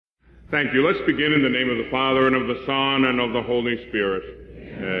Thank you. Let's begin in the name of the Father, and of the Son, and of the Holy Spirit.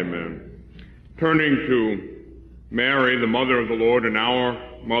 Amen. Turning to Mary, the Mother of the Lord, and our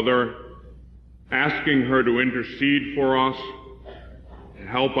Mother, asking her to intercede for us, to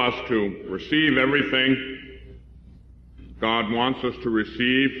help us to receive everything God wants us to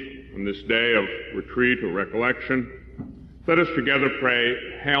receive on this day of retreat or recollection. Let us together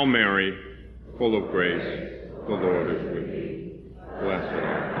pray, Hail Mary, full of grace, the Lord is with thee. Blessed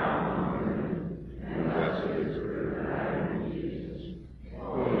art thou, and blessed is the fruit of thy womb, Jesus.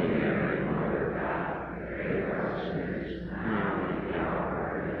 Holy Mary, Mother of God, pray for us sinners, now and at the hour of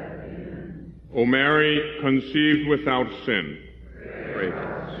our death. Amen. O Mary, conceived without sin, pray for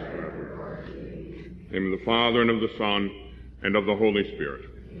us. In the name of the Father, and of the Son, and of the Holy Spirit.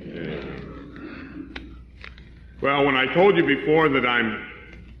 Amen. Well, when I told you before that I'm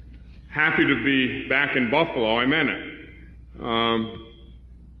happy to be back in Buffalo, I meant it.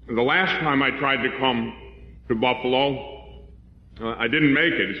 The last time I tried to come to Buffalo, I didn't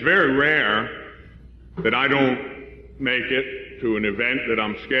make it. It's very rare that I don't make it to an event that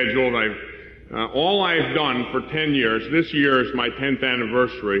I'm scheduled. All I've done for 10 years, this year is my 10th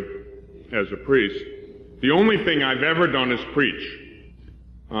anniversary as a priest. The only thing I've ever done is preach.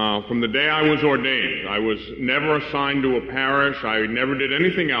 From the day I was ordained, I was never assigned to a parish. I never did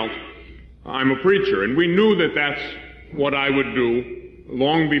anything else. I'm a preacher, and we knew that that's what I would do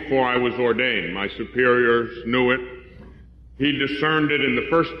long before I was ordained. My superiors knew it. He discerned it in the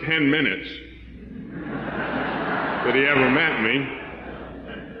first 10 minutes that he ever met me.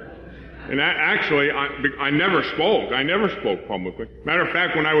 And actually, I never spoke. I never spoke publicly. Matter of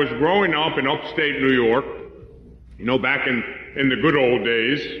fact, when I was growing up in upstate New York, you know, back in the good old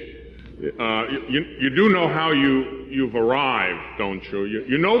days, you do know how you've arrived, don't you?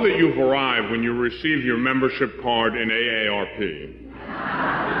 You know that you've arrived when you receive your membership card in AARP.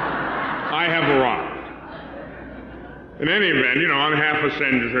 I have arrived. In any event, you know, I'm half a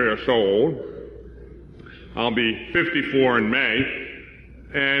century or so old. I'll be 54 in May.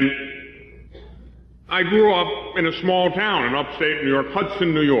 And I grew up in a small town in upstate New York.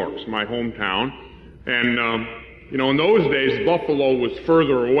 Hudson, New York's my hometown. And, you know, in those days, Buffalo was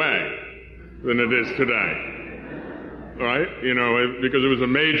further away than it is today, right? You know, because it was a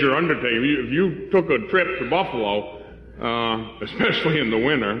major undertaking. If you took a trip to Buffalo, especially in the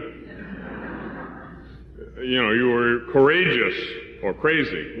winter, you know, you were courageous or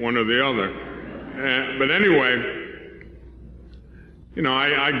crazy, one or the other. But anyway, you know,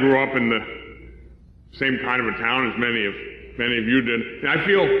 I grew up in the same kind of a town as many of you did. And I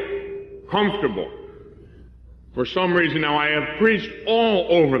feel comfortable. For some reason now, I have preached all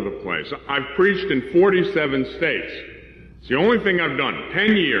over the place. I've preached in 47 states. It's the only thing I've done.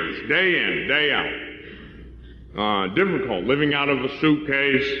 10 years, day in, day out. Difficult, living out of a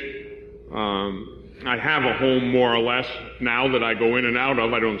suitcase. I have a home more or less now that I go in and out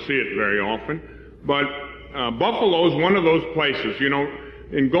of. I don't see it very often. But Buffalo is one of those places, you know,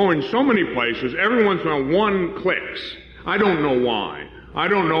 in going so many places, every once in a while one clicks. I don't know why. I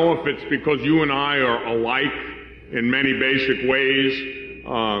don't know if it's because you and I are alike in many basic ways.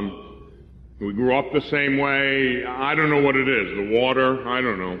 We grew up the same way. I don't know what it is. The water, I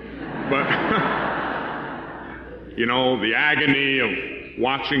don't know. But, you know, the agony of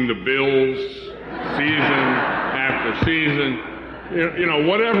watching the Bills season after season, you know,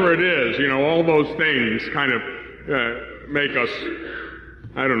 whatever it is, you know, all those things kind of make us,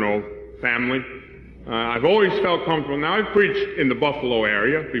 I don't know, family. I've always felt comfortable. Now, I've preached in the Buffalo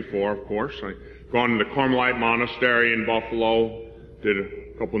area before, of course. I've gone to the Carmelite Monastery in Buffalo, did a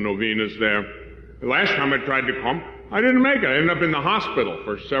couple novenas there. The last time I tried to come, I didn't make it. I ended up in the hospital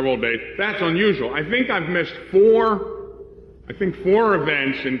for several days. That's unusual. I think I've missed four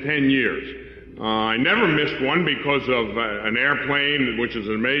events in 10 years. I never missed one because of an airplane, which is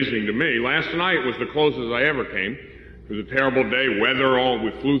amazing to me. Last night was the closest I ever came. It was a terrible day, weather,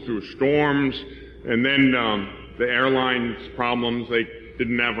 we flew through storms, and then the airline's problems, they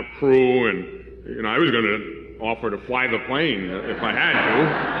didn't have a crew, and, you know, I was going to offer to fly the plane if I had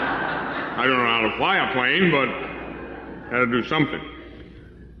to. I don't know how to fly a plane, but I had to do something.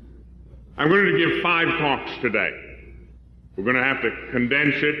 I'm going to give 5 talks today. We're going to have to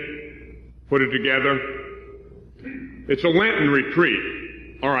condense it, put it together. It's a Lenten retreat.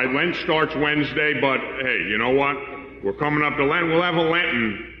 All right, Lent starts Wednesday, but hey, you know what? We're coming up to Lent. We'll have a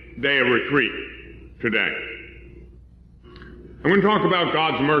Lenten day of retreat today. I'm going to talk about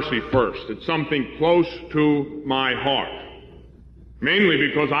God's mercy first. It's something close to my heart. Mainly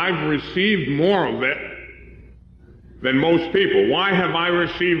because I've received more of it than most people. Why have I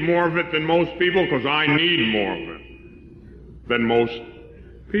received more of it than most people? Because I need more of it than most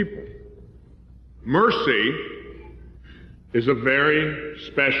people. Mercy is a very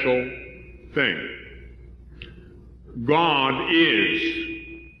special thing. God is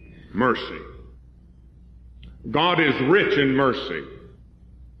mercy. God is rich in mercy.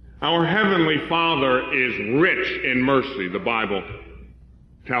 Our Heavenly Father is rich in mercy, the Bible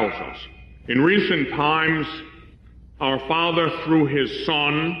tells us. In recent times, our Father, through His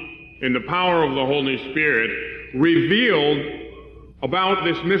Son, in the power of the Holy Spirit, revealed about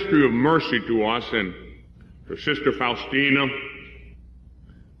this mystery of mercy to us, and to Sister Faustina,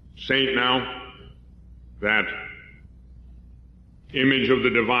 saint now, that image of the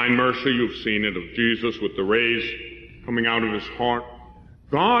divine mercy, you've seen it, of Jesus with the rays coming out of His heart.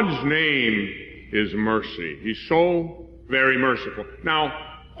 God's name is mercy. He's so very merciful. Now,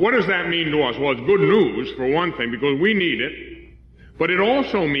 what does that mean to us? Well, it's good news, for one thing, because we need it, but it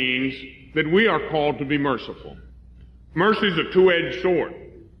also means that we are called to be merciful. Mercy is a two-edged sword.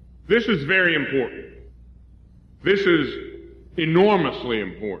 This is very important. This is enormously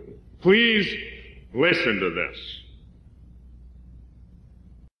important. Please listen to this.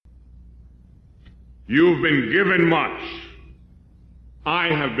 You've been given much. I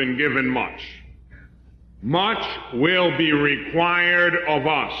have been given much. Much will be required of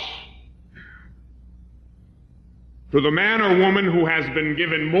us. To the man or woman who has been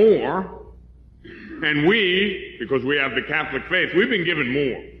given more, and we, because we have the Catholic faith, we've been given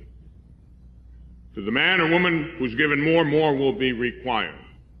more. To the man or woman who's given more, more will be required.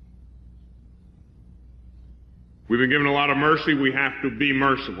 We've been given a lot of mercy, we have to be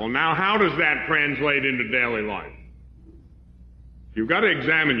merciful. Now, how does that translate into daily life? You've got to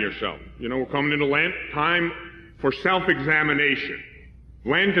examine yourself. You know, we're coming into Lent, time for self-examination.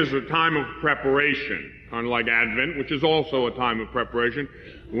 Lent is a time of preparation, unlike Advent, which is also a time of preparation.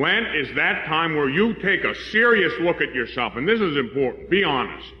 Lent is that time where you take a serious look at yourself, and this is important. Be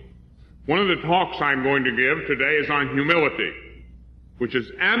honest. One of the talks I'm going to give today is on humility, which is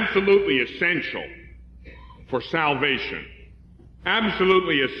absolutely essential for salvation,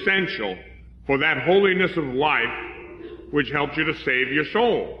 absolutely essential for that holiness of life which helps you to save your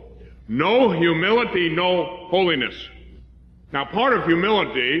soul. No humility, no holiness. Now, part of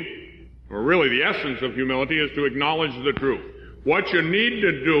humility, or really the essence of humility, is to acknowledge the truth. What you need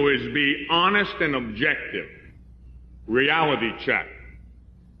to do is be honest and objective. Reality check.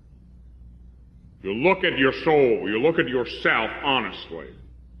 You look at your soul, you look at yourself honestly.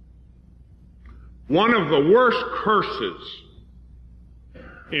 One of the worst curses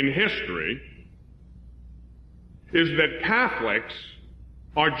in history is that Catholics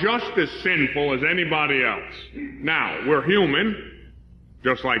are just as sinful as anybody else. Now, we're human,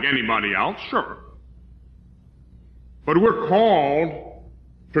 just like anybody else, sure. But we're called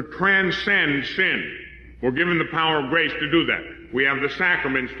to transcend sin. We're given the power of grace to do that. We have the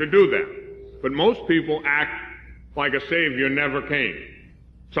sacraments to do that. But most people act like a Savior never came,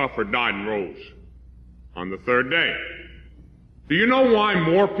 suffered, died, and rose on the third day. Do you know why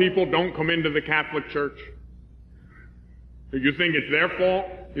more people don't come into the Catholic Church? You think it's their fault?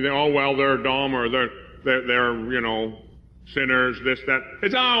 You think, oh, well, they're dumb, or they're, you know, sinners, this, that.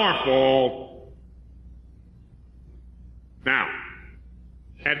 It's our fault. Now,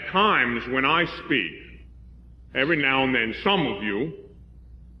 at times when I speak, every now and then, some of you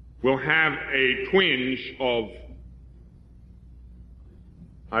will have a twinge of,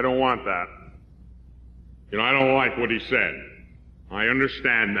 I don't want that. You know, I don't like what he said. I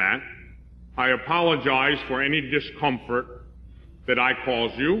understand that. I apologize for any discomfort that I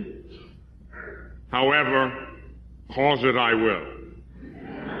cause you. However, cause it I will.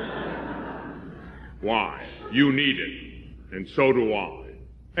 Why? You need it, and so do I.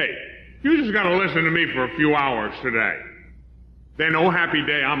 Hey, you just got to listen to me for a few hours today. Then, oh, happy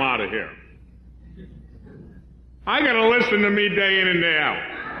day, I'm out of here. I got to listen to me day in and day out.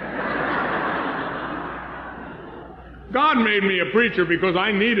 God made me a preacher because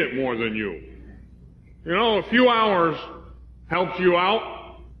I need it more than you. You know, a few hours helps you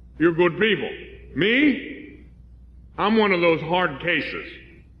out, you're good people. Me, I'm one of those hard cases.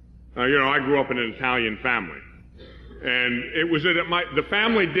 You know, I grew up in an Italian family. And it was that the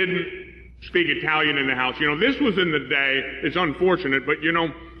family didn't speak Italian in the house. You know, this was in the day, it's unfortunate, but you know,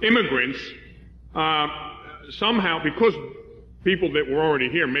 immigrants, somehow, because people that were already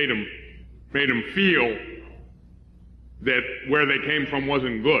here made them feel that where they came from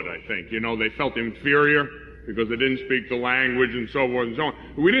wasn't good, I think. You know, they felt inferior because they didn't speak the language and so forth and so on.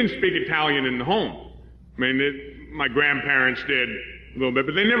 We didn't speak Italian in the home. I mean, my grandparents did a little bit,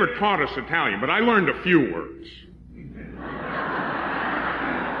 but they never taught us Italian. But I learned a few words.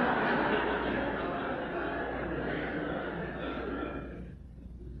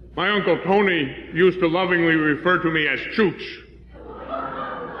 My Uncle Tony used to lovingly refer to me as Chooch.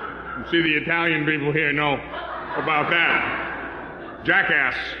 You see, the Italian people here know about that.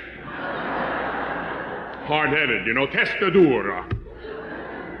 Jackass. Hard-headed, testa dura.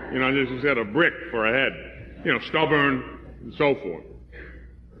 Just instead of brick for a head. Stubborn, and so forth.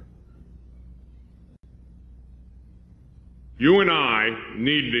 You and I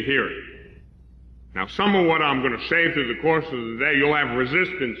need to hear it. Now, some of what I'm going to say through the course of the day, you'll have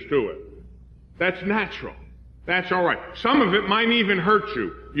resistance to it. That's natural. That's all right. Some of it might even hurt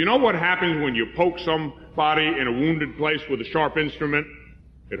you. You know what happens when you poke somebody in a wounded place with a sharp instrument?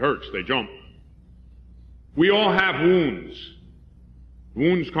 It hurts. They jump. We all have wounds.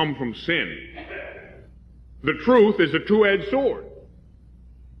 Wounds come from sin. The truth is a two-edged sword.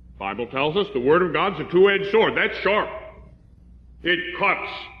 The Bible tells us the Word of God's a two-edged sword. That's sharp. It cuts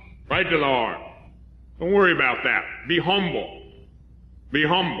right to the heart. Don't worry about that. Be humble. Be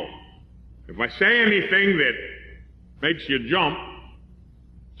humble. If I say anything that makes you jump,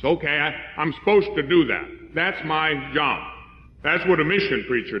 it's okay. I'm supposed to do that. That's my job. That's what a mission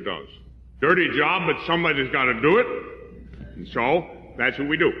preacher does. Dirty job, but somebody's got to do it. And so, that's what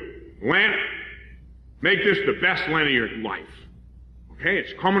we do. Lent, make this the best Lent of your life. Okay,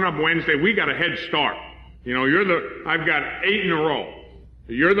 it's coming up Wednesday. We got a head start. I've got 8 in a row.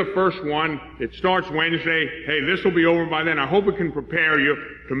 You're the first one. It starts Wednesday. Hey, this will be over by then. I hope it can prepare you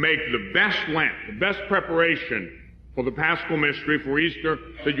to make the best Lent, the best preparation for the Paschal Mystery, for Easter,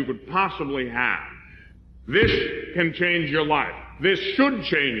 that you could possibly have. This can change your life. This should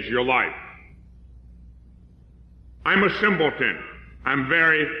change your life. I'm a simpleton. I'm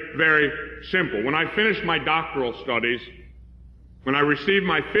very, very simple. When I finished my doctoral studies, when I received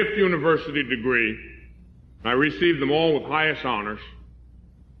my 5th university degree, I received them all with highest honors.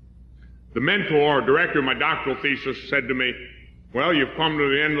 The mentor or director of my doctoral thesis said to me, well, you've come to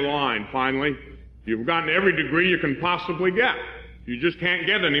the end of the line, finally. You've gotten every degree you can possibly get. You just can't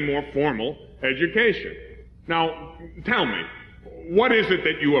get any more formal education. Now, tell me, what is it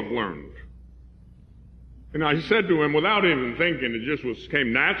that you have learned? And I said to him, without even thinking, it just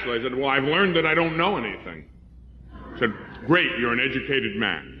came naturally. I said, well, I've learned that I don't know anything. He said, great, you're an educated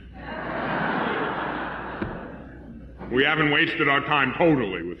man. We haven't wasted our time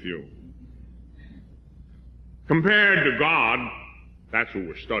totally with you. Compared to God, that's what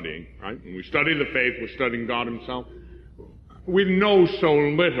we're studying, right? When we study the faith, we're studying God himself. We know so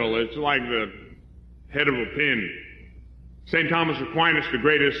little, it's like the head of a pin. St. Thomas Aquinas, the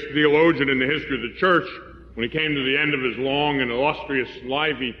greatest theologian in the history of the church, when he came to the end of his long and illustrious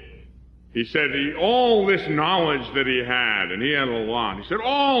life, he said all this knowledge that he had, and he had a lot, he said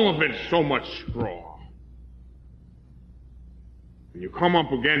all of it's so much straw. When you come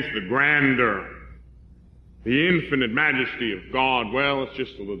up against the grandeur, the infinite majesty of God, well, it's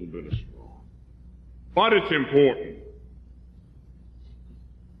just a little bit of straw. But it's important.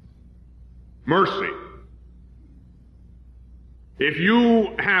 Mercy. If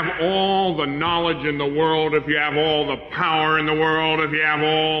you have all the knowledge in the world, if you have all the power in the world, if you have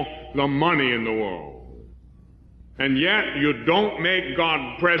all the money in the world, and yet you don't make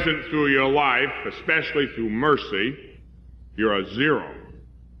God present through your life, especially through mercy, you're a zero.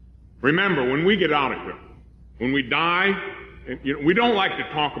 Remember, when we get out of here, when we die, we don't like to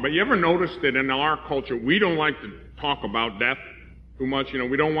talk about, you ever notice that in our culture, we don't like to talk about death too much?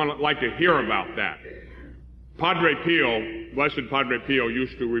 We don't like to hear about that. Padre Pio, Blessed Padre Pio,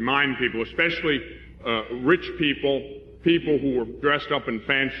 used to remind people, especially rich people who were dressed up in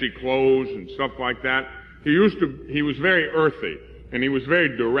fancy clothes and stuff like that. He was very earthy, and he was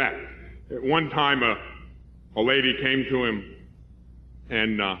very direct. At one time, a lady came to him,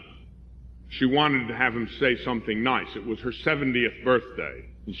 and she wanted to have him say something nice. It was her 70th birthday,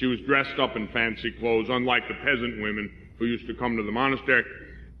 and she was dressed up in fancy clothes, unlike the peasant women who used to come to the monastery.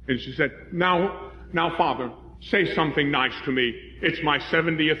 And she said, Now, Father, say something nice to me. It's my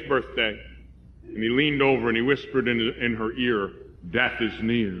 70th birthday. And he leaned over and he whispered in her ear, death is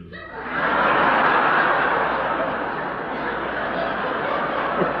near.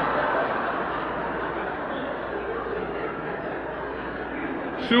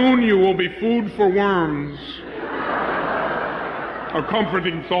 Soon you will be food for worms. A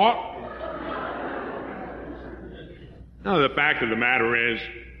comforting thought. Now, the fact of the matter is,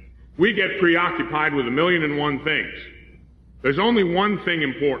 we get preoccupied with 1,000,001 things. There's only one thing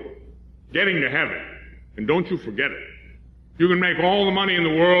important, getting to heaven. And don't you forget it. You can make all the money in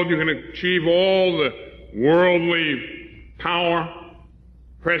the world, you can achieve all the worldly power,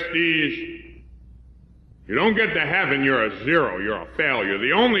 prestige. You don't get to heaven, you're a zero, you're a failure.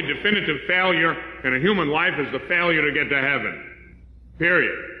 The only definitive failure in a human life is the failure to get to heaven.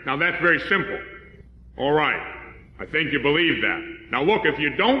 Period. Now that's very simple. All right. I think you believe that. Now look, if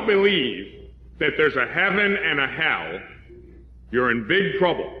you don't believe that there's a heaven and a hell, you're in big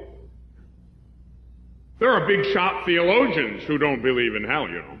trouble. There are big shot theologians who don't believe in hell,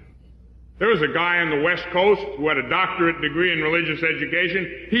 you know. There was a guy on the West Coast who had a doctorate degree in religious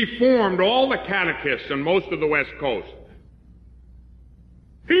education. He formed all the catechists on most of the West Coast.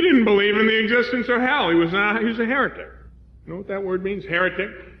 He didn't believe in the existence of hell. He was a heretic. You know what that word means? Heretic.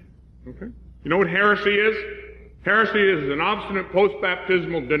 Okay. You know what heresy is? Heresy is an obstinate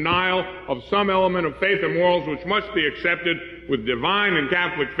post-baptismal denial of some element of faith and morals which must be accepted with divine and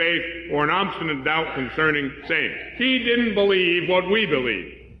Catholic faith, or an obstinate doubt concerning saints. He didn't believe what we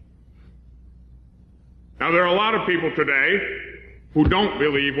believe. Now, there are a lot of people today who don't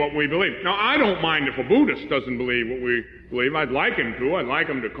believe what we believe. Now, I don't mind if a Buddhist doesn't believe what we believe. I'd like him to. I'd like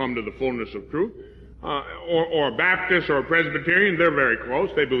him to come to the fullness of truth. Or a Baptist or a Presbyterian, they're very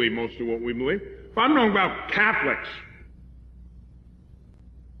close. They believe most of what we believe. But I'm talking about Catholics.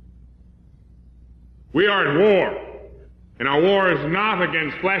 We are at war. And our war is not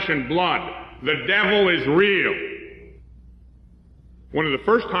against flesh and blood. The devil is real. One of the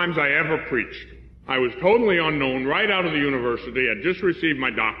first times I ever preached, I was totally unknown right out of the university. I'd just received my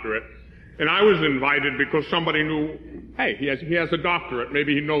doctorate. And I was invited because somebody knew, hey, he has a doctorate.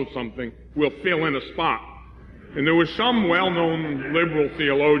 Maybe he knows something. We'll fill in a spot. And there was some well-known liberal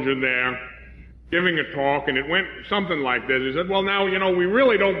theologian there giving a talk, and it went something like this. He said, well, now, you know, we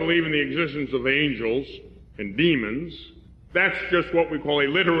really don't believe in the existence of angels and demons. That's just what we call a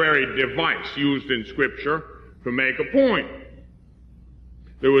literary device used in Scripture to make a point.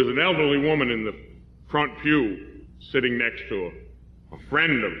 There was an elderly woman in the front pew sitting next to a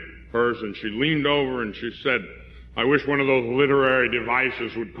friend of hers, and she leaned over and she said, I wish one of those literary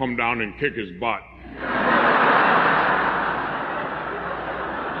devices would come down and kick his butt.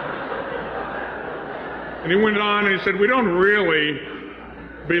 And he went on and he said, we don't really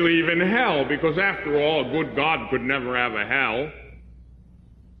believe in hell, because after all, a good God could never have a hell.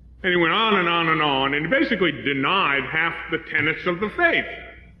 And he went on and on and on, and he basically denied half the tenets of the faith.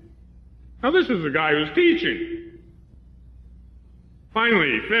 Now this is the guy who's teaching.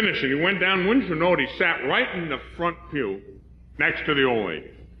 Finally, he finished, and he went down. Wouldn't you know it, he sat right in the front pew next to the old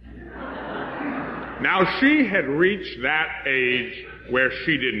lady. Now, she had reached that age where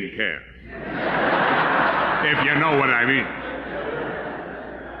she didn't care. If you know what I mean.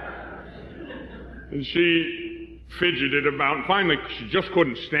 And she fidgeted about, and finally she just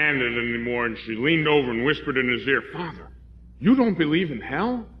couldn't stand it anymore, and she leaned over and whispered in his ear, Father, you don't believe in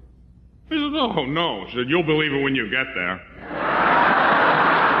hell? He said, oh, no. She said, you'll believe it when you get there.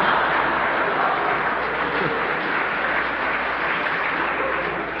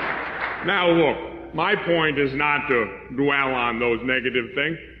 Now, look, my point is not to dwell on those negative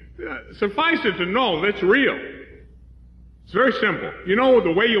things. Suffice it to know that's real. It's very simple. You know,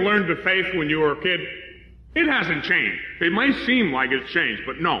 the way you learned the faith when you were a kid, it hasn't changed. It may seem like it's changed,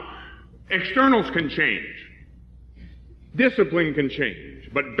 but no. Externals can change. Discipline can change.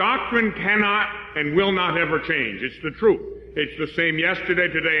 But doctrine cannot and will not ever change. It's the truth. It's the same yesterday,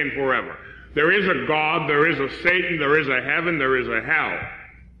 today, and forever. There is a God, there is a Satan, there is a heaven, there is a hell.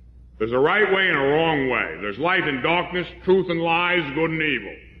 There's a right way and a wrong way. There's light and darkness, truth and lies, good and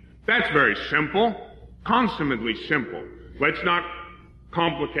evil. That's very simple, consummately simple. Let's not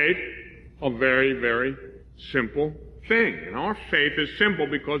complicate a very, very simple thing. And our faith is simple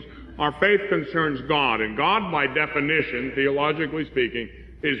because our faith concerns God. And God, by definition, theologically speaking,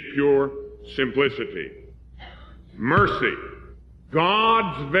 is pure simplicity. Mercy.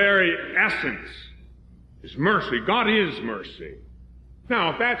 God's very essence is mercy. God is mercy.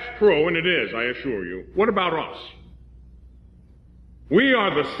 Now, if that's true, and it is, I assure you, what about us? We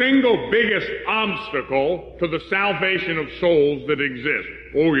are the single biggest obstacle to the salvation of souls that exist.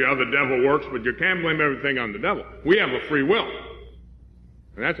 Oh yeah, the devil works, but you can't blame everything on the devil. We have a free will.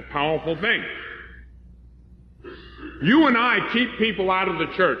 And that's a powerful thing. You and I keep people out of the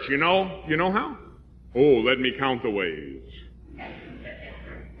church, you know? You know how? Oh, let me count the ways.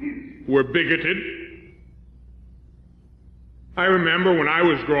 We're bigoted. I remember when I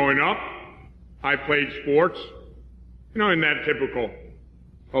was growing up, I played sports, you know, in that typical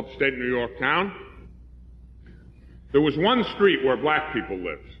upstate New York town. There was one street where black people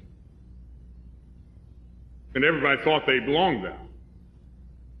lived. And everybody thought they belonged there.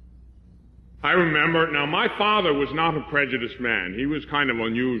 I remember, now my father was not a prejudiced man. He was kind of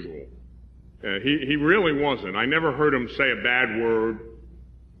unusual. He really wasn't. I never heard him say a bad word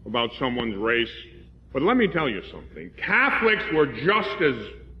about someone's race. But let me tell you something. Catholics were just as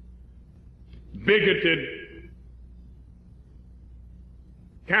bigoted.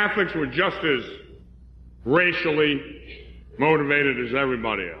 Catholics were just as racially motivated as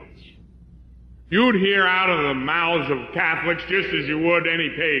everybody else. You'd hear out of the mouths of Catholics, just as you would any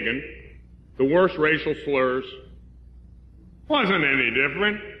pagan, the worst racial slurs. Wasn't any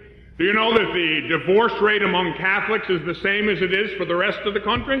different. Do you know that the divorce rate among Catholics is the same as it is for the rest of the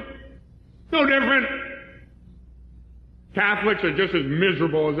country? No different. Catholics are just as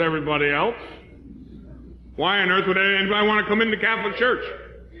miserable as everybody else. Why on earth would anybody want to come into Catholic Church?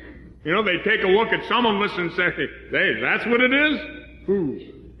 You know, they take a look at some of us and say, hey, that's what it is? Ooh,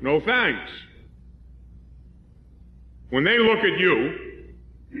 no thanks. When they look at you,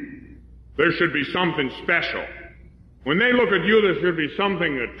 there should be something special. When they look at you, there should be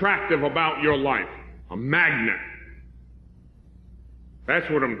something attractive about your life. A magnet. That's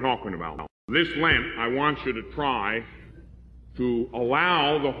what I'm talking about. This Lent, I want you to try to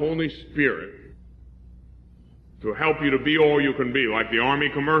allow the Holy Spirit to help you to be all you can be. Like the Army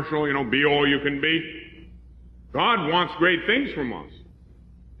commercial, you know, be all you can be. God wants great things from us.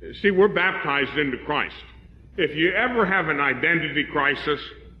 See, we're baptized into Christ. If you ever have an identity crisis,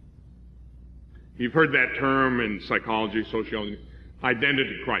 you've heard that term in psychology, sociology,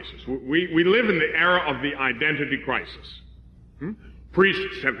 identity crisis. We live in the era of the identity crisis.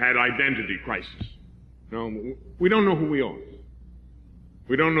 Priests have had identity crisis. No, we don't know who we are.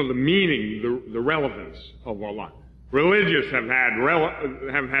 We don't know the meaning, the relevance of our life. Religious have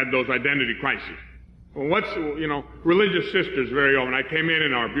had those identity crises. Well, religious sisters very often. I came in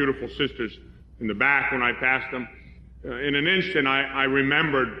and our beautiful sisters in the back when I passed them. In an instant, I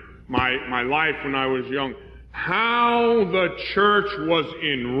remembered my life when I was young. How the church was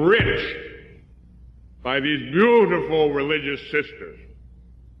enriched by these beautiful religious sisters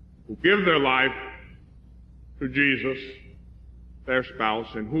who give their life to Jesus, their spouse,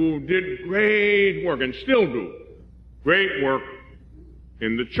 and who did great work and still do great work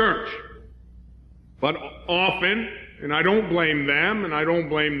in the church. But often, and I don't blame them, and I don't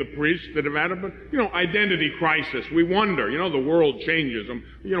blame the priests that have had it, but, identity crisis. We wonder, the world changes.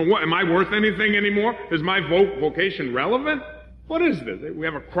 What, am I worth anything anymore? Is my vocation relevant? What is this? We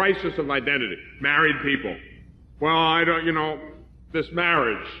have a crisis of identity. Married people. Well, I don't, this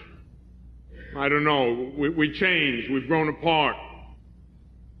marriage, I don't know, we changed, we've grown apart.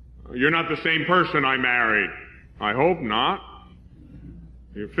 You're not the same person I married. I hope not.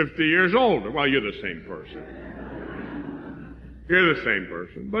 You're 50 years older. Well, you're the same person. You're the same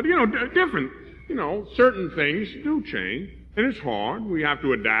person. But, different, certain things do change. And it's hard. We have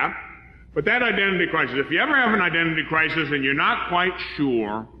to adapt. But that identity crisis, if you ever have an identity crisis and you're not quite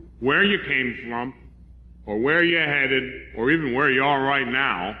sure where you came from, or where you're headed, or even where you are right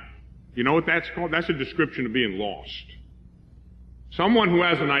now, you know what that's called? That's a description of being lost. Someone who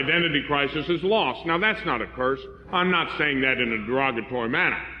has an identity crisis is lost. Now, that's not a curse. I'm not saying that in a derogatory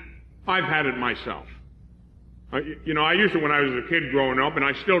manner. I've had it myself. I used it when I was a kid growing up, and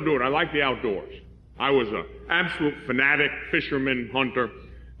I still do it. I like the outdoors. I was an absolute fanatic fisherman, hunter,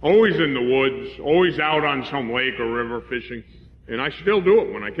 always in the woods, always out on some lake or river fishing, and I still do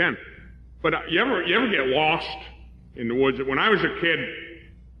it when I can. But you ever get lost in the woods? When I was a kid,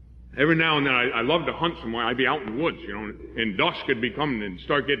 every now and then I love to hunt somewhere. I'd be out in the woods, and dusk would be coming and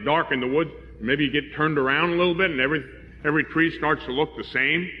start get dark in the woods. Maybe you get turned around a little bit, and every tree starts to look the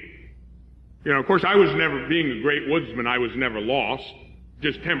same. Of course, I was never, being a great woodsman, I was never lost,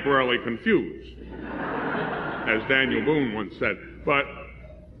 just temporarily confused, as Daniel Boone once said. But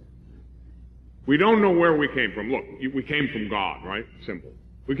we don't know where we came from. Look, we came from God, right? Simple.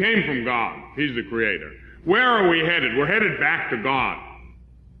 We came from God. He's the Creator. Where are we headed? We're headed back to God.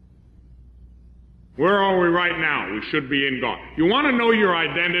 Where are we right now? We should be in God. You want to know your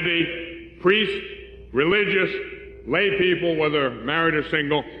identity, priest, religious, lay people, whether married or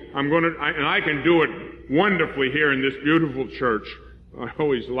single, and I can do it wonderfully here in this beautiful church. I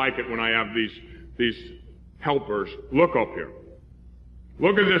always like it when I have these helpers. Look up here.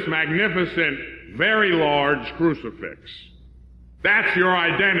 Look at this magnificent, very large crucifix. That's your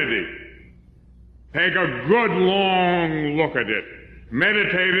identity. Take a good long look at it.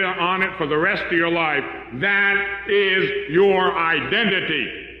 Meditate on it for the rest of your life. That is your identity.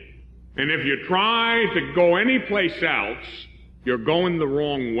 And if you try to go anyplace else, you're going the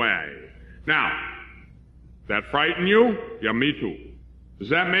wrong way. Now, that frighten you? Yeah, me too. Does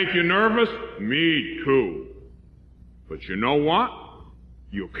that make you nervous? Me too. But you know what?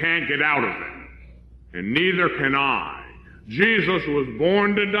 You can't get out of it. And neither can I. Jesus was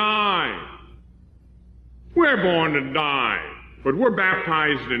born to die. We're born to die. But we're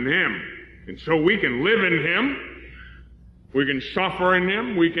baptized in Him. And so we can live in Him. We can suffer in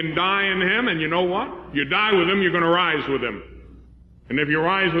Him. We can die in Him. And you know what? You die with Him, you're going to rise with Him. And if you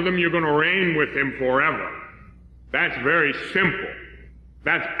rise with him, you're going to reign with him forever. That's very simple.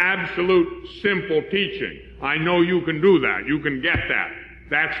 That's absolute simple teaching. I know you can do that. You can get that.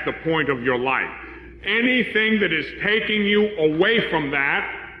 That's the point of your life. Anything that is taking you away from that,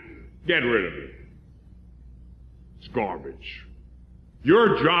 get rid of it. It's garbage.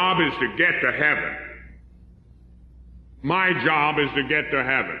 Your job is to get to heaven. My job is to get to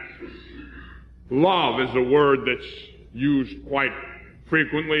heaven. Love is a word that's used quite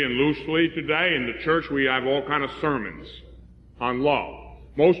frequently and loosely today. In the church, we have all kind of sermons on love.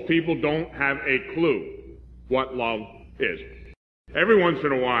 Most people don't have a clue what love is. Every once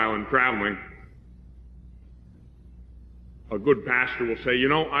in a while in traveling, a good pastor will say, you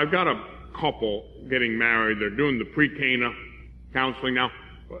know, I've got a couple getting married. They're doing the pre-Cana counseling now.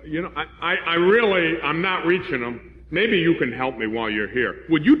 You know, I'm not reaching them. Maybe you can help me while you're here.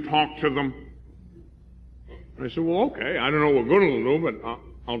 Would you talk to them? I said, well, okay. I don't know what good it'll do, but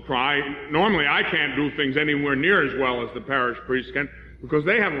I'll try. Normally, I can't do things anywhere near as well as the parish priest can because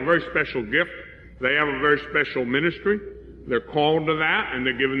they have a very special gift. They have a very special ministry. They're called to that, and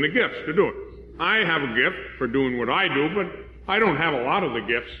they're given the gifts to do it. I have a gift for doing what I do, but I don't have a lot of the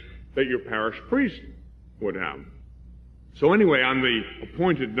gifts that your parish priest would have. So anyway, on the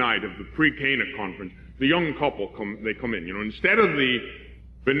appointed night of the pre-Cana conference, the young couple come in. You know, instead of the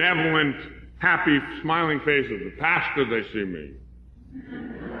benevolent, happy, smiling face of the pastor, they see me.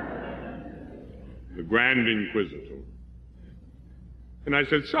 The Grand Inquisitor. And I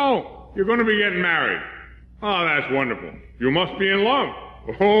said, so, you're going to be getting married. Oh, that's wonderful. You must be in love.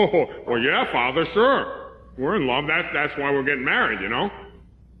 Oh, well, yeah, Father, sure. We're in love. That's why we're getting married, you know.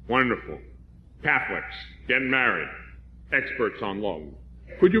 Wonderful. Catholics, getting married. Experts on love.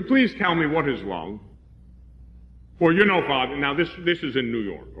 Could you please tell me what is love? Well, you know, Father, now this is in New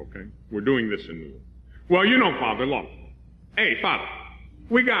York, okay? We're doing this in New York. Well, you know, Father, love. Hey, Father,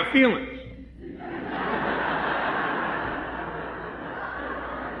 we got feelings.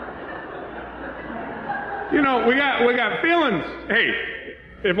 You know, we got feelings. Hey,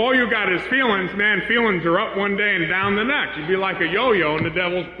 if all you got is feelings, man, feelings are up one day and down the next. You'd be like a yo-yo and the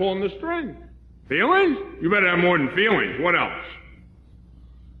devil's pulling the string. Feelings? You better have more than feelings. What else?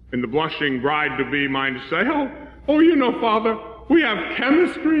 And the blushing bride-to-be mind to say, oh, you know, Father, we have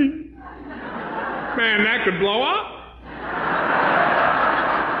chemistry. Man, that could blow up.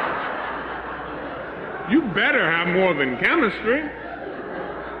 You better have more than chemistry.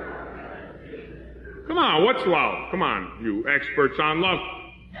 Come on, what's love? Come on, you experts on love.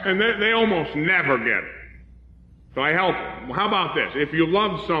 And they almost never get it. So I help them. Well, how about this? If you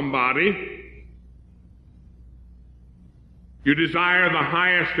love somebody, you desire the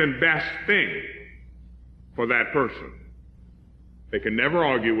highest and best thing for that person. They can never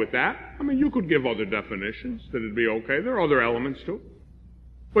argue with that. I mean, you could give other definitions that it'd be okay. There are other elements too.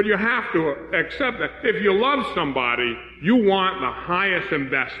 But you have to accept that. If you love somebody, you want the highest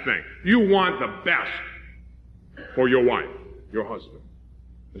and best thing. You want the best for your wife, your husband.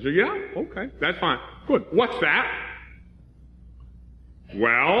 I said, yeah, okay, that's fine. Good. What's that?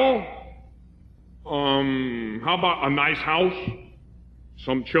 Well, how about a nice house,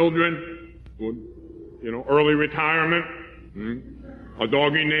 some children, you know, early retirement, a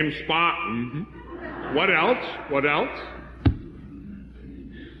doggy named Spot. What else? What else?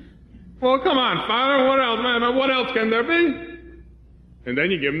 Well, come on, Father, what else, man? What else can there be? And then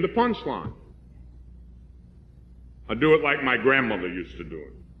you give him the punchline. I do it like my grandmother used to do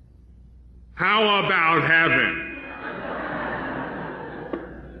it. How about heaven?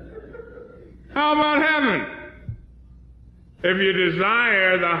 How about heaven? If you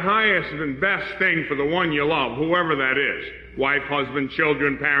desire the highest and best thing for the one you love, whoever that is, wife, husband,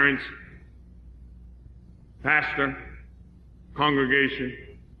 children, parents, pastor, congregation,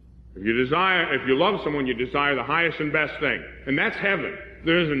 if you love someone, you desire the highest and best thing. And that's heaven.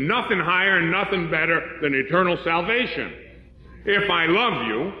 There isn't nothing higher and nothing better than eternal salvation. If I love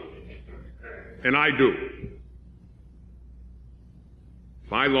you, and I do,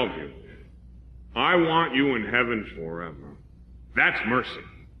 if I love you, I want you in heaven forever. That's mercy.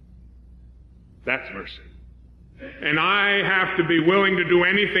 That's mercy. And I have to be willing to do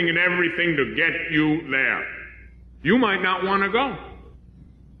anything and everything to get you there. You might not want to go.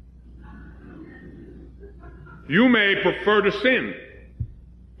 You may prefer to sin.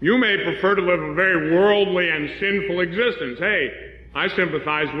 You may prefer to live a very worldly and sinful existence. Hey, I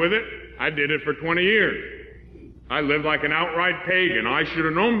sympathize with it. I did it for 20 years. I lived like an outright pagan. I should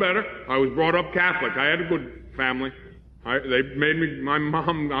have known better. I was brought up Catholic. I had a good family. They made me, my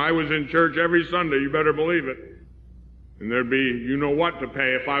mom, I was in church every Sunday, you better believe it. And there'd be you know what to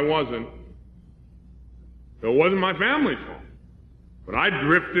pay if I wasn't. So it wasn't my family's fault. But I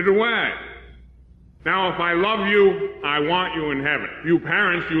drifted away. Now, if I love you, I want you in heaven. You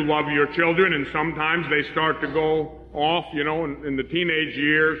parents, you love your children, and sometimes they start to go off, in the teenage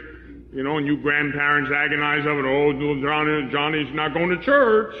years, and you grandparents agonize over it. Oh, Johnny's not going to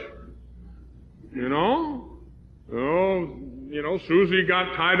church. Susie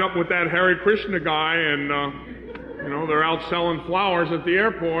got tied up with that Hare Krishna guy, and, they're out selling flowers at the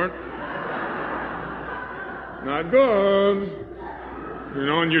airport. Not good.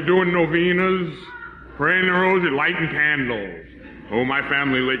 And you're doing novenas, praying the rosary, lighting candles. Oh, my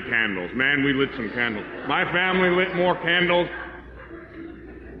family lit candles. Man, we lit some candles. My family lit more candles.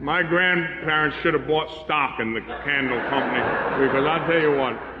 My grandparents should have bought stock in the candle company, because I'll tell you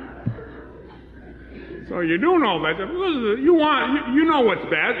what. So you're doing all that. You know what's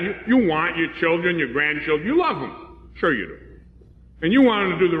bad. You want your children, your grandchildren. You love them. Sure you do. And you want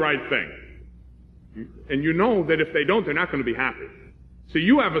them to do the right thing. And you know that if they don't, they're not going to be happy. See,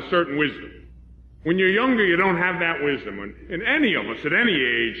 you have a certain wisdom. When you're younger, you don't have that wisdom. And any of us at any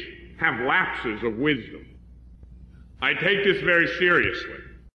age have lapses of wisdom. I take this very seriously.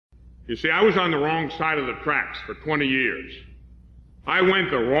 You see, I was on the wrong side of the tracks for 20 years. I went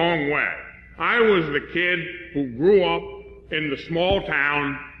the wrong way. I was the kid who grew up in the small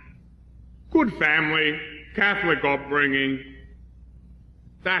town, good family, Catholic upbringing,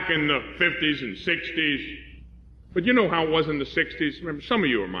 back in the 50s and 60s. But you know how it was in the 60s? Remember, some of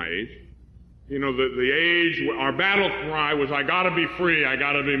you are my age. The age, our battle cry was, I gotta be free, I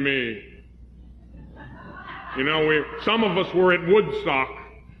gotta be me. Some of us were at Woodstock.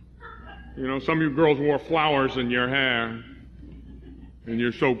 Some of you girls wore flowers in your hair. And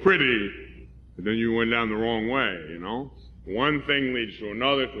you're so pretty. But then you went down the wrong way, One thing leads to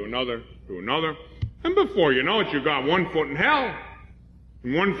another, to another, to another. And before you know it, you got one foot in hell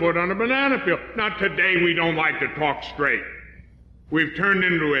and one foot on a banana peel. Now, today we don't like to talk straight. We've turned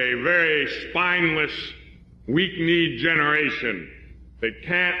into a very spineless, weak-kneed generation that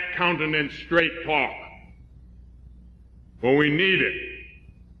can't countenance straight talk. Well, we need it.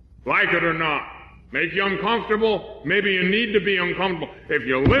 Like it or not. Make you uncomfortable? Maybe you need to be uncomfortable. If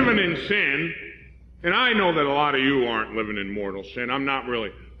you're living in sin, and I know that a lot of you aren't living in mortal sin. I'm not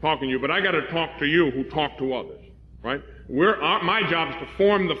really talking to you, but I got to talk to you who talk to others, right? My job is to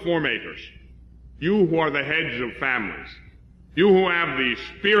form the formators. You who are the heads of families. You who have the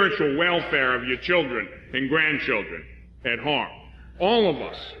spiritual welfare of your children and grandchildren at heart. All of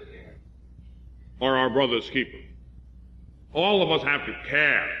us are our brother's keeper. All of us have to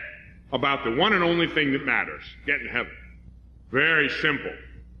care about the one and only thing that matters, getting to heaven. Very simple.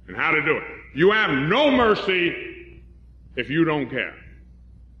 And how to do it. You have no mercy if you don't care.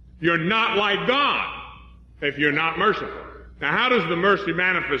 You're not like God if you're not merciful. Now, how does the mercy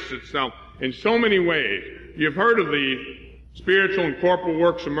manifest itself? In so many ways. You've heard of the spiritual and corporal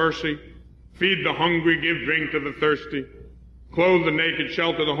works of mercy. Feed the hungry, give drink to the thirsty. Clothe the naked,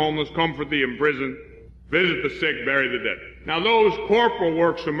 shelter the homeless, comfort the imprisoned. Visit the sick, bury the dead. Now, those corporal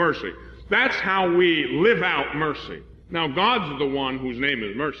works of mercy, that's how we live out mercy. Now, God's the one whose name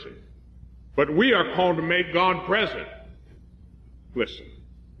is mercy. But we are called to make God present. Listen,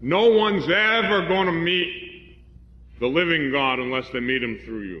 no one's ever going to meet the living God unless they meet him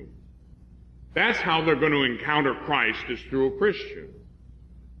through you. That's how they're going to encounter Christ, is through a Christian.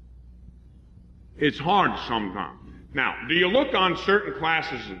 It's hard sometimes. Now, do you look on certain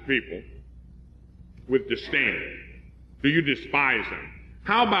classes of people with disdain? Do you despise them?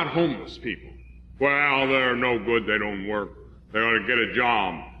 How about homeless people? Well, they're no good, they don't work. They ought to get a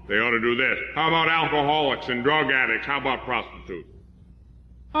job. They ought to do this. How about alcoholics and drug addicts? How about prostitutes?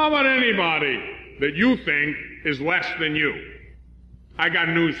 How about anybody that you think is less than you? I got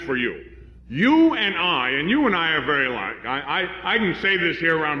news for you. You and I are very alike. I can say this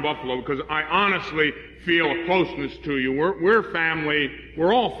here around Buffalo because I honestly feel a closeness to you. We're family.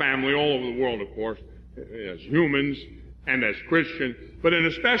 We're all family all over the world, of course, as humans and as Christians. But in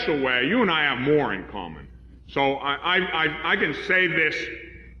a special way, you and I have more in common. So I can say this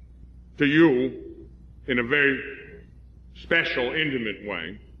to you in a very special, intimate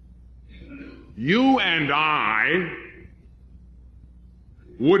way. You and I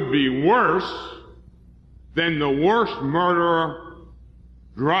would be worse than the worst murderer,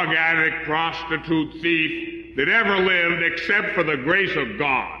 drug addict, prostitute, thief that ever lived except for the grace of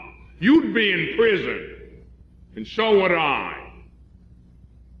God. You'd be in prison, and so would I,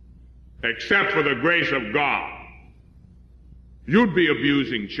 except for the grace of God. You'd be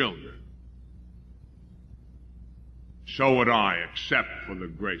abusing children. So would I, except for the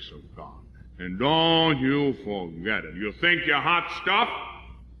grace of God. And don't you forget it. You think you're hot stuff?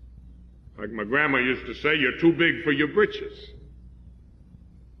 Like my grandma used to say, you're too big for your britches.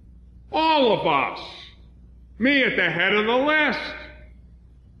 All of us. Me at the head of the list.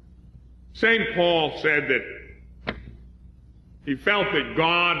 St. Paul said that he felt that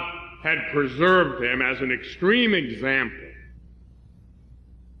God had preserved him as an extreme example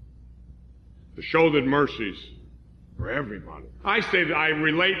to show that mercy's for everybody. I say that I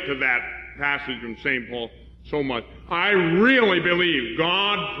relate to that passage from St. Paul so much. I really believe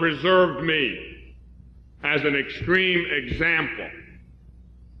God preserved me as an extreme example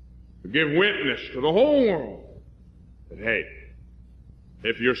to give witness to the whole world that, hey,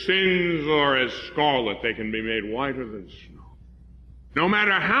 if your sins are as scarlet, they can be made whiter than snow. No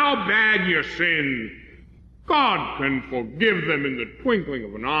matter how bad your sins, God can forgive them in the twinkling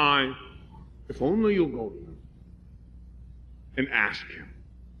of an eye, if only you'll go to Him and ask Him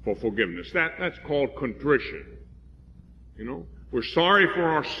for forgiveness. That's called contrition. You know, we're sorry for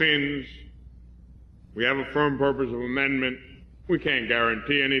our sins. We have a firm purpose of amendment. We can't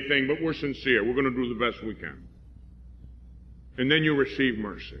guarantee anything, but we're sincere. We're going to do the best we can. And then you receive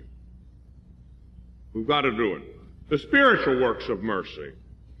mercy. We've got to do it. The spiritual works of mercy.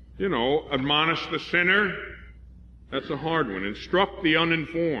 You know, admonish the sinner. That's a hard one. Instruct the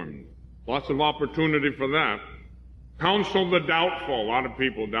uninformed. Lots of opportunity for that. Counsel the doubtful. A lot of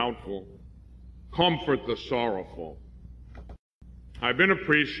people doubtful. Comfort the sorrowful. I've been a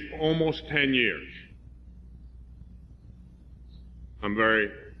priest almost 10 years.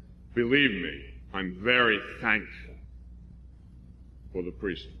 Believe me, I'm very thankful for the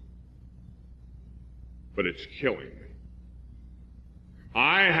priesthood. But it's killing me.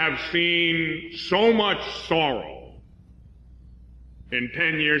 I have seen so much sorrow in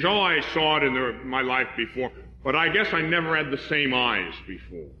 10 years. Oh, I saw it in my life before, but I guess I never had the same eyes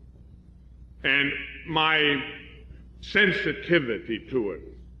before. And my sensitivity to it,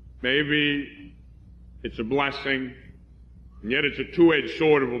 maybe it's a blessing, and yet it's a two-edged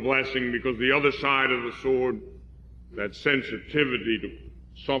sword of a blessing, because the other side of the sword, that sensitivity to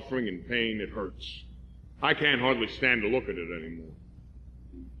suffering and pain, it hurts. I can't hardly stand to look at it anymore.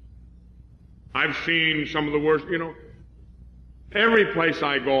 I've seen some of the worst, you know, every place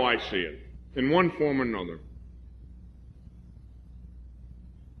I go I see it, in one form or another.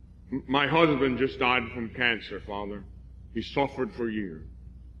 My husband just died from cancer, Father. He suffered for years.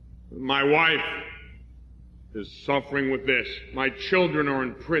 My wife is suffering with this. My children are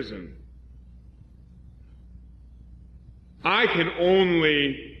in prison. I can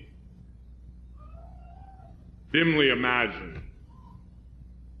only dimly imagine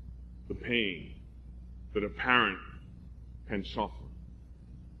the pain that a parent can suffer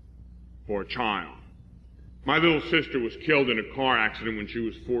for a child. My little sister was killed in a car accident when she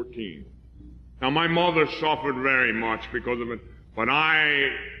was 14. Now, my mother suffered very much because of it, but I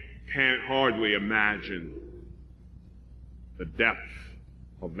can't hardly imagine the depth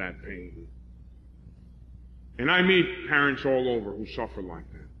of that pain. And I meet parents all over who suffer like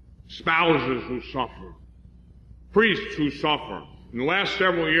that. Spouses who suffer. Priests who suffer. In the last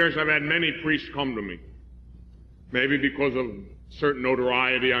several years, I've had many priests come to me. Maybe because of certain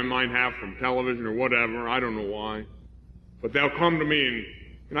notoriety I might have from television or whatever. I don't know why. But they'll come to me,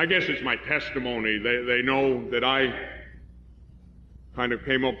 and I guess it's my testimony. They know that I kind of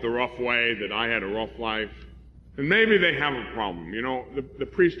came up the rough way, that I had a rough life. And maybe they have a problem. You know, the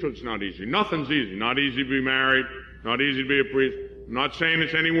priesthood's not easy. Nothing's easy. Not easy to be married. Not easy to be a priest. I'm not saying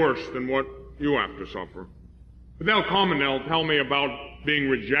it's any worse than what you have to suffer. But they'll come and they'll tell me about being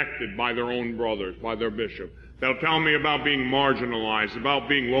rejected by their own brothers, by their bishop. They'll tell me about being marginalized, about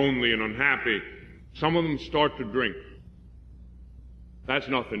being lonely and unhappy. Some of them start to drink. That's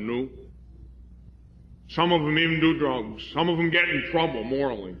nothing new. Some of them even do drugs. Some of them get in trouble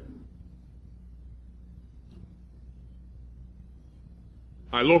morally.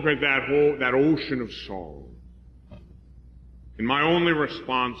 I look at that ocean of sorrow, and my only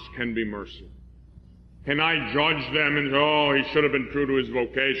response can be mercy. Can I judge them and say, oh, he should have been true to his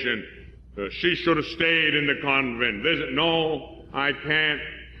vocation, she should have stayed in the convent? No, I can't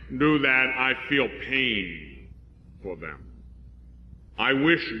do that. I feel pain for them. I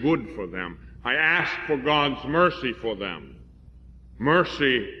wish good for them. I ask for God's mercy for them.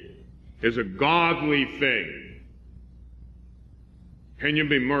 Mercy is a godly thing. Can you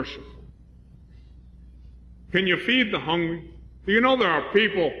be merciful? Can you feed the hungry? Do you know there are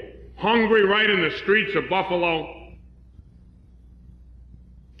people hungry right in the streets of Buffalo?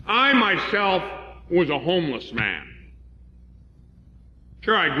 I myself was a homeless man.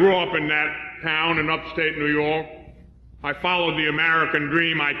 Sure, I grew up in that town in upstate New York. I followed the American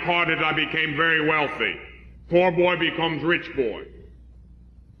dream. I caught it. I became very wealthy. Poor boy becomes rich boy.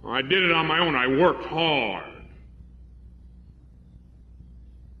 I did it on my own. I worked hard.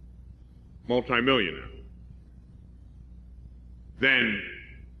 multimillionaire. Then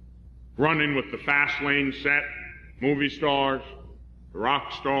running with the fast lane set, movie stars, the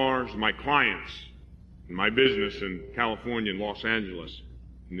rock stars, my clients, in my business in California and Los Angeles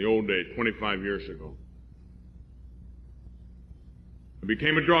in the old days, 25 years ago. I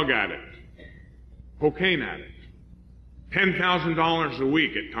became a drug addict, cocaine addict. $10,000 a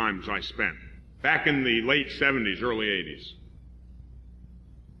week at times I spent, back in the late 70s, early 80s.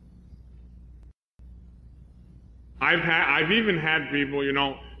 I've even had people, you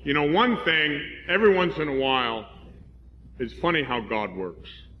know, one thing, every once in a while, it's funny how God works.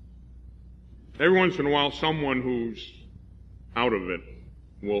 Every once in a while, someone who's out of it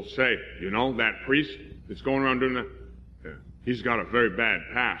will say, you know, that priest that's going around doing that, he's got a very bad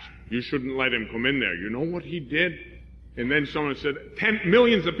past. You shouldn't let him come in there. You know what he did? And then someone said,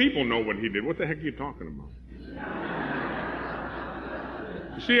 millions of people know what he did. What the heck are you talking about?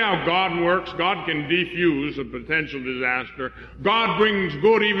 You see how God works? God can defuse a potential disaster. God brings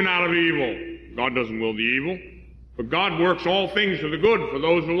good even out of evil. God doesn't will the evil. But God works all things for the good for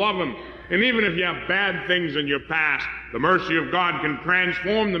those who love Him. And even if you have bad things in your past, the mercy of God can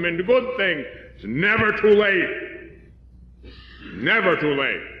transform them into good things. It's never too late. Never too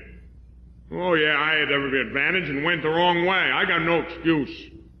late. Oh yeah, I had every advantage and went the wrong way. I got no excuse.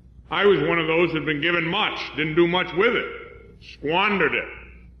 I was one of those who'd been given much, didn't do much with it, squandered it.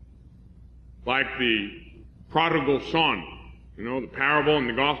 Like the prodigal son. You know, the parable in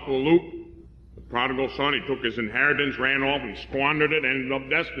the Gospel of Luke. The prodigal son, he took his inheritance, ran off and squandered it, ended up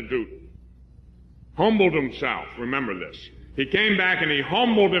destitute. Humbled himself. Remember this. He came back and he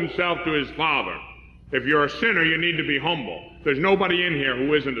humbled himself to his father. If you're a sinner, you need to be humble. There's nobody in here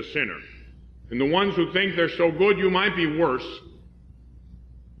who isn't a sinner. And the ones who think they're so good, you might be worse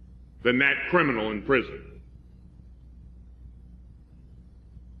than that criminal in prison.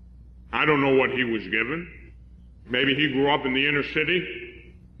 I don't know what he was given. Maybe he grew up in the inner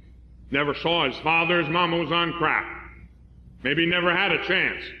city, never saw his father, his mama was on crack. Maybe he never had a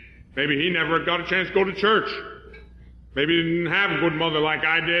chance. Maybe he never got a chance to go to church. Maybe he didn't have a good mother like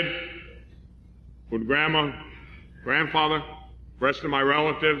I did. Good grandma, grandfather, the rest of my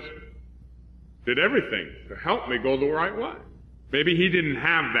relatives did everything to help me go the right way. Maybe he didn't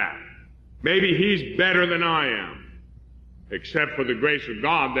have that. Maybe he's better than I am. Except for the grace of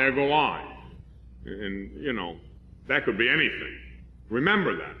God, there go I. And, you know, that could be anything.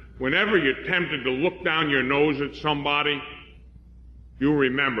 Remember that. Whenever you're tempted to look down your nose at somebody, you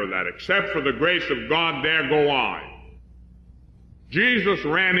remember that. Except for the grace of God, there go I. Jesus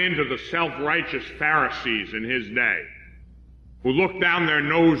ran into the self-righteous Pharisees in his day, who looked down their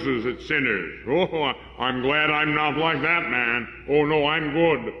noses at sinners. Oh, I'm glad I'm not like that man. Oh no, I'm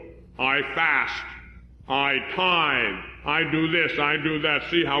good. I fast. I tithe. I do this. I do that.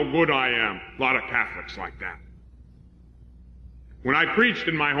 See how good I am. A lot of Catholics like that. When I preached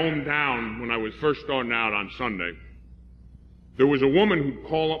in my hometown, when I was first starting out on Sunday, there was a woman who'd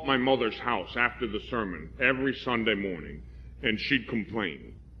call up my mother's house after the sermon every Sunday morning, and she'd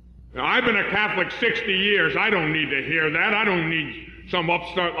complain. Now, I've been a Catholic 60 years. I don't need to hear that. I don't need some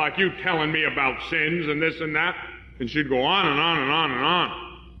upstart like you telling me about sins and this and that. And she'd go on and on and on and on.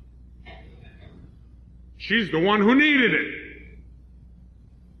 She's the one who needed it.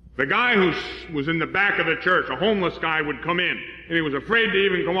 The guy who was in the back of the church, a homeless guy, would come in, and he was afraid to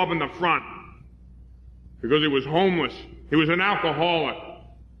even come up in the front because he was homeless. He was an alcoholic.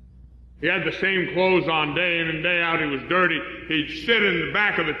 He had the same clothes on day in and day out. He was dirty. He'd sit in the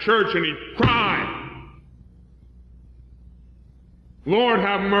back of the church and he'd cry, Lord,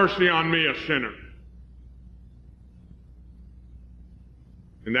 have mercy on me, a sinner.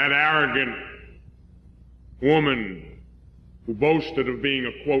 And that arrogant woman who boasted of being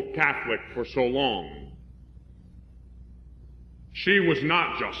a, quote, Catholic for so long, she was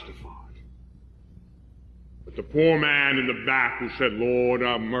not justified. But the poor man in the back who said, Lord,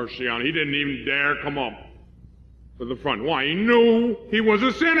 have mercy on him, he didn't even dare come up to the front. Why? He knew he was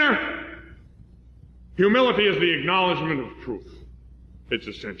a sinner. Humility is the acknowledgement of truth. It's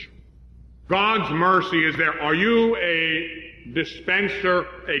essential. God's mercy is there. Are you a dispenser,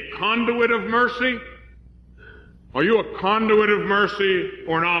 a conduit of mercy? Are you a conduit of mercy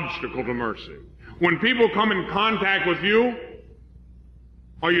or an obstacle to mercy? When people come in contact with you,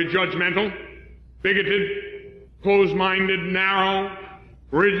 are you judgmental, bigoted, closed-minded, narrow,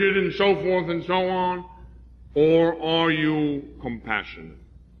 rigid, and so forth and so on? Or are you compassionate?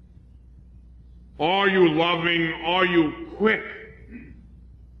 Are you loving? Are you quick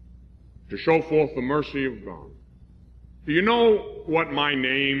to show forth the mercy of God? Do you know what my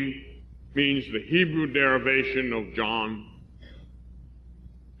name means, the Hebrew derivation of John?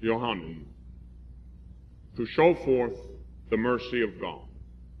 Yohanan. to show forth the mercy of God.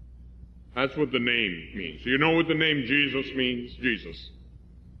 That's what the name means. You know what the name Jesus means? Jesus.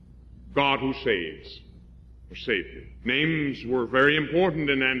 God who saves, or Savior. Names were very important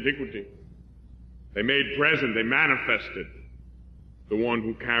in antiquity. They made present, they manifested the one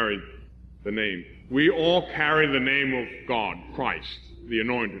who carried the name. We all carry the name of God, Christ, the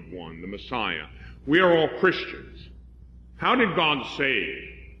Anointed One, the Messiah. We are all Christians. How did God save?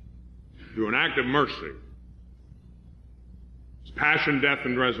 Through an act of mercy. His passion, death,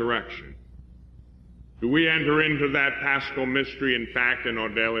 and resurrection. Do we enter into that paschal mystery, in fact, in our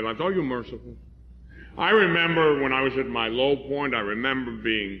daily lives? Are you merciful? I remember when I was at my low point, I remember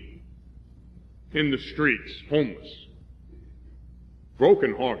being in the streets, homeless,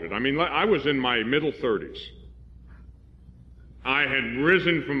 broken-hearted. I mean, I was in my middle 30s. I had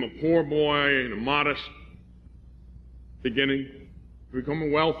risen from a poor boy in a modest beginning to become a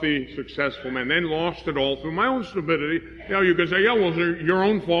wealthy, successful man, then lost it all through my own stupidity. You know, you could say, yeah, well, was it your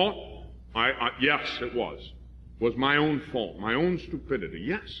own fault? Yes, it was. It was my own fault, my own stupidity,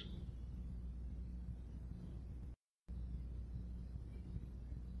 yes.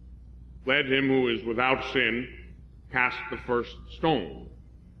 Let him who is without sin cast the first stone,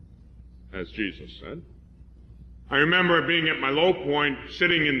 as Jesus said. I remember being at my low point,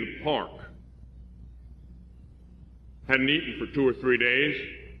 sitting in the park. Hadn't eaten for 2 or 3 days,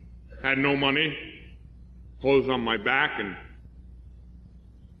 had no money, clothes on my back, and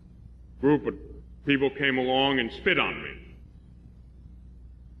a group of people came along and spit on me.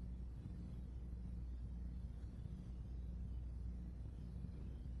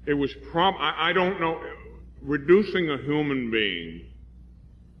 It was I don't know, reducing a human being,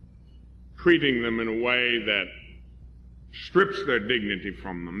 treating them in a way that strips their dignity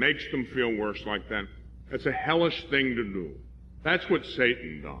from them, makes them feel worse like that. That's a hellish thing to do. That's what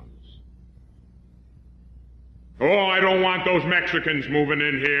Satan does. Oh, I don't want those Mexicans moving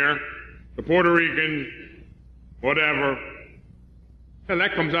in here, the Puerto Ricans, whatever. And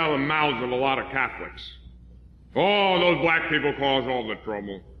that comes out of the mouths of a lot of Catholics. Oh, those black people cause all the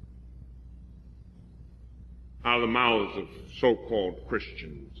trouble. Out of the mouths of so-called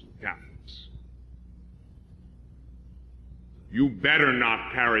Christians and Catholics. You better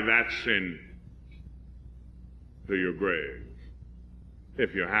not carry that sin to your grave,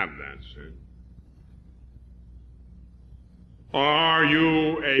 if you have that sin. Are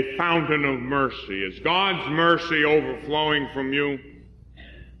you a fountain of mercy? Is God's mercy overflowing from you?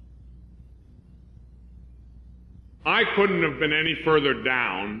 I couldn't have been any further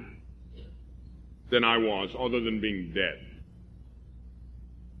down than I was, other than being dead.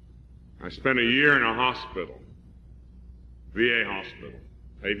 I spent a year in a hospital, VA hospital,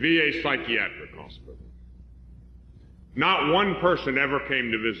 a VA psychiatric hospital. Not one person ever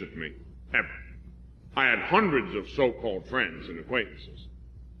came to visit me, ever. I had hundreds of so-called friends and acquaintances.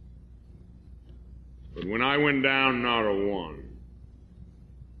 But when I went down, not a one.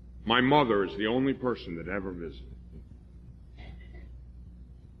 My mother is the only person that ever visited.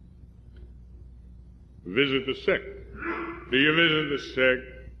 Visit the sick. Do you visit the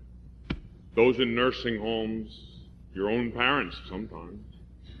sick? Those in nursing homes, your own parents sometimes.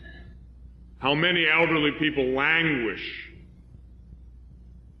 How many elderly people languish,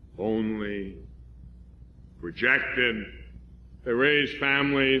 lonely, rejected. They raise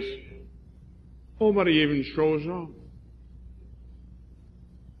families. Nobody even shows up.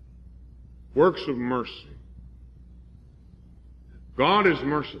 Works of mercy. God is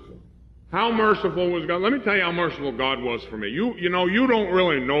merciful. How merciful was God? Let me tell you how merciful God was for me. You know, you don't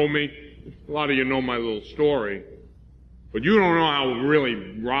really know me. A lot of you know my little story. But you don't know how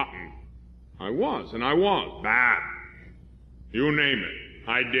really rotten I was. And I was. Bad. You name it.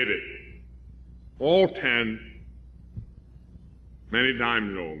 I did it. All 10. Many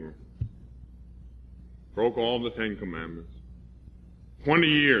times over. Broke all the 10 commandments. 20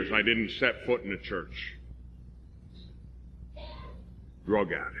 years I didn't set foot in a church. Drug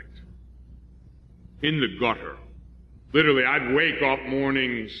addict. In the gutter. Literally, I'd wake up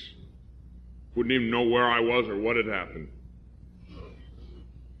mornings, wouldn't even know where I was or what had happened.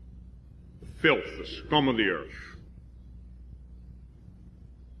 The filth, the scum of the earth.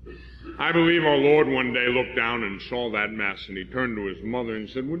 I believe our Lord one day looked down and saw that mess, and he turned to his mother and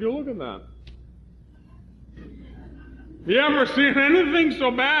said, "Would you look at that? You ever seen anything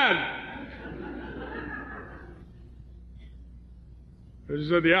so bad?" She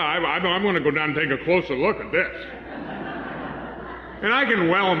said, "Yeah, I'm going to go down and take a closer look at this." And I can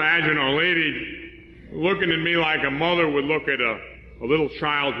well imagine a lady looking at me like a mother would look at a little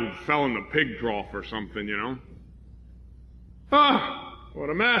child who fell in the pig trough or something, you know. Ah, what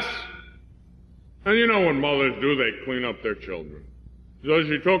a mess. And you know what mothers do? They clean up their children. So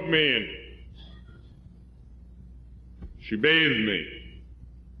she took me and she bathed me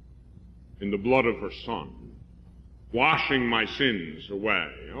in the blood of her son, washing my sins away.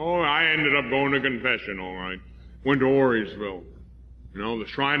 Oh, I ended up going to confession, all right. Went to Orisville, the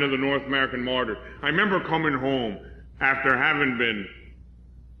shrine of the North American martyrs. I remember coming home after having been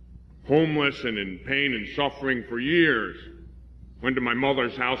homeless and in pain and suffering for years. Went to my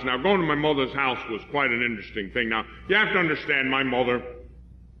mother's house. Now, going to my mother's house was quite an interesting thing. Now, you have to understand, my mother,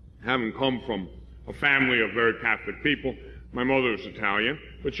 having come from a family of very Catholic people, my mother was Italian,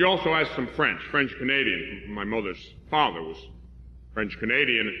 but she also has some French-Canadian. My mother's father was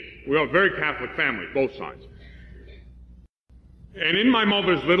French-Canadian. We are a very Catholic family, both sides. And in my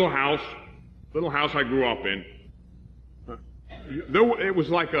mother's little house I grew up in, it was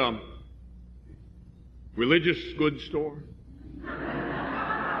like a religious goods store.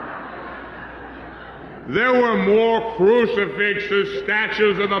 There were more crucifixes,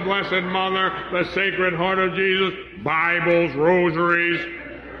 statues of the Blessed Mother, the Sacred Heart of Jesus, Bibles, rosaries.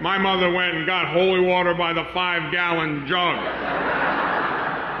 My mother went and got holy water by the 5-gallon jug.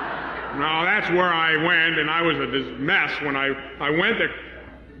 Now, that's where I went, and I was a mess when I went there.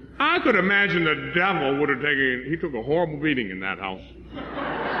 I could imagine the devil would have he took a horrible beating in that house.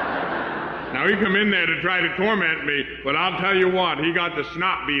 Now, he come in there to try to torment me, but I'll tell you what, he got the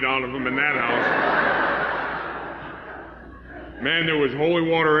snot beat out of him in that house. Man, there was holy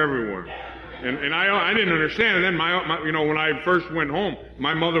water everywhere. And I didn't understand. And then when I first went home,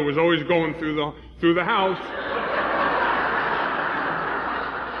 my mother was always going through the house,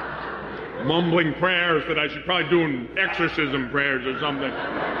 mumbling prayers that I should probably do exorcism prayers or something.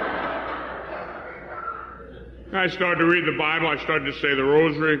 I started to read the Bible. I started to say the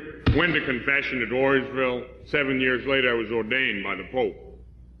rosary. Went to confession at Orisville. 7 years later, I was ordained by the Pope.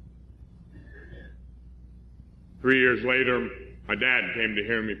 3 years later, my dad came to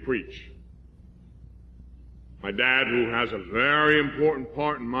hear me preach. My dad, who has a very important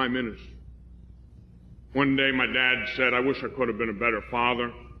part in my ministry. One day, my dad said, "I wish I could have been a better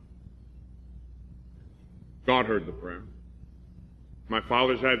father." God heard the prayer. My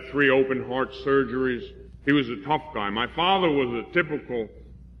father's had 3 open heart surgeries. He was a tough guy. My father was a typical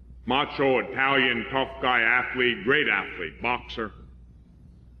macho Italian tough guy, athlete, great athlete, boxer.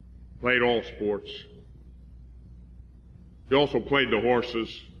 Played all sports. He also played the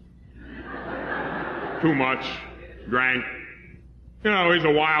horses. Too much. Drank. He's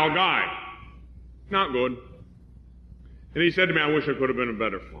a wild guy. Not good. And he said to me, "I wish I could have been a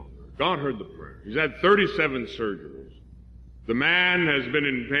better father." God heard the prayer. He's had 37 surgeries. The man has been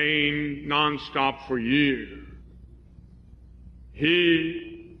in pain nonstop for years.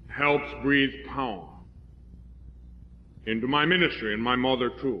 He helps breathe power into my ministry, and my mother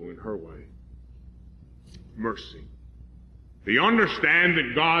too, in her way. Mercy. Do you understand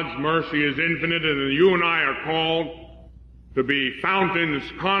that God's mercy is infinite, and that you and I are called to be fountains,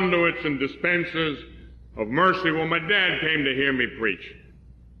 conduits, and dispensers of mercy? Well, my dad came to hear me preach.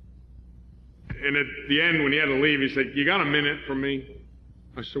 And at the end, when he had to leave, he said, "You got a minute for me?"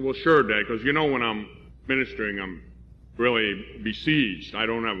 I said, "Well, sure, Dad, because when I'm ministering, I'm really besieged. I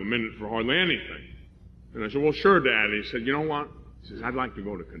don't have a minute for hardly anything." And I said, "Well, sure, Dad." And he said, "You know what?" He says, "I'd like to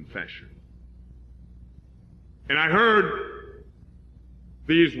go to confession." And I heard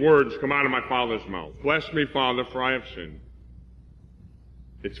these words come out of my father's mouth. "Bless me, Father, for I have sinned."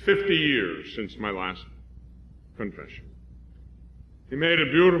 It's 50 years since my last confession. He made a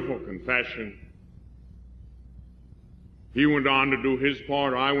beautiful confession. He went on to do his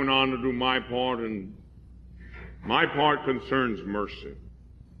part. I went on to do my part, and my part concerns mercy.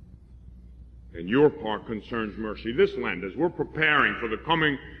 And your part concerns mercy. This Lent, as we're preparing for the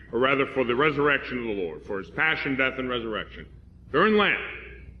coming, or rather for the resurrection of the Lord, for his passion, death, and resurrection, during Lent,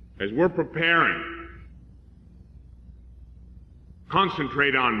 as we're preparing,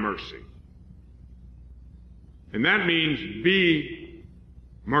 concentrate on mercy. And that means be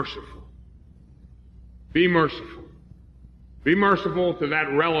merciful. Be merciful. Be merciful to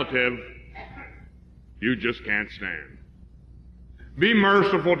that relative you just can't stand. Be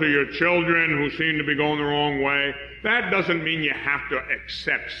merciful to your children who seem to be going the wrong way. That doesn't mean you have to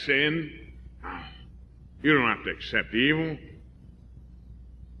accept sin. You don't have to accept evil.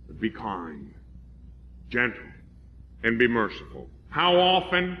 But be kind, gentle, and be merciful. How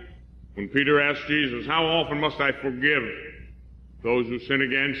often, when Peter asked Jesus, "How often must I forgive those who sin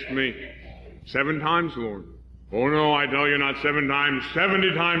against me?" 7 times, Lord. "Oh no, I tell you, not 7 times,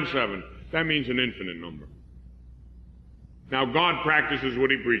 70 times 7. That means an infinite number. Now, God practices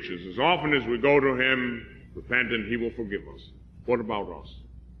what he preaches. As often as we go to him repentant, he will forgive us. What about us?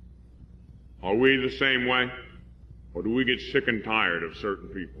 Are we the same way? Or do we get sick and tired of certain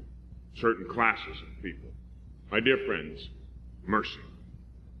people, certain classes of people? My dear friends, mercy.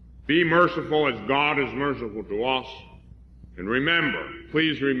 Be merciful as God is merciful to us. And remember,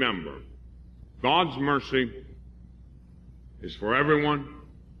 please remember, God's mercy is for everyone.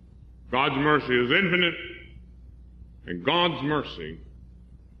 God's mercy is infinite. And God's mercy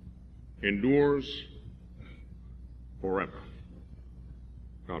endures forever.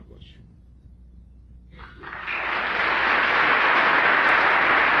 God bless you.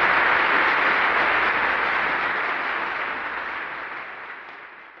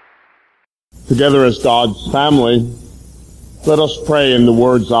 Together as God's family, let us pray in the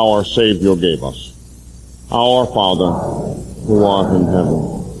words our Savior gave us. Our Father, who art in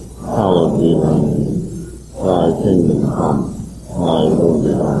heaven, hallowed be thy name. Thy kingdom come, thy will be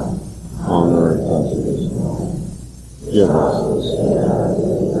done, on earth as it is in heaven. Give us this day our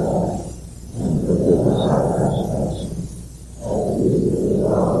daily bread, and forgive us our trespasses, as we forgive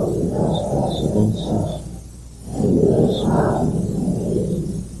those who trespass against us. And lead us not into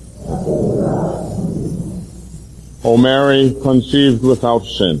temptation, but deliver us from evil. O Mary, conceived without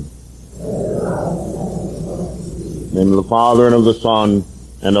sin. In the name of the Father, and of the Son,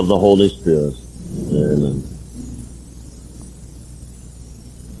 and of the Holy Spirit. Amen.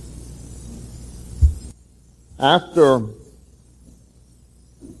 After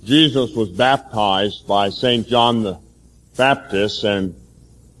Jesus was baptized by St. John the Baptist, and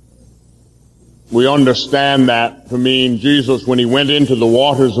we understand that to mean Jesus, when he went into the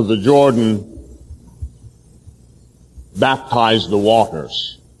waters of the Jordan, baptized the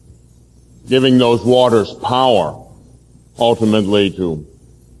waters, giving those waters power ultimately to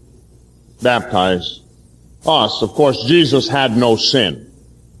baptize us. Of course, Jesus had no sin.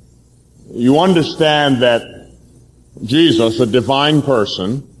 You understand that Jesus, a divine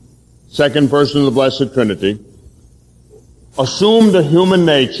person, second person of the Blessed Trinity, assumed a human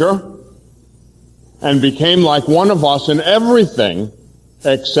nature and became like one of us in everything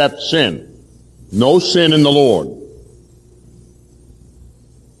except sin. No sin in the Lord.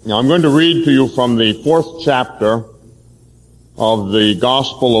 Now I'm going to read to you from the 4th chapter of the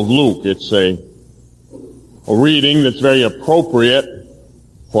Gospel of Luke. It's a reading that's very appropriate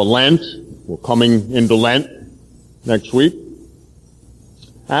for Lent. We're coming into Lent next week.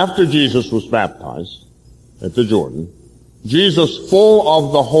 After Jesus was baptized at the Jordan, Jesus, full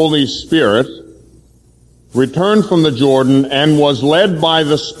of the Holy Spirit, returned from the Jordan and was led by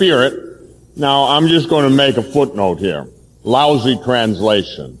the Spirit. Now, I'm just going to make a footnote here. Lousy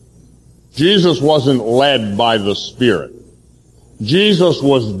translation. Jesus wasn't led by the Spirit. Jesus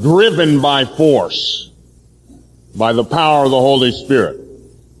was driven by force, by the power of the Holy Spirit.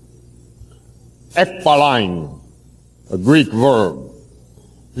 Ekpalein, a Greek verb.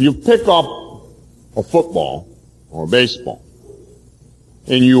 If you pick up a football or a baseball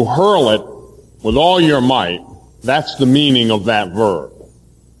and you hurl it with all your might, that's the meaning of that verb.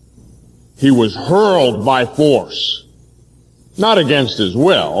 He was hurled by force. Not against his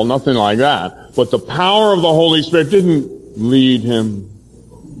will, nothing like that, but the power of the Holy Spirit didn't lead him,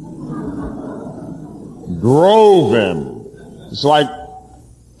 drove him. It's like,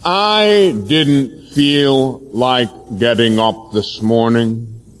 I didn't feel like getting up this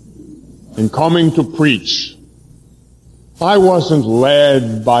morning and coming to preach. I wasn't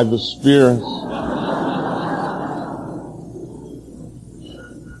led by the Spirit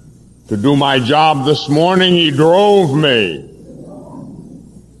to do my job this morning. He drove me.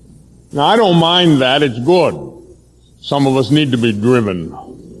 Now, I don't mind that. It's good. Some of us need to be driven.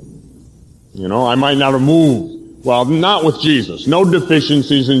 You know, I might not have moved. Well, not with Jesus. No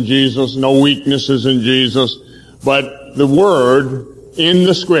deficiencies in Jesus, no weaknesses in Jesus. But the Word in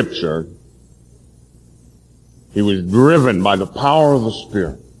the Scripture, he was driven by the power of the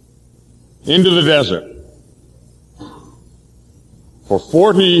Spirit into the desert for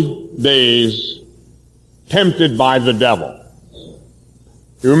 40 days, tempted by the devil.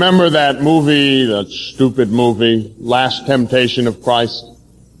 You remember that movie, that stupid movie, Last Temptation of Christ?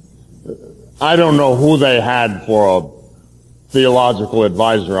 I don't know who they had for a theological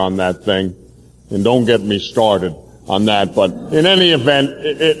advisor on that thing, and don't get me started on that, but in any event,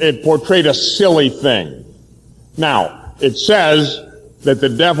 it portrayed a silly thing. Now, it says that the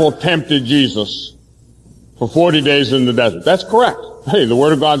devil tempted Jesus for 40 days in the desert. That's correct. Hey, the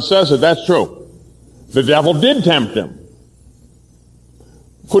Word of God says it. That's true. The devil did tempt him.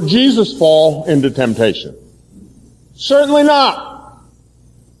 Could Jesus fall into temptation? Certainly not.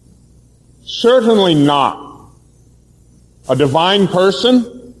 Certainly not. A divine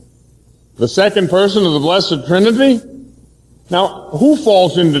person, the second person of the Blessed Trinity, Now, who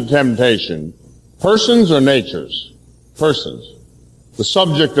falls into temptation? Persons or natures? Persons. The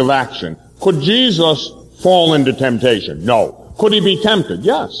subject of action. Could Jesus fall into temptation? No. Could he be tempted?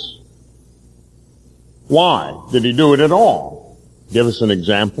 Yes. Why did he do it at all? Give us an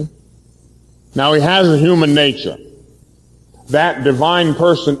example. Now, he has a human nature. That divine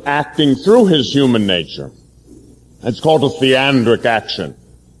person acting through his human nature. It's called a theandric action.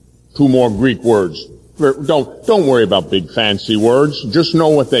 2 more Greek words. Don't worry about big fancy words. Just know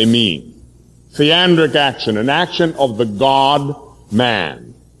what they mean. Theandric action, an action of the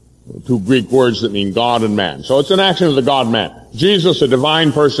God-man. 2 Greek words that mean God and man. So it's an action of the God-man. Jesus, a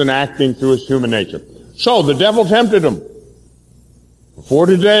divine person acting through his human nature. So the devil tempted him. For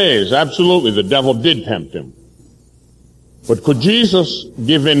 40 days, absolutely, the devil did tempt him. But could Jesus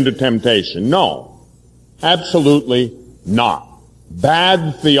give in to temptation? No. Absolutely not.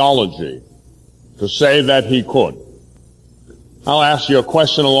 Bad theology to say that he could. I'll ask you a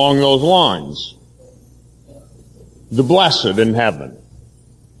question along those lines. The blessed in heaven,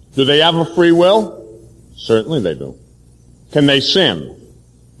 do they have a free will? Certainly they do. Can they sin?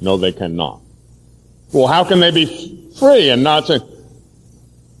 No, they cannot. Well, how can they be free and not sin?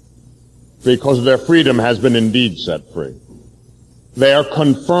 Because their freedom has been indeed set free. They are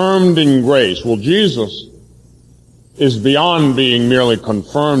confirmed in grace. Well, Jesus is beyond being merely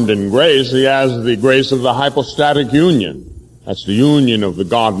confirmed in grace. He has the grace of the hypostatic union. That's the union of the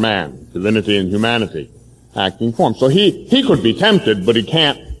God-man, divinity and humanity, acting for him. So he could be tempted, but he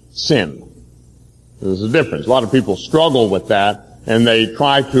can't sin. There's a difference. A lot of people struggle with that, and they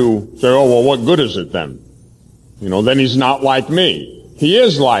try to say, oh, well, what good is it then? Then he's not like me. He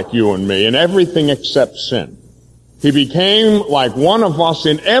is like you and me in everything except sin. He became like one of us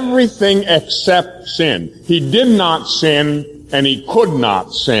in everything except sin. He did not sin, and he could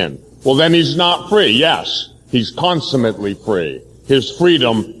not sin. Well, then he's not free. Yes, he's consummately free. His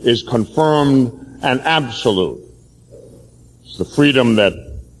freedom is confirmed and absolute. It's the freedom that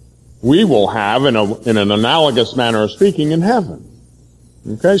we will have in an analogous manner of speaking in heaven.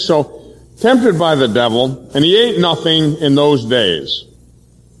 Okay, so tempted by the devil, and he ate nothing in those days.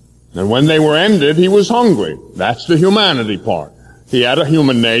 And when they were ended, he was hungry. That's the humanity part. He had a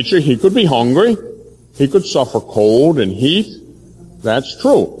human nature. He could be hungry. He could suffer cold and heat. That's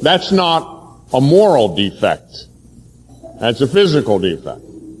true. That's not a moral defect. That's a physical defect.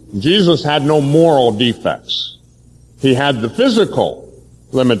 Jesus had no moral defects. He had the physical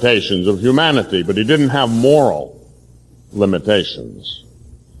limitations of humanity, but he didn't have moral limitations.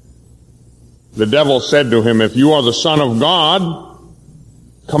 The devil said to him, if you are the Son of God,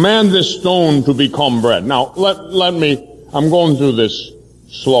 command this stone to become bread. Now, I'm going through this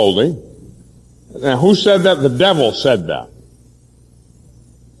slowly. Now, who said that? The devil said that.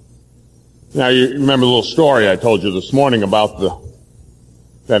 Now, you remember the little story I told you this morning about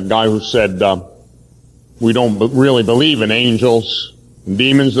that guy who said, we don't really believe in angels and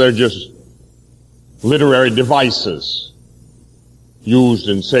demons. They're just literary devices used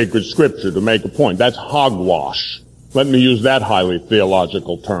in sacred scripture to make a point. That's hogwash. Let me use that highly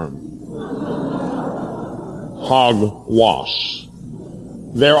theological term. Hogwash.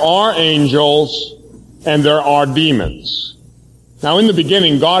 There are angels and there are demons. Now, in the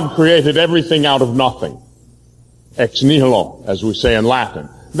beginning, God created everything out of nothing. Ex nihilo, as we say in Latin.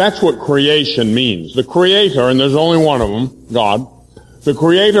 That's what creation means. The Creator, and there's only one of them, God, the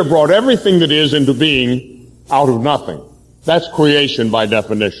Creator brought everything that is into being out of nothing. That's creation by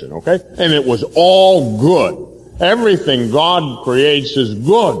definition, okay? And it was all good. Everything God creates is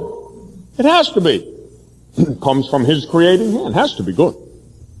good. It has to be. It comes from His creating hand. It has to be good.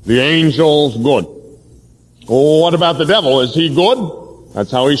 The angels, good. Oh, what about the devil? Is he good?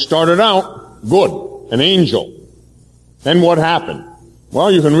 That's how he started out. Good. An angel. Then what happened?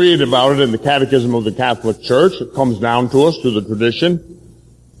 Well, you can read about it in the Catechism of the Catholic Church. It comes down to us through the tradition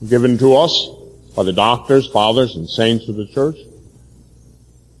given to us by the doctors, fathers, and saints of the Church.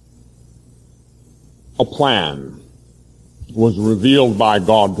 A plan was revealed by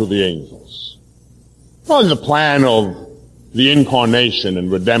God to the angels. Well, the plan of the incarnation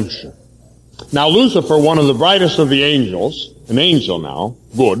and redemption. Now, Lucifer, one of the brightest of the angels, an angel now,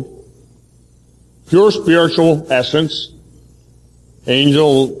 good, pure spiritual essence.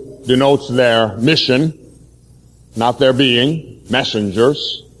 Angel denotes their mission, not their being,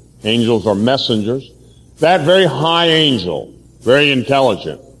 messengers. Angels are messengers. That very high angel, very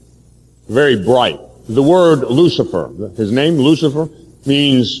intelligent, very bright. The word Lucifer, his name Lucifer,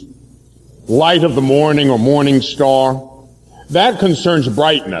 means light of the morning or morning star. That concerns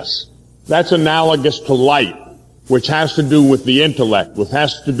brightness. That's analogous to light, which has to do with the intellect, which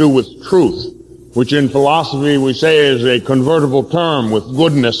has to do with truth. which in philosophy we say is a convertible term with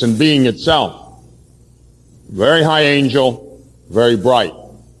goodness and being itself. Very high angel, very bright,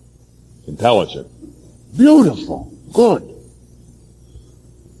 intelligent, beautiful, good.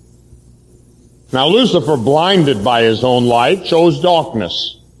 Now Lucifer, blinded by his own light, chose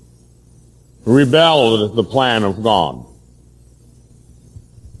darkness, rebelled at the plan of God.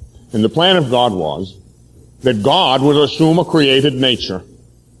 And the plan of God was that God would assume a created nature.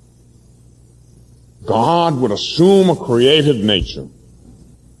 God would assume a created nature.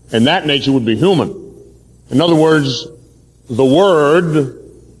 And that nature would be human. In other words, the Word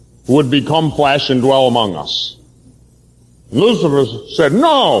would become flesh and dwell among us. And Lucifer said,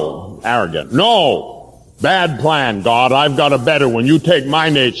 no, arrogant, no, bad plan, God, I've got a better one. You take my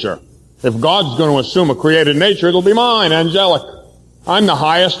nature. If God's going to assume a created nature, it'll be mine, angelic. I'm the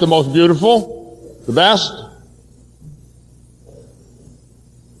highest, the most beautiful, the best.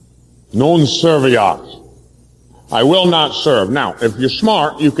 Non serviat. I will not serve. Now, if you're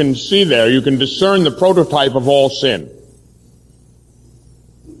smart, you can see there, you can discern the prototype of all sin.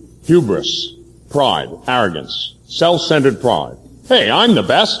 Hubris, pride, arrogance, self-centered pride. Hey, I'm the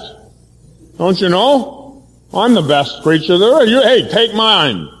best. Don't you know? I'm the best creature there is. Hey, take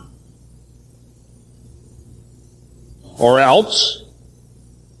mine. Or else,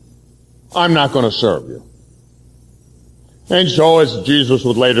 I'm not going to serve you. And so, as Jesus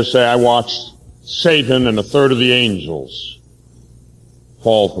would later say, I watched Satan and a third of the angels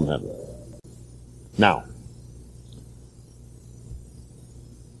fall from heaven. Now,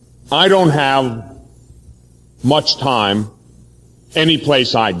 I don't have much time any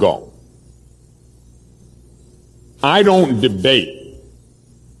place I go. I don't debate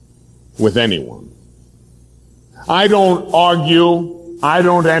with anyone. I don't argue. I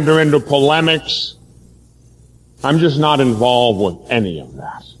don't enter into polemics. I'm just not involved with any of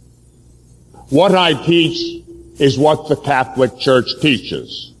that. What I teach is what the Catholic Church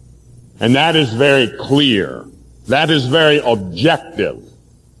teaches. And that is very clear. That is very objective.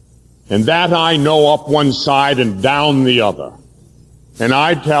 And that I know up one side and down the other. And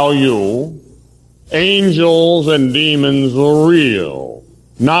I tell you, angels and demons are real,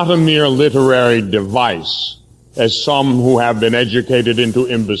 not a mere literary device, as some who have been educated into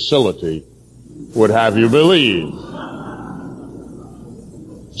imbecility would have you believe.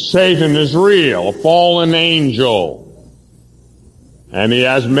 Satan is real, a fallen angel, and he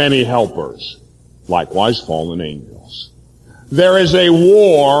has many helpers, likewise fallen angels. There is a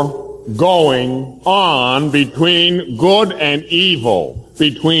war going on between good and evil,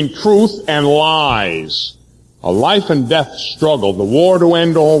 between truth and lies, a life and death struggle, the war to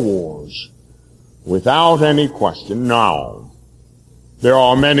end all wars, without any question. Now, there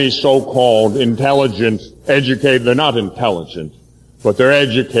are many so-called intelligent, educated, they're not intelligent, but they're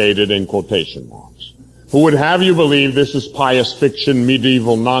educated in quotation marks, who would have you believe this is pious fiction,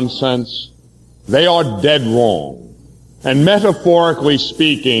 medieval nonsense. They are dead wrong. And metaphorically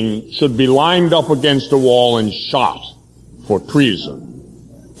speaking, should be lined up against a wall and shot for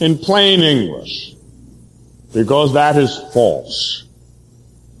treason. In plain English, because that is false.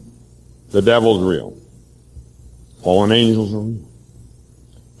 The devil's real. Fallen angels are real.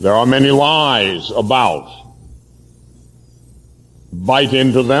 There are many lies about. Bite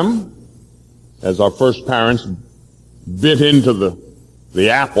into them, as our first parents bit into the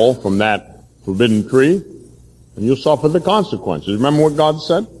apple from that forbidden tree, and you'll suffer the consequences. Remember what God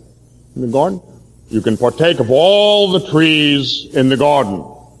said in the garden? You can partake of all the trees in the garden.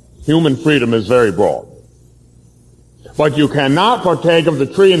 Human freedom is very broad. But you cannot partake of the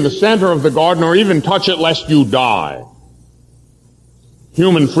tree in the center of the garden or even touch it lest you die.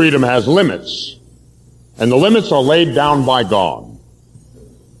 Human freedom has limits, and the limits are laid down by God.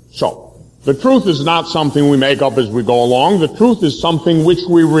 So, the truth is not something we make up as we go along. The truth is something which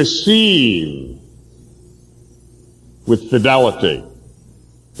we receive with fidelity.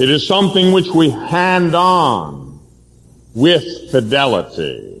 It is something which we hand on with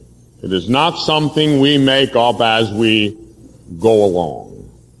fidelity. It is not something we make up as we go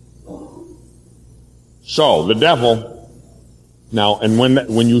along. So, the devil, now, and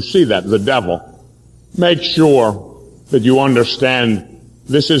when you see that, the devil, make sure that you understand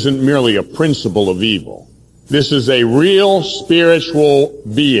this isn't merely a principle of evil. This is a real spiritual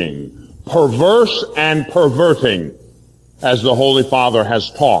being, perverse and perverting, as the Holy Father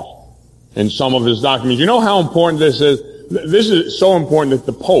has taught in some of his documents. You know how important this is? This is so important that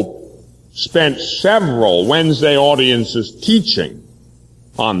the Pope spent several Wednesday audiences teaching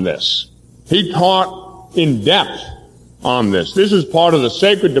on this. He taught in depth on this. This is part of the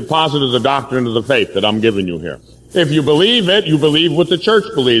sacred deposit of the doctrine of the faith that I'm giving you here. If you believe it, you believe what the church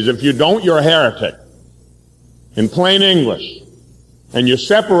believes. If you don't, you're a heretic. In plain English. And you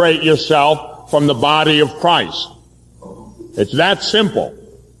separate yourself from the body of Christ. It's that simple.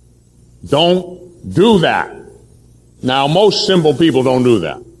 Don't do that. Now, most simple people don't do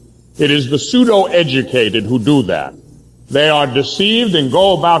that. It is the pseudo-educated who do that. They are deceived and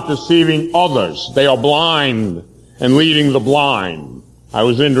go about deceiving others. They are blind and leading the blind. I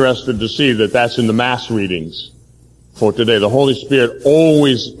was interested to see that that's in the Mass readings for today. The Holy Spirit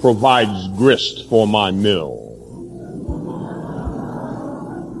always provides grist for my mill.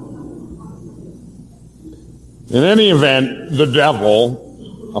 In any event, the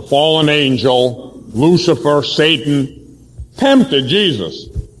devil, a fallen angel, Lucifer, Satan, tempted Jesus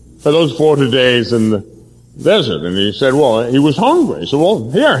for those 40 days in the desert. And he said, well, he was hungry. He said, well,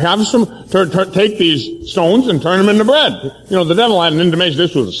 here, have some, take these stones and turn them into bread. You know, the devil had an intimation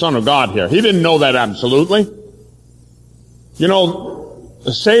this was the Son of God here. He didn't know that absolutely. You know,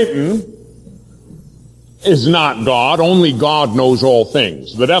 Satan is not God. Only God knows all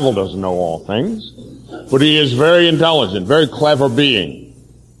things. The devil doesn't know all things. But he is very intelligent, very clever being.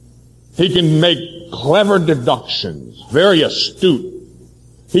 He can make clever deductions, very astute.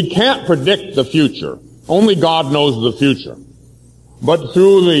 He can't predict the future. Only God knows the future. But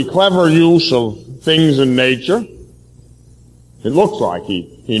through the clever use of things in nature, it looks like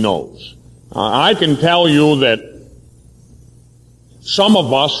he knows. I can tell you that some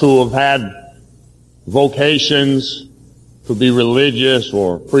of us who have had vocations to be religious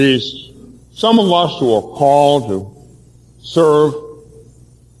or priests, some of us who are called to serve,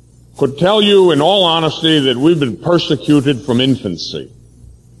 could tell you in all honesty that we've been persecuted from infancy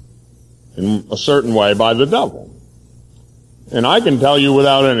in a certain way by the devil. And I can tell you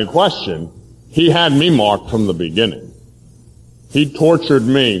without any question, he had me marked from the beginning. He tortured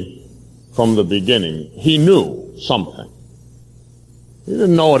me from the beginning. He knew something. He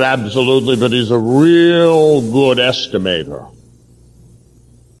didn't know it absolutely, but he's a real good estimator.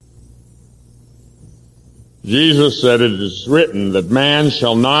 Jesus said, it is written that man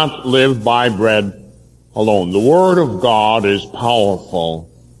shall not live by bread alone. The Word of God is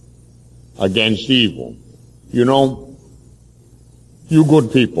powerful against evil. You know, you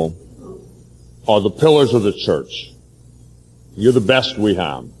good people are the pillars of the church. You're the best we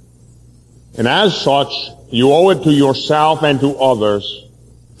have. And as such, you owe it to yourself and to others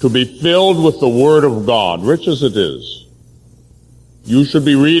to be filled with the Word of God, rich as it is. You should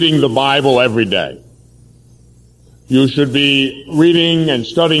be reading the Bible every day. You should be reading and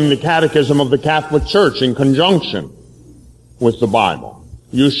studying the Catechism of the Catholic Church in conjunction with the Bible.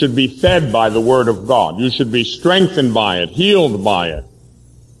 You should be fed by the Word of God. You should be strengthened by it, healed by it,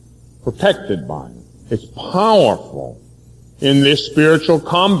 protected by it. It's powerful in this spiritual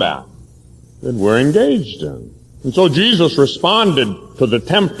combat that we're engaged in. And so Jesus responded to the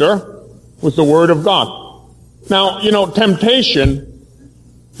tempter with the Word of God. Now, you know, temptation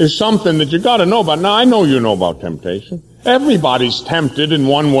is something that you got to know about. Now, I know you know about temptation. Everybody's tempted in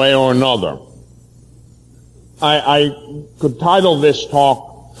one way or another. I could title this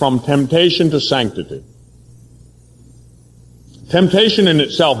talk, From Temptation to Sanctity. Temptation in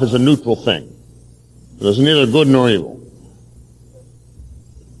itself is a neutral thing. It is neither good nor evil.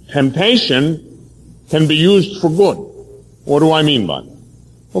 Temptation can be used for good. What do I mean by that?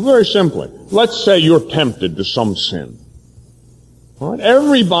 Well, very simply. Let's say you're tempted to some sin. All right?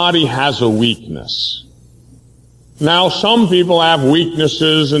 Everybody has a weakness. Now, some people have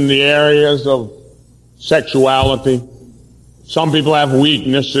weaknesses in the areas of sexuality. Some people have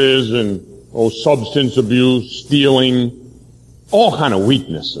weaknesses in substance abuse, stealing, all kind of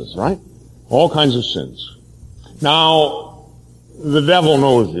weaknesses, right? All kinds of sins. Now, the devil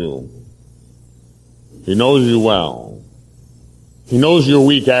knows you. He knows you well. He knows your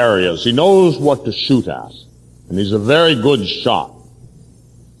weak areas. He knows what to shoot at. And he's a very good shot.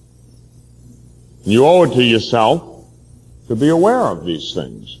 You owe it to yourself to be aware of these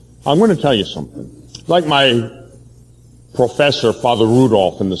things. I'm going to tell you something. Like my professor, Father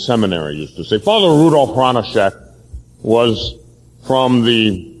Rudolph, in the seminary used to say. Father Rudolph Hranashek was from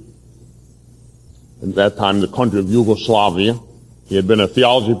at that time, the country of Yugoslavia. He had been a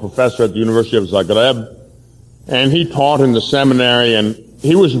theology professor at the University of Zagreb, and he taught in the seminary, and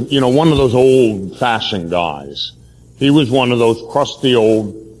he was, one of those old-fashioned guys. He was one of those crusty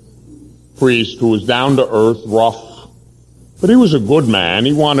old priests who was down to earth, rough, but he was a good man.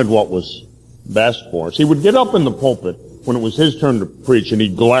 He wanted what was best for us. He would get up in the pulpit when it was his turn to preach, and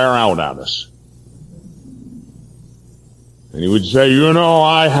he'd glare out at us. And he would say,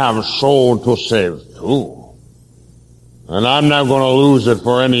 I have a soul to save too. And I'm not going to lose it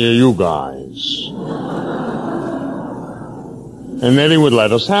for any of you guys. And then he would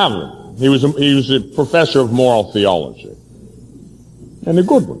let us have it. He was a professor of moral theology. And a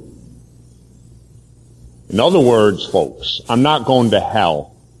good one. In other words, folks, I'm not going to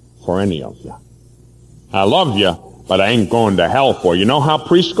hell for any of you. I love you, but I ain't going to hell for you. You know how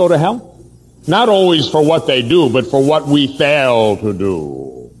priests go to hell? Not always for what they do, but for what we fail to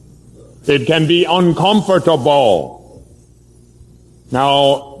do. It can be uncomfortable.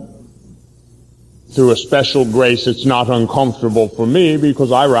 Now, through a special grace, it's not uncomfortable for me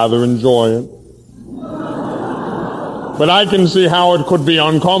because I rather enjoy it. But I can see how it could be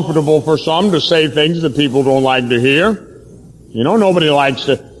uncomfortable for some to say things that people don't like to hear. You know, nobody likes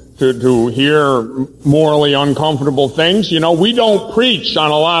to hear morally uncomfortable things. You know, we don't preach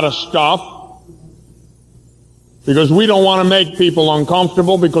on a lot of stuff because we don't want to make people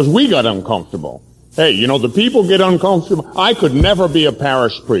uncomfortable because we got uncomfortable. Hey, you know, the people get uncomfortable. I could never be a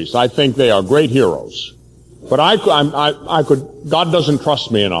parish priest. I think they are great heroes. But God doesn't trust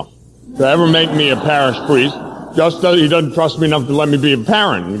me enough to ever make me a parish priest. He doesn't trust me enough to let me be a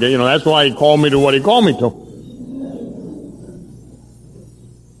parent. You know, that's why he called me to what he called me to.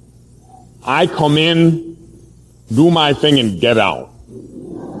 I come in, do my thing, and get out.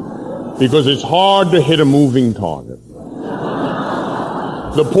 Because it's hard to hit a moving target.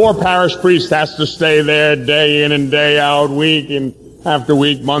 The poor parish priest has to stay there day in and day out, week after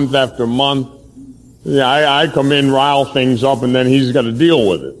week, month after month. Yeah, I come in, rile things up, and then he's got to deal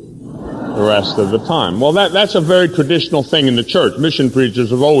with it the rest of the time. Well, that's a very traditional thing in the church. Mission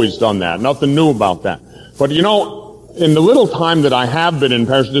preachers have always done that. Nothing new about that. But you know, in the little time that I have been in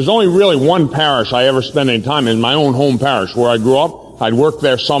parish, there's only really one parish I ever spent any time in, my own home parish where I grew up. I'd work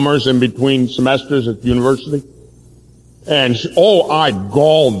there summers in between semesters at the university. And, I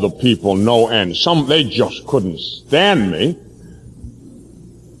galled the people no end. They just couldn't stand me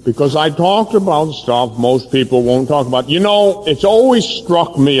because I talked about stuff most people won't talk about. You know, it's always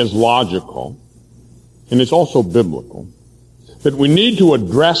struck me as logical, and it's also biblical, that we need to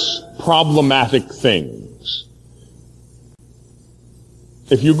address problematic things.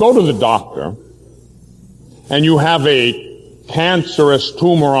 If you go to the doctor and you have a cancerous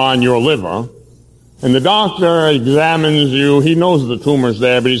tumor on your liver, and the doctor examines you, he knows the tumor's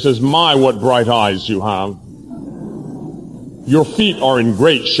there, but he says, my, what bright eyes you have. Your feet are in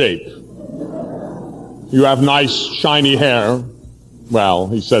great shape. You have nice, shiny hair. Well,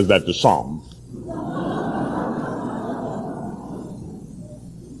 he says that to some.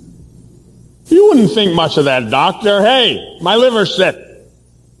 You wouldn't think much of that, doctor. Hey, my liver's sick.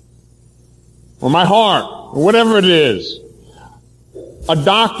 Or my heart, or whatever it is. A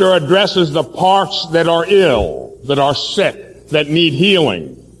doctor addresses the parts that are ill, that are sick, that need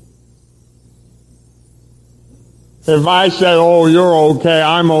healing. If I say, oh, you're okay,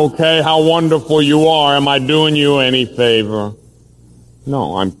 I'm okay, how wonderful you are, am I doing you any favor?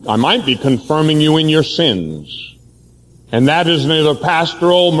 No, I might be confirming you in your sins. And that is neither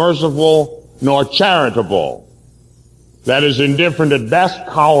pastoral, merciful, nor charitable. That is indifferent at best,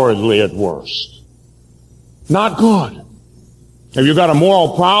 cowardly at worst. Not good. If you've got a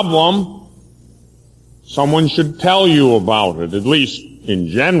moral problem, someone should tell you about it, at least in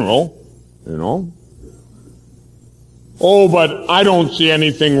general, you know. Oh, but I don't see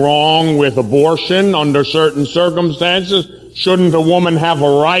anything wrong with abortion under certain circumstances. Shouldn't a woman have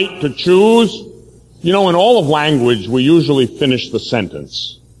a right to choose? You know, in all of language, we usually finish the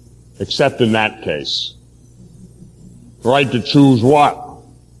sentence, except in that case. Right to choose what?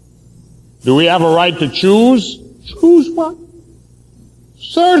 Do we have a right to choose? Choose what?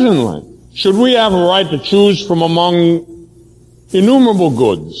 Certainly. Should we have a right to choose from among innumerable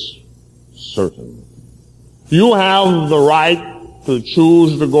goods? Certainly. You have the right to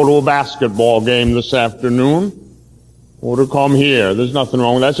choose to go to a basketball game this afternoon or to come here. There's nothing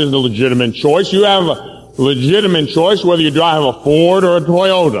wrong with that. That's just a legitimate choice. You have a legitimate choice whether you drive a Ford or a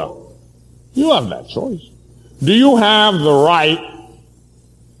Toyota. You have that choice. Do you have the right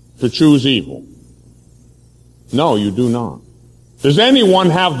to choose evil? No, you do not. Does anyone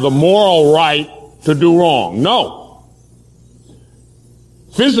have the moral right to do wrong? No.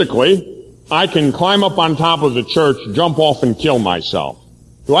 Physically, I can climb up on top of the church, jump off and kill myself.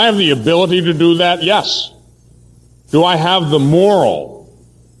 Do I have the ability to do that? Yes. Do I have the moral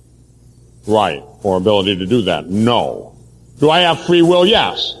right or ability to do that? No. Do I have free will?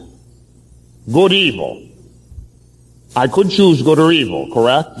 Yes. Good, evil. I could choose good or evil,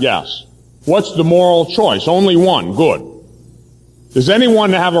 correct? Yes. What's the moral choice? Only one, good. Does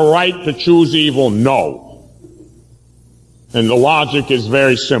anyone have a right to choose evil? No. And the logic is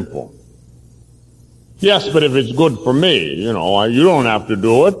very simple. Yes, but if it's good for me, you don't have to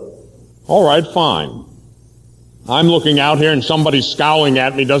do it. All right, fine. I'm looking out here and somebody's scowling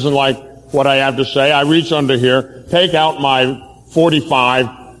at me, doesn't like what I have to say. I reach under here, take out my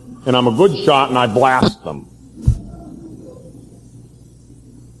 45, and I'm a good shot, and I blast them.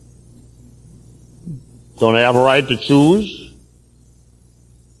 Don't I have a right to choose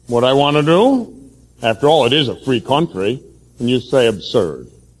what I want to do? After all, it is a free country. And you say absurd.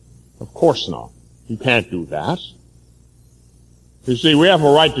 Of course not. You can't do that. You see, we have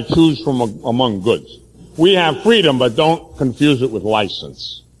a right to choose from among goods. We have freedom, but don't confuse it with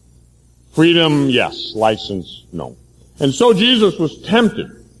license. Freedom, yes. License, no. And so Jesus was tempted.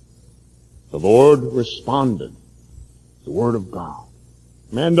 The Lord responded. The Word of God.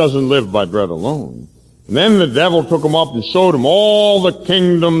 Man doesn't live by bread alone. And then the devil took him up and showed him all the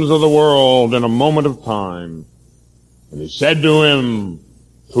kingdoms of the world in a moment of time. And he said to him,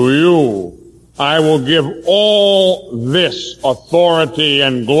 to you, I will give all this authority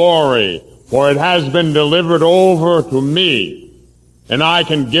and glory, for it has been delivered over to me, and I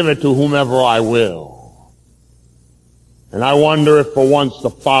can give it to whomever I will. And I wonder if for once the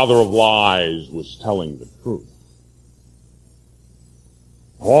father of lies was telling the truth.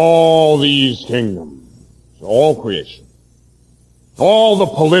 All these kingdoms, all creation, all the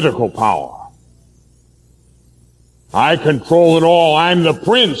political power, I control it all. I'm the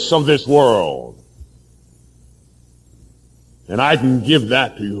prince of this world. And I can give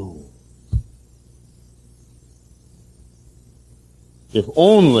that to you. If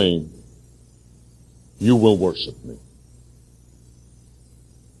only you will worship me.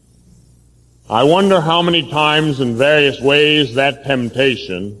 I wonder how many times in various ways that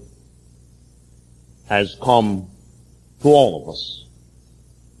temptation has come to all of us.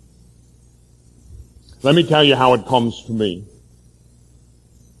 Let me tell you how it comes to me.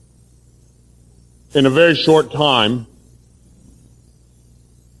 In a very short time,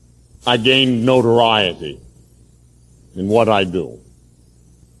 I gained notoriety in what I do.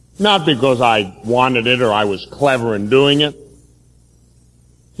 Not because I wanted it or I was clever in doing it.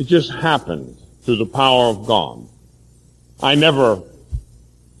 It just happened through the power of God. I never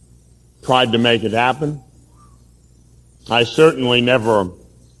tried to make it happen. I certainly never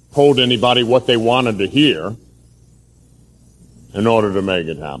told anybody what they wanted to hear in order to make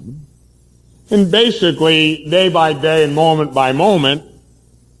it happen. And basically, day by day and moment by moment,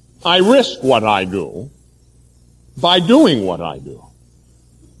 I risk what I do by doing what I do.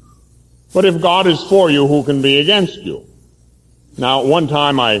 But if God is for you, who can be against you? Now, one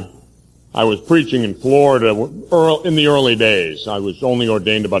time I was preaching in Florida in the early days. I was only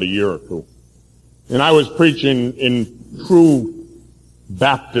ordained about a year or two. And I was preaching in true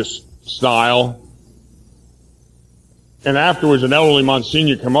Baptist style. And afterwards, an elderly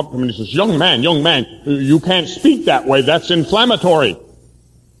Monsignor came up to me and he says, young man, you can't speak that way. That's inflammatory.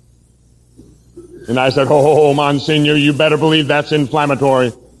 And I said, oh, Monsignor, you better believe that's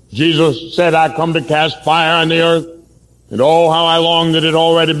inflammatory. Jesus said, I come to cast fire on the earth. And oh, how I long that it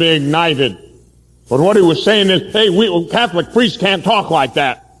already be ignited. But what he was saying is, hey, we Catholic priests can't talk like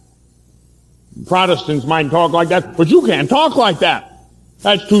that. Protestants might talk like that, but you can't talk like that.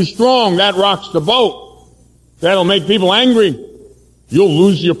 That's too strong. That rocks the boat. That'll make people angry. You'll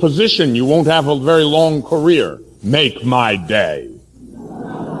lose your position. You won't have a very long career. Make my day.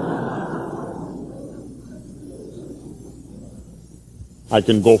 I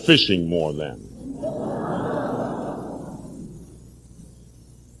can go fishing more then.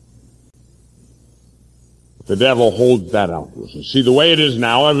 The devil holds that out to us. You see, the way it is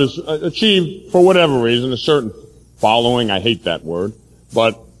now, I've achieved, for whatever reason, a certain following. I hate that word.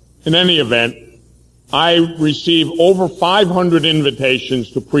 But in any event, I receive over 500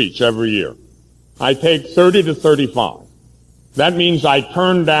 invitations to preach every year. I take 30 to 35. That means I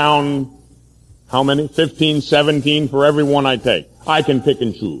turn down, how many? 15, 17 for every one I take. I can pick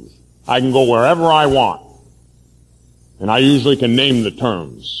and choose. I can go wherever I want. And I usually can name the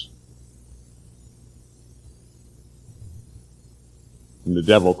terms. And the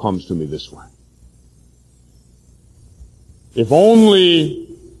devil comes to me this way. If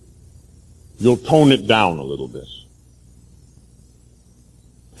only you'll tone it down a little bit.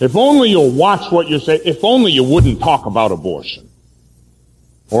 If only you'll watch what you say. If only you wouldn't talk about abortion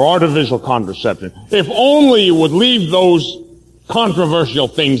or artificial contraception. If only you would leave those controversial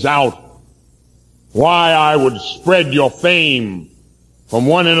things out. Why, I would spread your fame from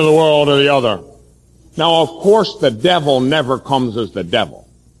one end of the world to the other. Now, of course, the devil never comes as the devil.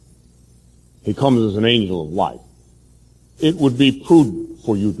 He comes as an angel of light. It would be prudent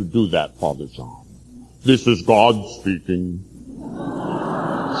for you to do that, Father John. This is God speaking,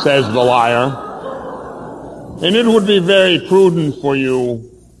 says the liar. And it would be very prudent for you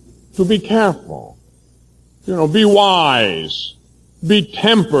to be careful. Be wise. Be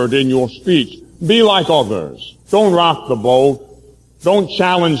tempered in your speech. Be like others. Don't rock the boat. Don't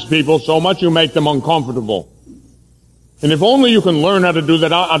challenge people so much you make them uncomfortable. And if only you can learn how to do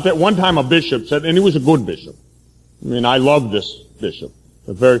that. One time a bishop said, and he was a good bishop. I love this bishop.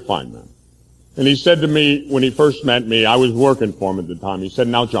 A very fine man. And he said to me, when he first met me, I was working for him at the time, he said,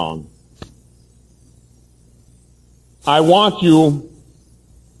 "Now, John, I want you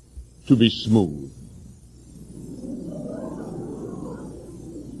to be smooth."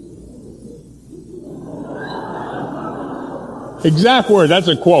 Exact word, that's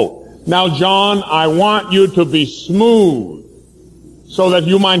a quote. "Now, John, I want you to be smooth so that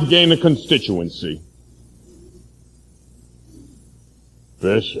you might gain a constituency."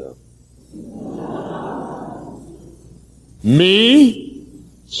 Bishop. Me?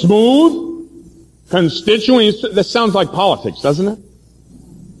 Smooth? Constituency? That sounds like politics, doesn't it?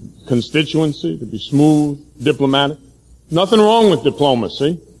 Constituency, to be smooth, diplomatic. Nothing wrong with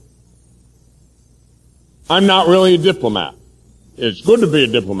diplomacy. I'm not really a diplomat. It's good to be a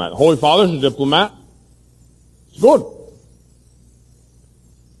diplomat. The Holy Father's a diplomat. It's good.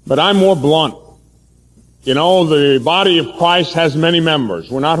 But I'm more blunt. The body of Christ has many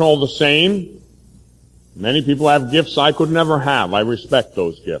members. We're not all the same. Many people have gifts I could never have. I respect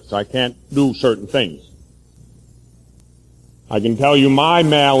those gifts. I can't do certain things. I can tell you my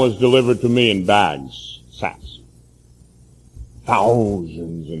mail is delivered to me in bags, sacks.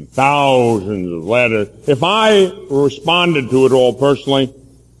 Thousands and thousands of letters. If I responded to it all personally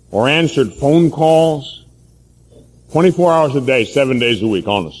or answered phone calls, 24 hours a day, 7 days a week,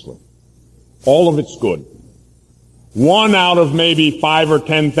 honestly, all of it's good. One out of maybe 5 or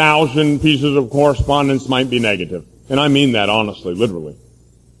 10,000 pieces of correspondence might be negative. And I mean that honestly, literally.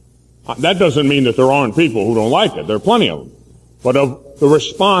 That doesn't mean that there aren't people who don't like it. There are plenty of them. But of the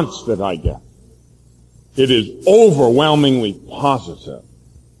response that I get, it is overwhelmingly positive.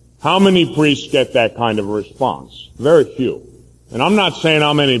 How many priests get that kind of a response? Very few. And I'm not saying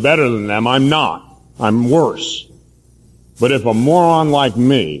I'm any better than them. I'm not. I'm worse. But if a moron like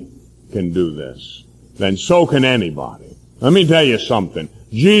me can do this, then so can anybody. Let me tell you something.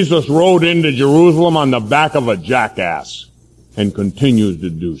 Jesus rode into Jerusalem on the back of a jackass and continues to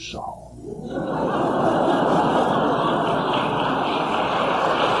do so.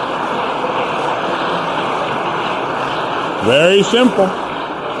 Very simple.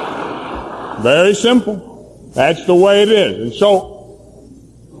 Very simple. That's the way it is. And so,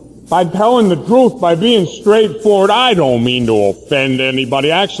 by telling the truth, by being straightforward, I don't mean to offend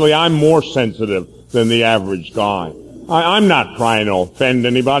anybody. Actually, I'm more sensitive than the average guy. I'm not trying to offend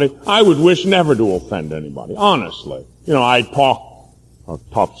anybody. I would wish never to offend anybody, honestly. I talk a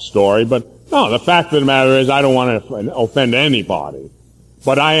tough story, but no, the fact of the matter is I don't want to offend anybody.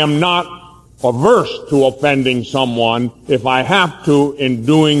 But I am not averse to offending someone if I have to in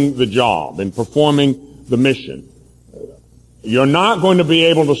doing the job, in performing the mission. You're not going to be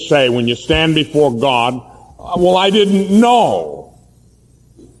able to say when you stand before God, "Well, I didn't know."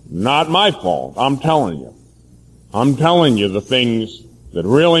 Not my fault. I'm telling you. I'm telling you the things that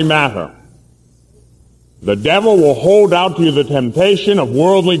really matter. The devil will hold out to you the temptation of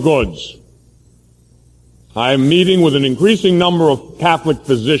worldly goods. I am meeting with an increasing number of Catholic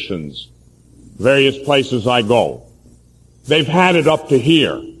physicians, various places I go. They've had it up to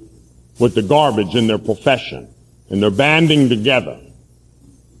here with the garbage in their profession, and they're banding together.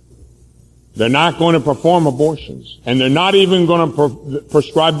 They're not going to perform abortions. And they're not even going to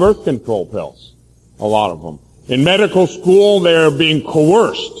prescribe birth control pills. A lot of them. In medical school, they're being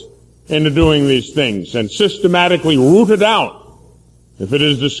coerced into doing these things and systematically rooted out if it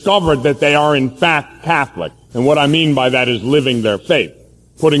is discovered that they are in fact Catholic. And what I mean by that is living their faith,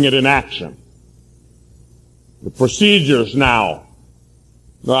 putting it in action. The procedures now,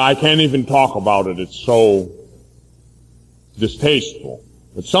 I can't even talk about it. It's so distasteful.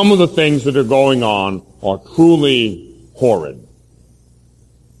 But some of the things that are going on are truly horrid.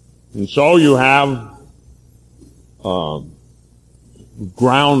 And so you have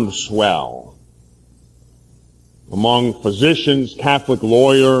groundswell among physicians, Catholic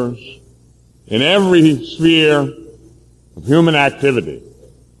lawyers, in every sphere of human activity.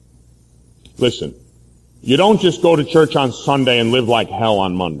 Listen, you don't just go to church on Sunday and live like hell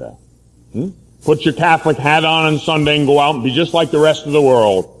on Monday. Put your Catholic hat on Sunday and go out and be just like the rest of the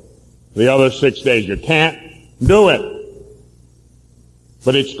world the other 6 days. You can't do it.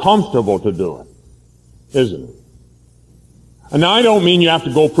 But it's comfortable to do it, isn't it? And now I don't mean you have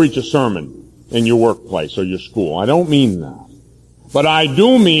to go preach a sermon in your workplace or your school. I don't mean that. But I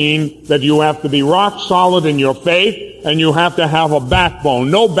do mean that you have to be rock solid in your faith and you have to have a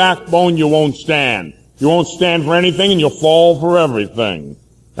backbone. No backbone, you won't stand. You won't stand for anything and you'll fall for everything.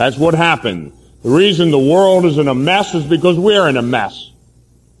 That's what happened. The reason the world is in a mess is because we're in a mess.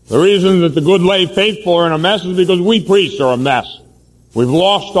 The reason that the good lay faithful are in a mess is because we priests are a mess. We've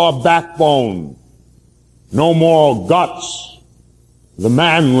lost our backbone. No moral guts. The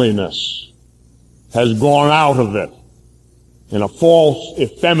manliness has gone out of it in a false,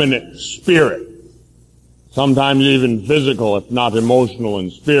 effeminate spirit. Sometimes even physical, if not emotional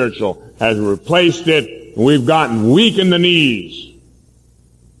and spiritual, has replaced it. And we've gotten weak in the knees.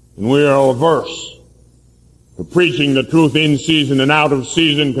 And we are averse to preaching the truth in season and out of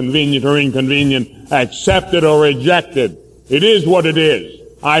season, convenient or inconvenient, accepted or rejected. It is what it is.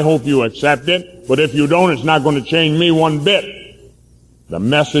 I hope you accept it, but if you don't, it's not going to change me one bit. The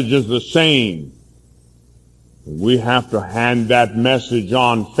message is the same. We have to hand that message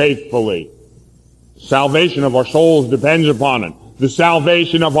on faithfully. Salvation of our souls depends upon it. The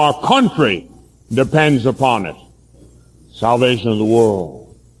salvation of our country depends upon it. Salvation of the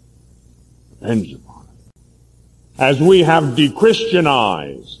world depends upon it. As we have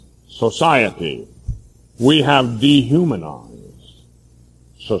de-Christianized society, we have dehumanized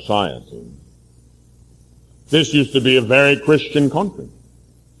society. This used to be a very Christian country.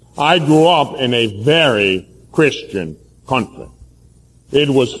 I grew up in a very Christian country. It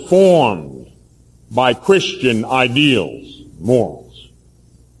was formed by Christian ideals, morals.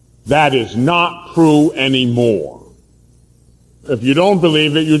 That is not true anymore. If you don't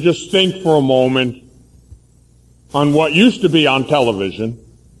believe it, you just think for a moment on what used to be on television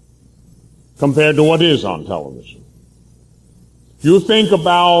compared to what is on television. You think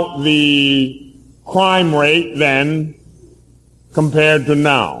about the crime rate then compared to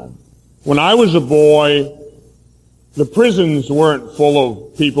now. When I was a boy, the prisons weren't full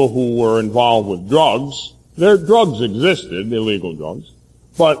of people who were involved with drugs. Their drugs existed, illegal drugs,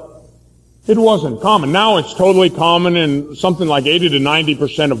 but it wasn't common. Now it's totally common, and something like 80 to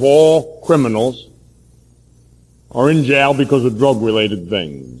 90% of all criminals are in jail because of drug-related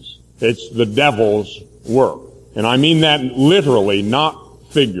things. It's the devil's work. And I mean that literally, not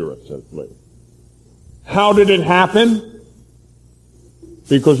figuratively. How did it happen?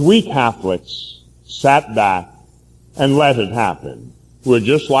 Because we Catholics sat back and let it happen. We're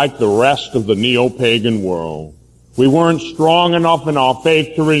just like the rest of the neo-pagan world. We weren't strong enough in our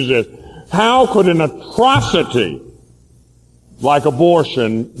faith to resist. How could an atrocity like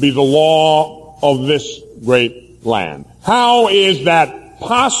abortion be the law of this great land? How is that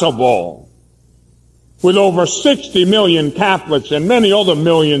possible? With over 60 million Catholics and many other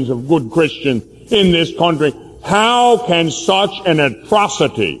millions of good Christians in this country, how can such an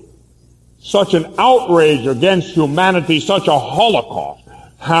atrocity, such an outrage against humanity, such a Holocaust,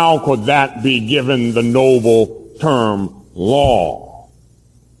 how could that be given the noble term law?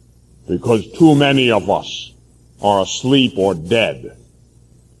 Because too many of us are asleep or dead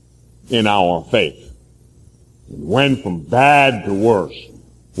in our faith. It went from bad to worse.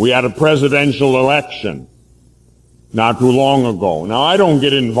 We had a presidential election not too long ago. Now, I don't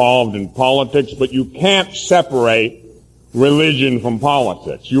get involved in politics, but you can't separate religion from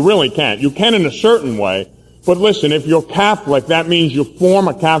politics. You really can't. You can in a certain way, but listen, if you're Catholic, that means you form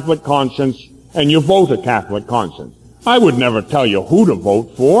a Catholic conscience and you vote a Catholic conscience. I would never tell you who to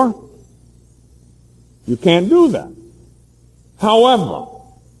vote for. You can't do that. However,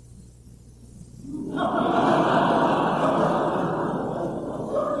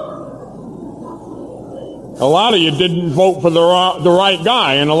 a lot of you didn't vote for the right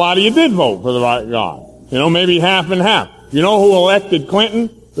guy, and a lot of you did vote for the right guy. You know, maybe half and half. You know who elected Clinton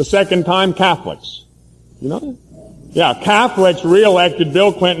the second time? Catholics. You know that? Yeah, Catholics re-elected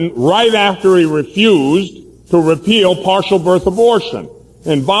Bill Clinton right after he refused to repeal partial birth abortion.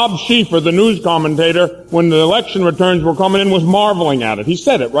 And Bob Schieffer, the news commentator, when the election returns were coming in, was marveling at it. He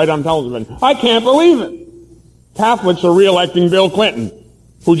said it right on television. I can't believe it. Catholics are re-electing Bill Clinton,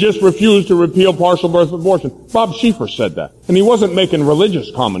 who just refused to repeal partial birth abortion. Bob Schieffer said that. And he wasn't making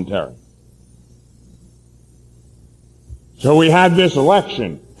religious commentary. So we had this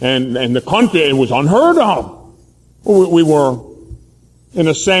election, and the country, it was unheard of. We were, in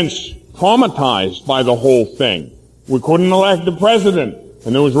a sense, traumatized by the whole thing. We couldn't elect a president,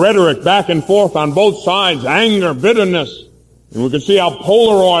 and there was rhetoric back and forth on both sides, anger, bitterness, and we could see how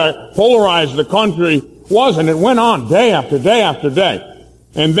polarized the country was, and it went on day after day after day.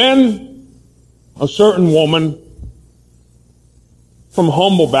 And then a certain woman from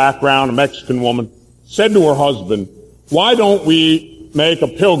humble background, a Mexican woman, said to her husband, why don't we make a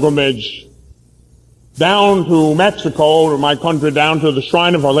pilgrimage down to Mexico, to my country, down to the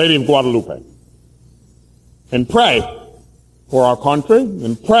shrine of Our Lady of Guadalupe, and pray for our country,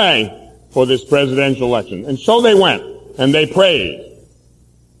 and pray for this presidential election. And so they went, and they prayed.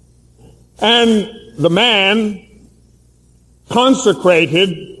 And the man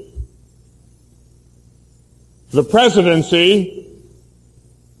consecrated the presidency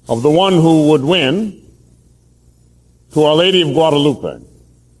of the one who would win to Our Lady of Guadalupe.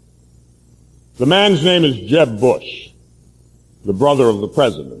 The man's name is Jeb Bush, the brother of the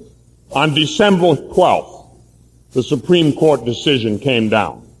president. On December 12th, the Supreme Court decision came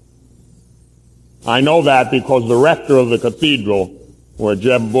down. I know that because the rector of the cathedral where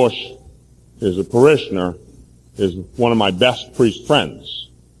Jeb Bush is a parishioner is one of my best priest friends.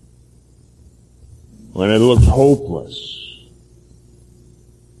 When it looks hopeless,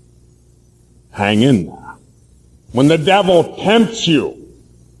 hang in there. When the devil tempts you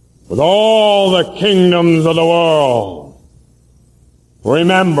with all the kingdoms of the world,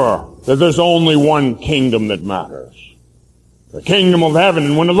 remember that there's only one kingdom that matters. The kingdom of heaven.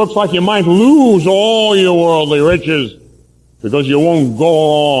 And when it looks like you might lose all your worldly riches because you won't go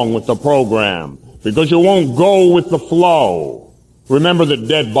along with the program, because you won't go with the flow, remember that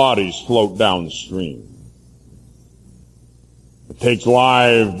dead bodies float downstream. It takes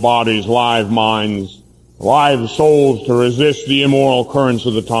live bodies, live minds, live souls to resist the immoral currents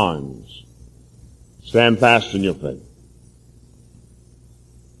of the times. Stand fast in your faith.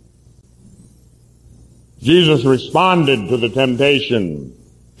 Jesus responded to the temptation.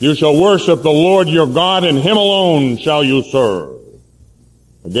 You shall worship the Lord your God, and him alone shall you serve.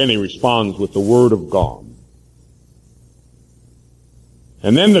 Again, he responds with the word of God.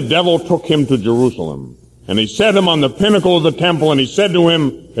 And then the devil took him to Jerusalem, and he set him on the pinnacle of the temple, and he said to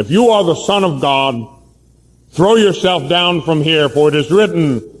him, if you are the Son of God, throw yourself down from here, for it is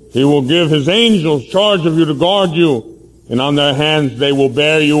written, he will give his angels charge of you to guard you, and on their hands they will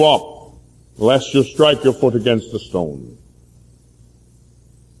bear you up, lest you strike your foot against a stone.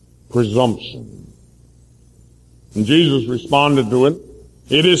 Presumption. And Jesus responded to it,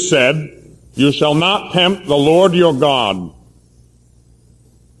 it is said, you shall not tempt the Lord your God.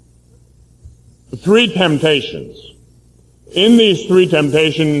 Three temptations. In these three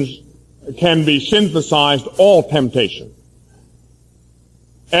temptations can be synthesized all temptation.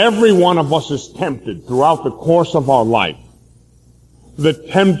 Every one of us is tempted throughout the course of our life. The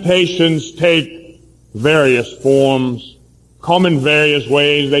temptations take various forms, come in various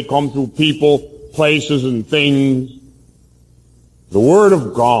ways. They come through people, places, and things. The Word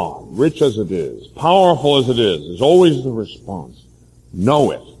of God, rich as it is, powerful as it is always the response.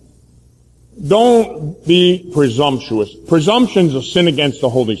 Know it. Don't be presumptuous. Presumption's a sin against the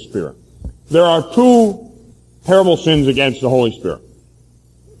Holy Spirit. There are two terrible sins against the Holy Spirit.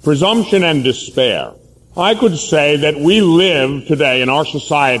 Presumption and despair. I could say that we live today in our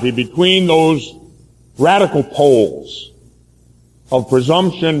society between those radical poles of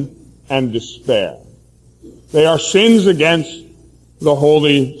presumption and despair. They are sins against the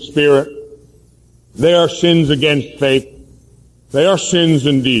Holy Spirit. They are sins against faith. They are sins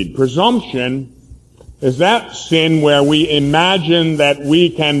indeed. Presumption is that sin where we imagine that we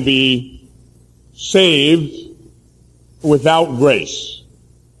can be saved without grace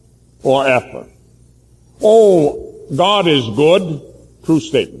or effort. Oh, God is good. True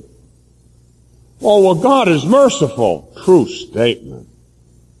statement. Oh, well, God is merciful. True statement.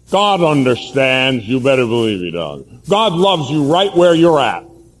 God understands. You better believe he does. God loves you right where you're at.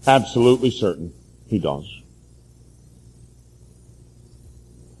 Absolutely certain he does.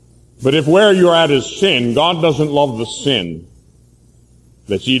 But if where you're at is sin, God doesn't love the sin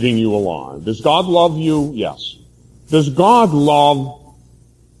that's eating you alive. Does God love you? Yes. Does God love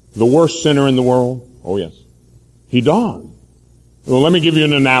the worst sinner in the world? Oh, yes. He does. Well, let me give you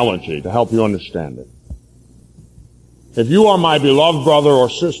an analogy to help you understand it. If you are my beloved brother or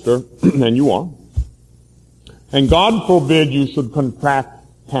sister, and you are, and God forbid you should contract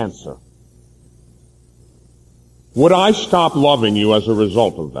cancer, would I stop loving you as a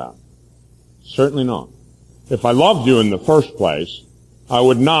result of that? Certainly not. If I loved you in the first place, I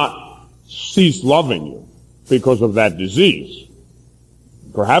would not cease loving you because of that disease.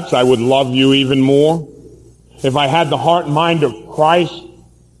 Perhaps I would love you even more. If I had the heart and mind of Christ,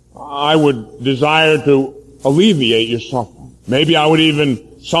 I would desire to alleviate your suffering. Maybe I would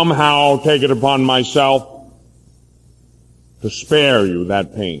even somehow take it upon myself to spare you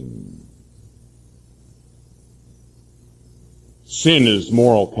that pain. Sin is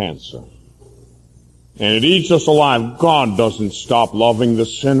moral cancer. And it eats us alive. God doesn't stop loving the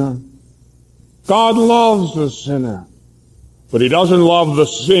sinner. God loves the sinner. But he doesn't love the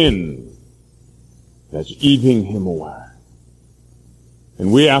sin that's eating him away.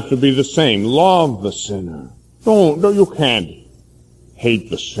 And we have to be the same. Love the sinner. You can't hate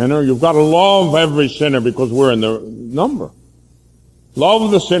the sinner. You've got to love every sinner because we're in the number.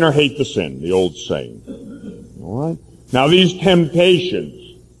 Love the sinner, hate the sin, the old saying. All right? Now these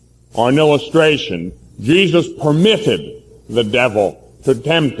temptations are an illustration. Jesus permitted the devil to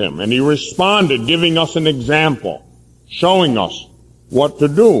tempt him, and he responded, giving us an example, showing us what to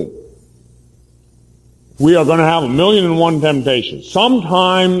do. We are going to have 1,000,001 temptations.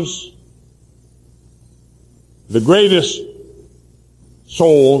 Sometimes the greatest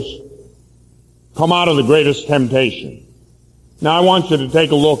souls come out of the greatest temptation. Now I want you to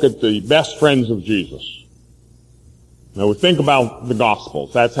take a look at the best friends of Jesus. Now we think about the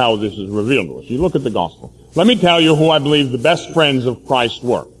Gospels. That's how this is revealed to us. You look at the Gospel. Let me tell you who I believe the best friends of Christ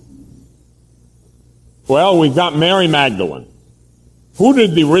were. Well, we've got Mary Magdalene. Who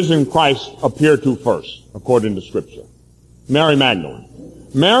did the risen Christ appear to first, according to Scripture? Mary Magdalene.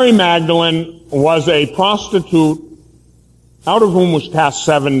 Mary Magdalene was a prostitute out of whom was cast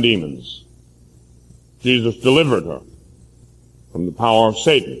 7 demons. Jesus delivered her from the power of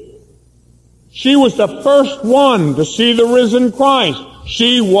Satan. She was the first one to see the risen Christ.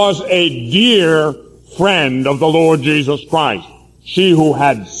 She was a dear friend of the Lord Jesus Christ. She who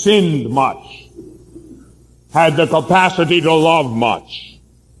had sinned much, had the capacity to love much.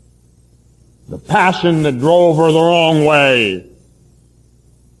 The passion that drove her the wrong way,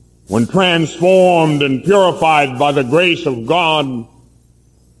 when transformed and purified by the grace of God,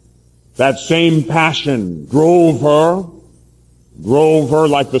 that same passion drove her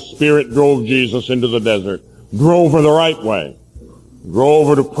like the Spirit drove Jesus into the desert, drove her the right way, drove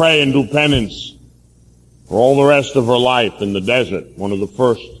her to pray and do penance for all the rest of her life in the desert, one of the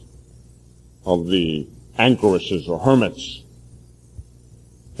first of the anchoresses or hermits.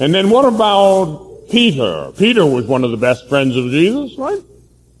 And then what about Peter? Peter was one of the best friends of Jesus, right?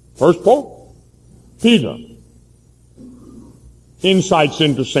 First Pope. Peter. Insights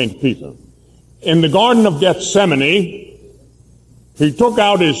into St. Peter. In the Garden of Gethsemane, he took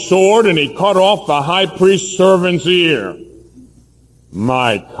out his sword and he cut off the high priest's servant's ear.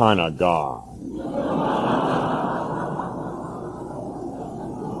 My kind of God.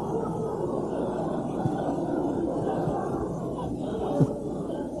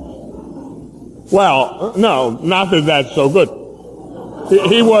 Well, no, not that that's so good.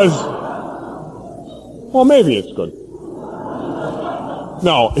 He was, well, maybe it's good.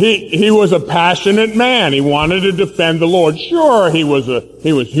 No, he was a passionate man. He wanted to defend the Lord. Sure, he was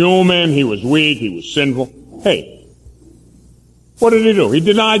human, he was weak, he was sinful. Hey, what did he do? He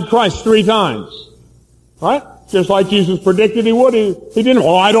denied Christ 3 times. Right? Just like Jesus predicted he would. He didn't,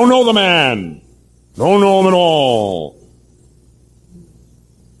 I don't know the man. Don't know him at all.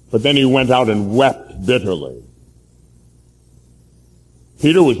 But then he went out and wept bitterly.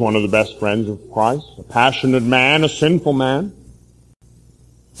 Peter was one of the best friends of Christ, a passionate man, a sinful man.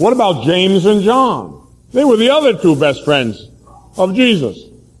 What about James and John? They were the other 2 best friends of Jesus.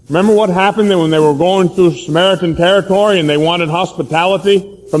 Remember what happened when they were going through Samaritan territory and they wanted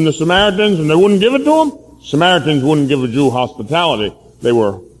hospitality from the Samaritans and they wouldn't give it to them? Samaritans wouldn't give a Jew hospitality. They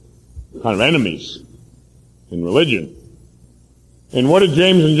were kind of enemies in religion. And what did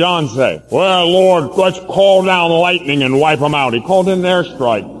James and John say? Well, Lord, let's call down lightning and wipe them out. He called in an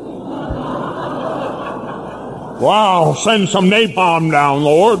airstrike. Wow, send some napalm down,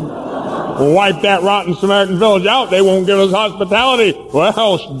 Lord. We'll wipe that rotten Samaritan village out. They won't give us hospitality.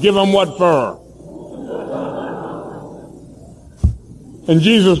 Well, give them what for? And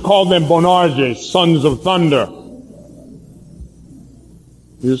Jesus called them Boanerges, sons of thunder.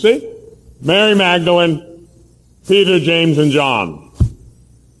 You see? Mary Magdalene, Peter, James, and John.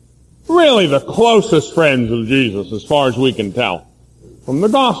 Really the closest friends of Jesus as far as we can tell from the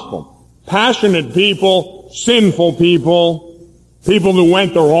gospel. Passionate people, sinful people, people who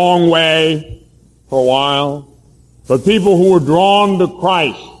went the wrong way for a while, but people who were drawn to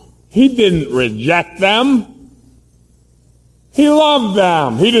Christ. He didn't reject them. He loved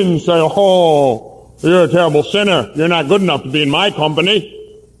them. He didn't say, oh, you're a terrible sinner. You're not good enough to be in my company.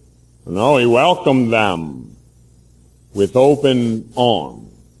 No, he welcomed them with open arms.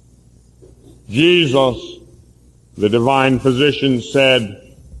 Jesus, the divine physician, said,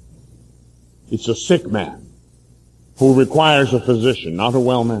 it's a sick man who requires a physician, not a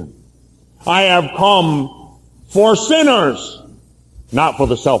well man. I have come for sinners, not for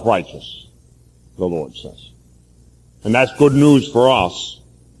the self-righteous, the Lord says. And that's good news for us,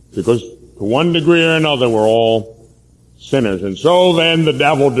 because to one degree or another we're all sinners. And so then the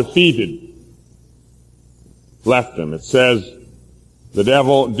devil left him. It says, the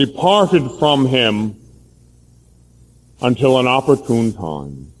devil departed from him until an opportune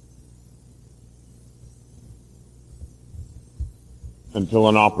time. until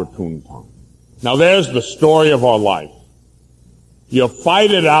an opportune time. Now there's the story of our life. You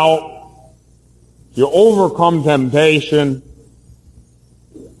fight it out, you overcome temptation,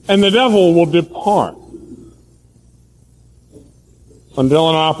 and the devil will depart until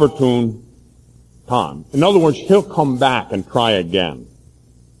an opportune time. In other words, he'll come back and try again.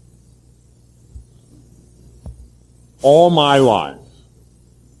 All my life,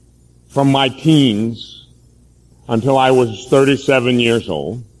 from my teens until I was 37 years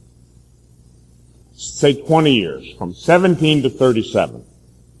old, say 20 years, from 17 to 37,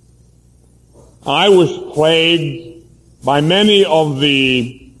 I was plagued by many of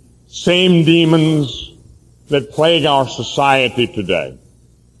the same demons that plague our society today.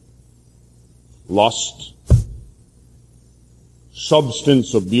 Lust,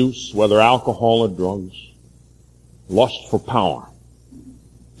 substance abuse, whether alcohol or drugs, lust for power.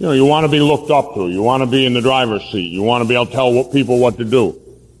 You know, you want to be looked up to. You want to be in the driver's seat. You want to be able to tell people what to do.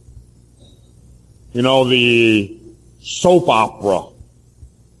 You know, the soap opera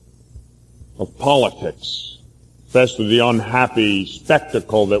of politics, especially the unhappy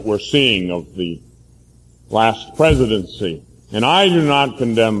spectacle that we're seeing of the last presidency. And I do not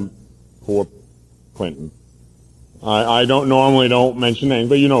condemn poor Clinton. I normally don't mention names,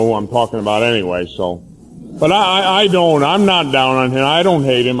 but you know who I'm talking about anyway, so. But I'm not down on him. I don't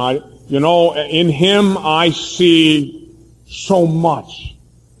hate him. In him I see so much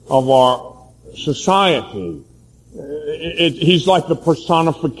of our society. He's like the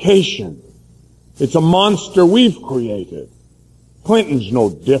personification. It's a monster we've created. Clinton's no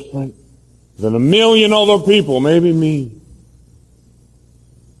different than a million other people, maybe me.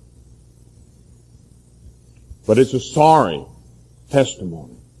 But it's a sorry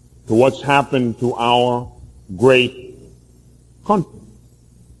testimony to what's happened to our great country.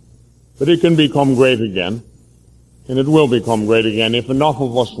 But it can become great again, and it will become great again if enough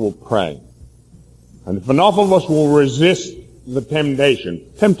of us will pray. And if enough of us will resist the temptation.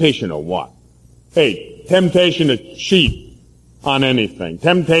 Temptation of what? Hey, temptation to cheat on anything.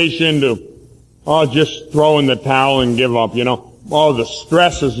 Temptation to, just throw in the towel and give up, you know. Oh, the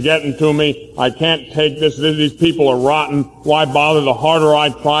stress is getting to me. I can't take this. These people are rotten. Why bother? The harder I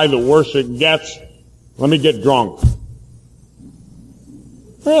try, the worse it gets. Let me get drunk.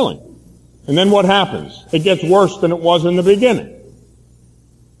 Really? And then what happens? It gets worse than it was in the beginning.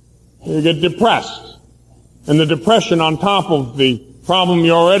 You get depressed. And the depression on top of the problem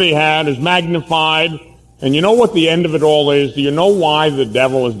you already had is magnified. And you know what the end of it all is? Do you know why the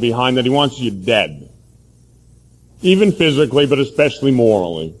devil is behind it? He wants you dead. Even physically, but especially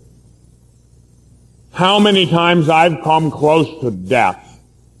morally. How many times I've come close to death,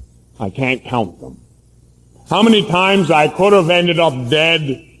 I can't count them. How many times I could have ended up dead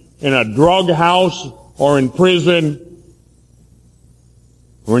in a drug house or in prison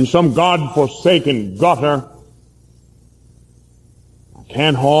or in some God-forsaken gutter. I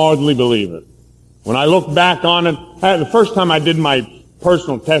can't hardly believe it. When I look back on it, the first time I did my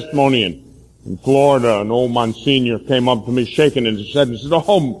personal testimony in Florida, an old Monsignor came up to me shaking his head and said,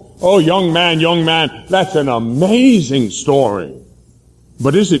 oh, young man, that's an amazing story.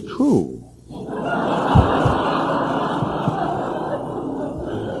 But is it true?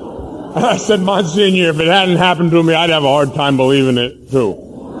 I said, Monsignor, if it hadn't happened to me, I'd have a hard time believing it too.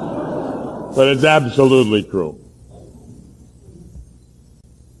 But it's absolutely true.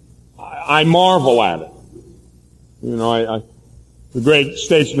 I marvel at it. You know, the great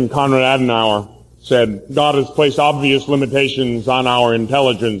statesman Konrad Adenauer said, God has placed obvious limitations on our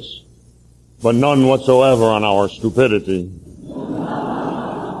intelligence, but none whatsoever on our stupidity.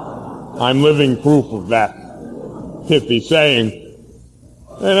 I'm living proof of that pithy saying.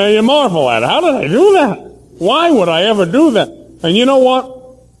 And you marvel at it. How did I do that? Why would I ever do that? And you know what?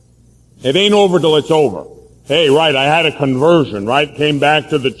 It ain't over till it's over. Hey, right, I had a conversion, right? Came back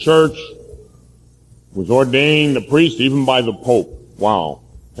to the church. Was ordained a priest even by the Pope. Wow.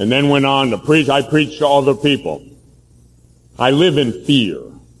 And then went on to preach. I preached to other people. I live in fear.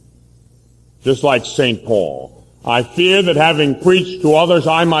 Just like St. Paul. I fear that having preached to others,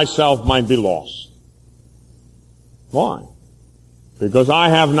 I myself might be lost. Why? Because I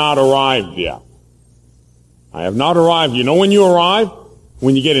have not arrived yet. I have not arrived. You know when you arrive?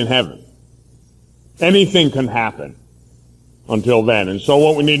 When you get in heaven. Anything can happen until then. And so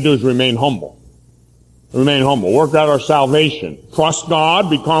what we need to do is remain humble. Remain humble. Work out our salvation. Trust God.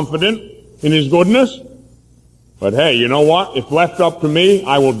 Be confident in His goodness. But hey, you know what? If left up to me,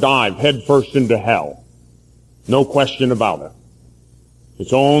 I will dive head first into hell. No question about it.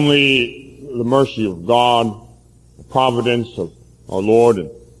 It's only the mercy of God, the providence of our Lord and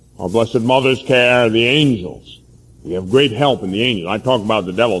our Blessed Mother's care, the angels, We have great help in the angels. I talk about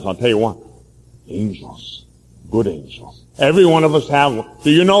the devils. I'll tell you what. Angels. Good angels. Every one of us have one. Do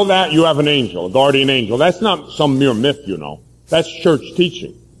you know that? You have an angel, a guardian angel. That's not some mere myth, you know. That's church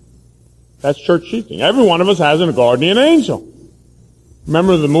teaching. That's church teaching. Every one of us has a guardian angel.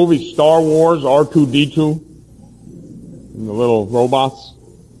 Remember the movie Star Wars, R2-D2? And the little robots?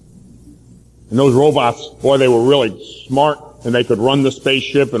 And those robots, boy, they were really smart, and they could run the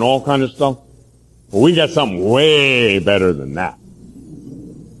spaceship and all kind of stuff. Well, we got something way better than that.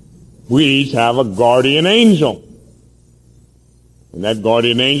 We each have a guardian angel. And that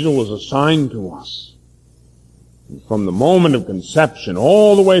guardian angel was assigned to us. And from the moment of conception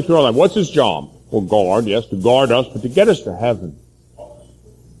all the way through our life. What's his job? Well, guard, yes, to guard us, but to get us to heaven.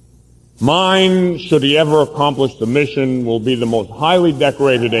 Mine, should he ever accomplish the mission, will be the most highly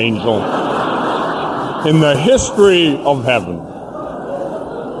decorated angel in the history of heaven.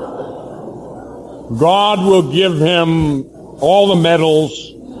 God will give him all the medals,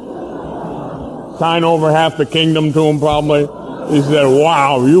 sign over half the kingdom to him probably. He said,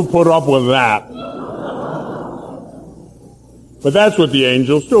 wow, you put up with that. But that's what the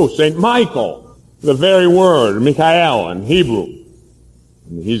angels do. St. Michael, the very word, Michael in Hebrew.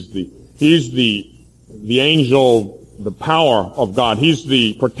 He's the angel, the power of God. He's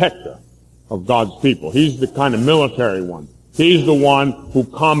the protector of God's people. He's the kind of military one. He's the one who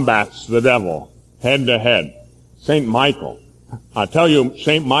combats the devil head to head. St. Michael. I tell you,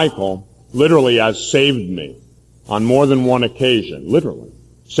 St. Michael literally has saved me on more than one occasion. Literally.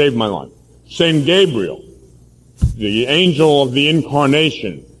 Saved my life. St. Gabriel, the angel of the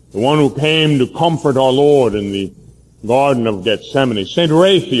incarnation, the one who came to comfort our Lord in the Garden of Gethsemane. St.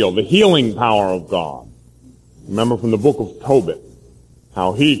 Raphael, the healing power of God. Remember from the book of Tobit,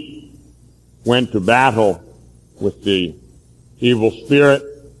 how he went to battle with the evil spirit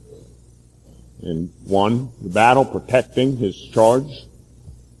and won the battle, protecting his charge.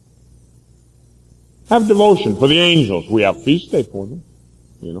 Have devotion for the angels. We have feast day for them,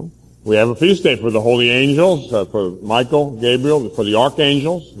 you know. We have a feast day for the holy angels, for Michael, Gabriel, for the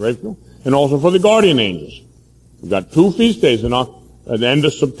archangels, Raphael, and also for the guardian angels. We've got 2 feast days at the end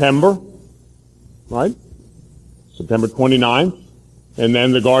of September, right? September 29th. And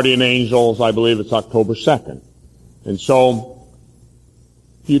then the guardian angels, I believe it's October 2nd. And so,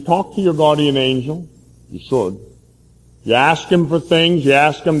 you talk to your guardian angel. You should. You ask him for things. You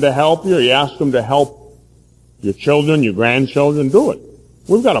ask him to help you. You ask him to help your children, your grandchildren. Do it.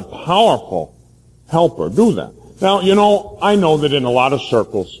 We've got a powerful helper. Do that. Now, you know, I know that in a lot of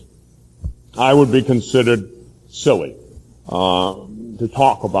circles, I would be considered silly to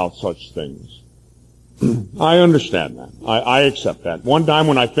talk about such things. I understand that. I accept that. One time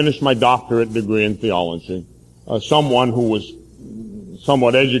when I finished my doctorate degree in theology, someone who was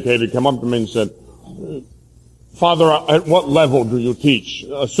somewhat educated came up to me and said, Father, at what level do you teach?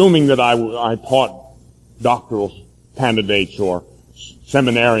 Assuming that I taught doctoral candidates or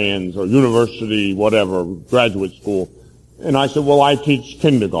seminarians or university, whatever, graduate school. And I said, well, I teach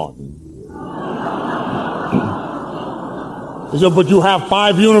kindergarten. He said, but you have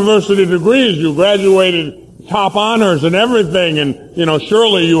 5 university degrees. You graduated top honors and everything. And, you know,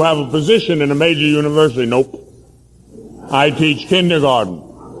 surely you have a position in a major university. Nope. I teach kindergarten.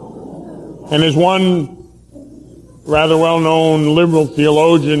 And as one rather well-known liberal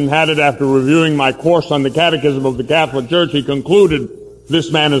theologian had it after reviewing my course on the Catechism of the Catholic Church, he concluded, this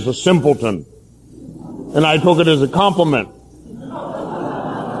man is a simpleton. And I took it as a compliment.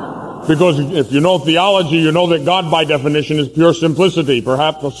 Because if you know theology, you know that God by definition is pure simplicity.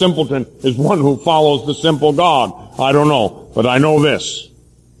 Perhaps a simpleton is one who follows the simple God. I don't know, but I know this.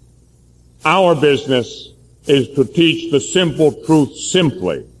 Our business is to teach the simple truth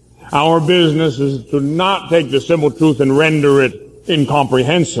simply. Our business is to not take the simple truth and render it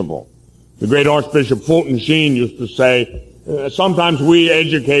incomprehensible. The great Archbishop Fulton Sheen used to say, sometimes we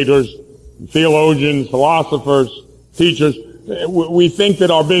educators, theologians, philosophers, teachers, we think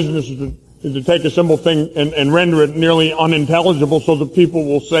that our business is to take a simple thing and render it nearly unintelligible so that people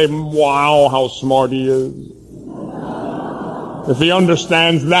will say, wow, how smart he is. If he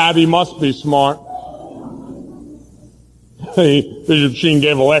understands that, he must be smart. Bishop Sheen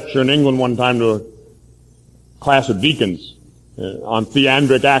gave a lecture in England one time to a class of deacons on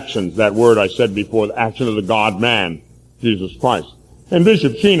theandric actions, that word I said before, the action of the God-man, Jesus Christ. And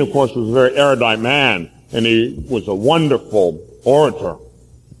Bishop Sheen, of course, was a very erudite man, and he was a wonderful orator,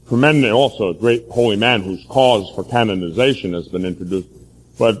 tremendous, also a great holy man whose cause for canonization has been introduced.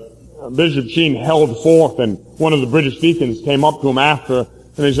 But Bishop Sheen held forth, and one of the British deacons came up to him after,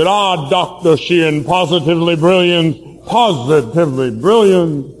 and he said, Dr. Sheen, positively brilliant, positively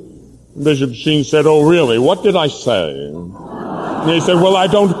brilliant. Bishop Sheen said, "Oh, really? What did I say?" And he said, "Well, I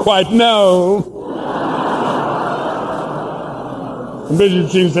don't quite know." And Bishop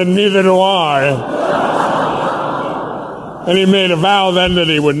Sheen said, "Neither do I." And he made a vow then that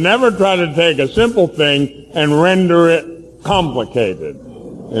he would never try to take a simple thing and render it complicated.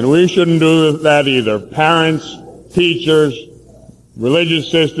 And we shouldn't do that either. Parents, teachers, religious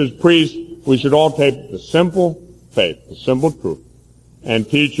sisters, priests, we should all take the simple faith, the simple truth, and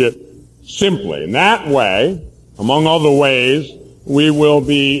teach it simply. In that way, among other ways, we will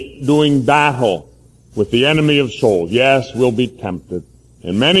be doing battle with the enemy of souls. Yes, we'll be tempted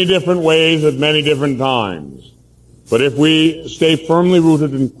in many different ways at many different times. But if we stay firmly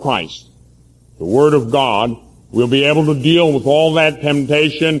rooted in Christ, the Word of God, we'll be able to deal with all that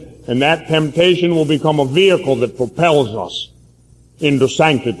temptation, and that temptation will become a vehicle that propels us into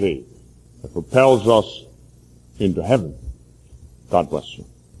sanctity, that propels us into heaven. God bless you.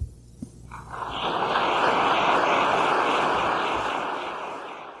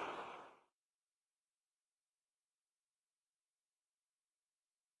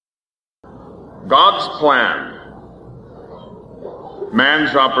 God's plan.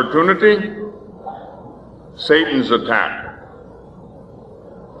 Man's opportunity, Satan's attack.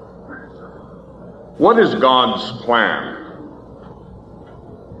 What is God's plan?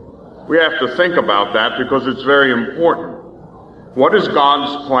 We have to think about that because it's very important. What is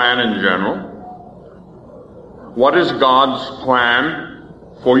God's plan in general? What is God's plan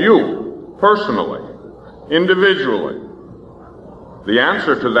for you, personally, individually? The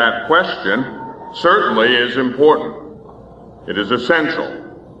answer to that question certainly is important. It is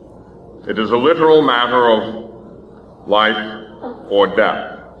essential. It is a literal matter of life or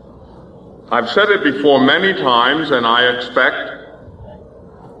death. I've said it before many times, and I expect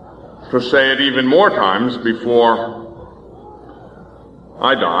to say it even more times before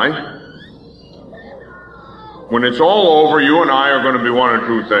I die. When it's all over, you and I are going to be one or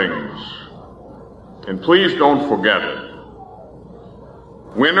two things. And please don't forget it.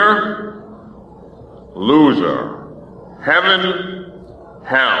 Winner, loser. Heaven,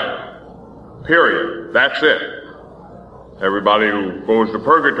 hell. Period. That's it. Everybody who goes to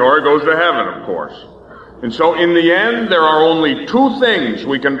purgatory goes to heaven, of course. And so in the end, there are only two things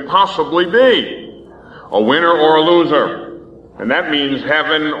we can possibly be. A winner or a loser. And that means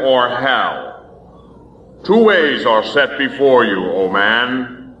heaven or hell. Two ways are set before you, O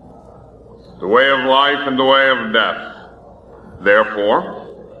man. The way of life and the way of death.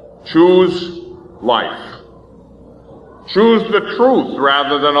 Therefore, choose life. Choose the truth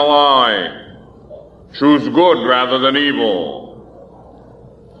rather than a lie. Choose good rather than evil.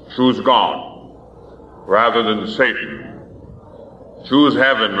 Choose God rather than Satan. Choose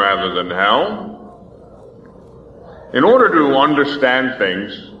heaven rather than hell. In order to understand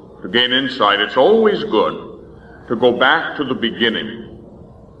things, to gain insight, it's always good to go back to the beginning.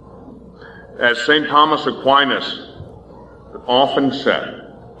 As St. Thomas Aquinas often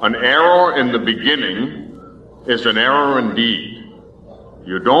said, an error in the beginning is an error indeed.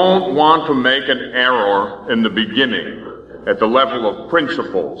 You don't want to make an error in the beginning at the level of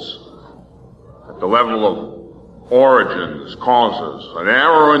principles, at the level of origins, causes. An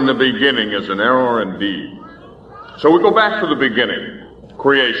error in the beginning is an error indeed. So we go back to the beginning,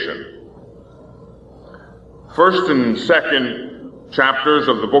 creation. First and second chapters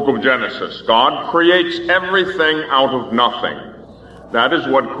of the book of Genesis, God creates everything out of nothing. That is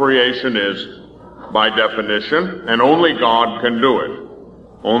what creation is by definition, and only God can do it.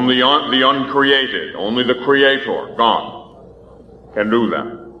 Only the uncreated, only the Creator, God, can do that.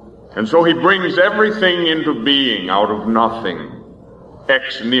 And so he brings everything into being out of nothing,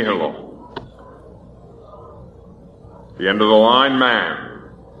 ex nihilo. The end of the line, man.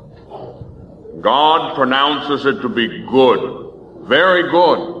 God pronounces it to be good, very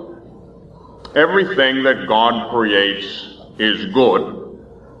good. Everything that God creates is good,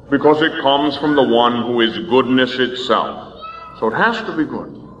 because it comes from the one who is goodness itself. So it has to be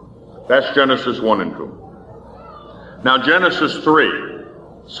good. That's Genesis 1 and 2. Now Genesis 3,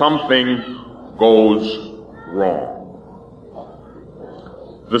 something goes wrong.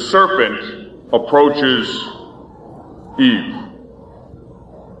 The serpent approaches Eve.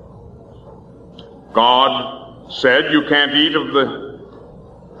 God said, you can't eat of the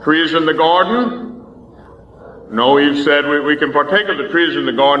trees in the garden. No, Eve said, we can partake of the trees in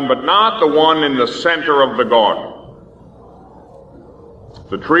the garden, but not the one in the center of the garden.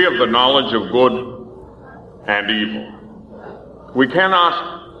 The tree of the knowledge of good and evil. We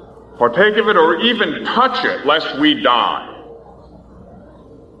cannot partake of it or even touch it lest we die.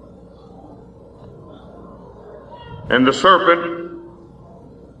 And the serpent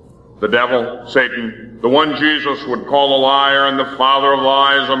The devil, Satan, the one Jesus would call a liar and the father of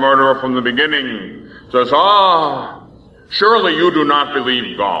lies, a murderer from the beginning, says, surely you do not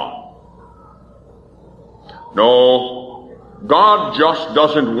believe God. No, God just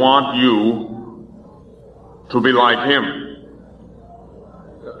doesn't want you to be like him.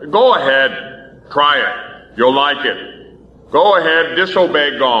 Go ahead, try it. You'll like it. Go ahead,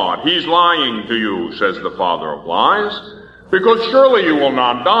 disobey God. He's lying to you, says the father of lies, because surely you will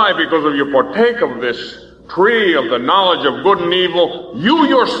not die because if you partake of this tree of the knowledge of good and evil, you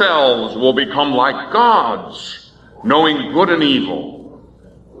yourselves will become like gods, knowing good and evil.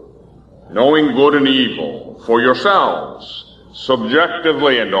 Knowing good and evil for yourselves,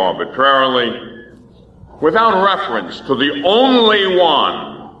 subjectively and arbitrarily, without reference to the only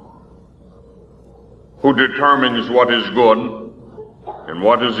one who determines what is good and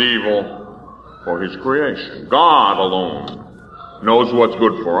what is evil for his creation. God alone knows what's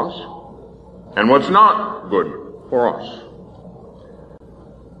good for us and what's not good for us.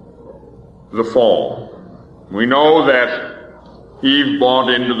 The fall. We know that Eve bought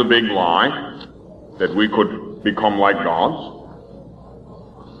into the big lie that we could become like gods.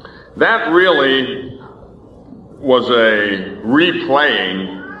 That really was a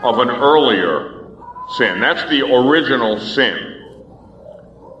replaying of an earlier sin. That's the original sin,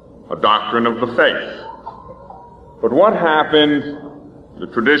 a doctrine of the faith. But what happened, the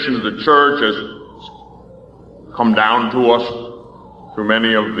tradition of the church has come down to us through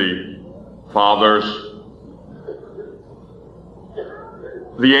many of the fathers.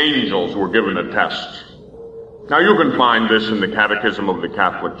 The angels were given a test. Now you can find this in the Catechism of the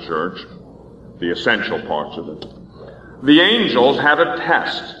Catholic Church, the essential parts of it. The angels had a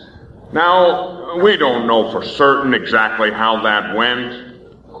test. Now, we don't know for certain exactly how that went,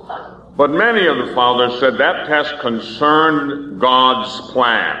 but many of the fathers said that test concerned God's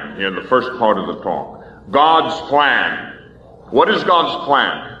plan. Here, the first part of the talk. God's plan. What is God's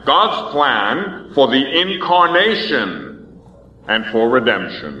plan? God's plan for the incarnation and for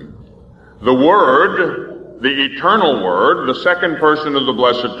redemption. The Word, the eternal Word, the second person of the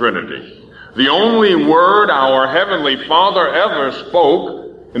Blessed Trinity. The only word our Heavenly Father ever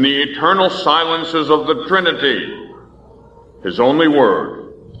spoke in the eternal silences of the Trinity. His only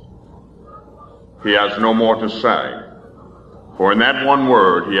word. He has no more to say. For in that one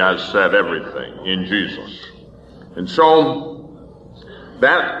word he has said everything in Jesus. And so,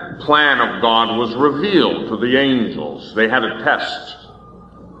 that plan of God was revealed to the angels. They had a test.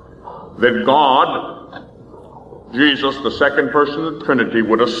 That God, Jesus, the second person of the Trinity,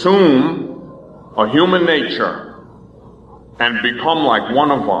 would assume a human nature and become like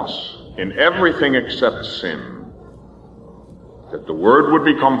one of us in everything except sin. That the Word would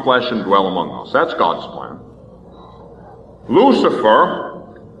become flesh and dwell among us. That's God's plan.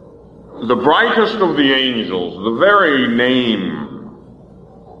 Lucifer, the brightest of the angels, the very name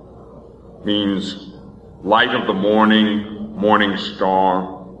means light of the morning, morning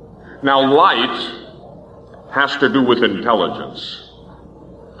star. Now light has to do with intelligence.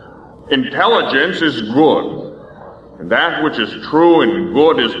 Intelligence is good, and that which is true and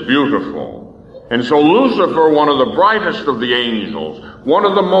good is beautiful. And so Lucifer, one of the brightest of the angels, one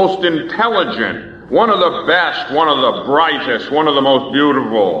of the most intelligent, one of the best, one of the brightest, one of the most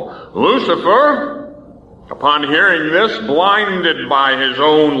beautiful, Lucifer, upon hearing this, blinded by his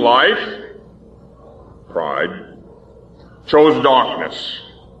own life, pride, chose darkness.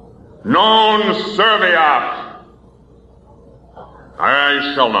 Non serviat.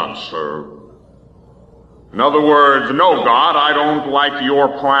 I shall not serve. In other words, no, God, I don't like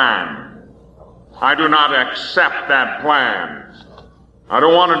your plan. I do not accept that plan. I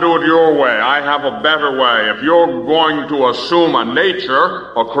don't want to do it your way. I have a better way. If you're going to assume a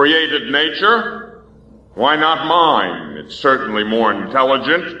nature, a created nature, why not mine? It's certainly more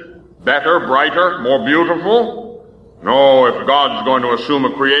intelligent, better, brighter, more beautiful. No, if God's going to assume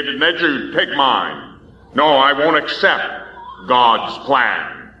a created nature, you take mine. No, I won't accept God's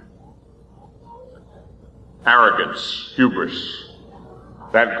plan. Arrogance, hubris,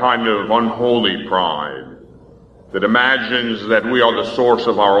 that kind of unholy pride that imagines that we are the source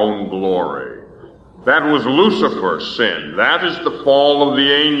of our own glory. That was Lucifer's sin. That is the fall of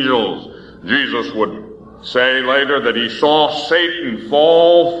the angels. Jesus would say later that he saw Satan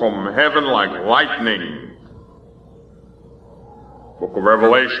fall from heaven like lightning. Book of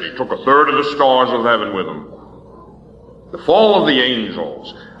Revelation, he took a third of the stars of heaven with him. The fall of the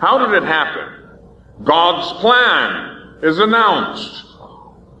angels. How did it happen? God's plan is announced.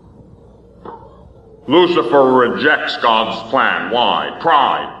 Lucifer rejects God's plan. Why?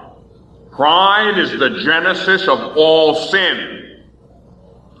 Pride. Pride is the genesis of all sin.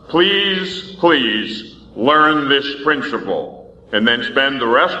 Please, please learn this principle and then spend the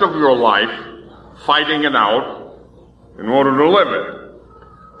rest of your life fighting it out in order to live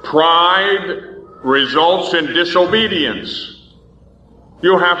it. Pride results in disobedience.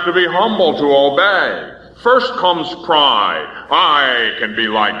 You have to be humble to obey. First comes pride. I can be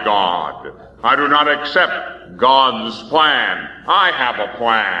like God. I do not accept God's plan. I have a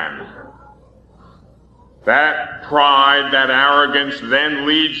plan. That pride, that arrogance then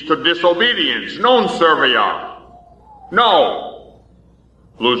leads to disobedience. Non servia. No.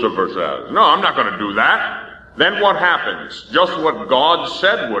 Lucifer says, no, I'm not going to do that. Then what happens? Just what God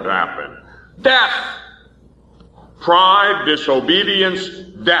said would happen. Death. Pride, disobedience,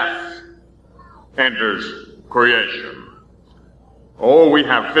 death enters creation. Oh, we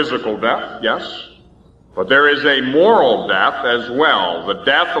have physical death, yes. But there is a moral death as well, the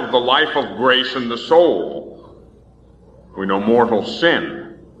death of the life of grace in the soul. We know mortal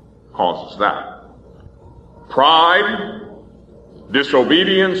sin causes that. Pride,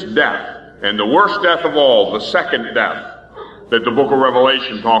 disobedience, death. And the worst death of all, the second death that the book of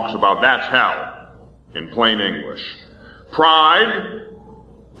Revelation talks about, that's hell, in plain English. Pride,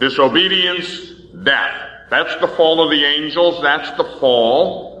 disobedience, death. That's the fall of the angels, that's the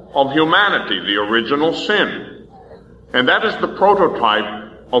fall of humanity, the original sin. And that is the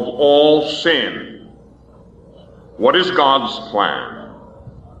prototype of all sin. What is God's plan?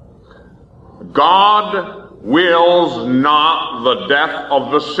 God wills not the death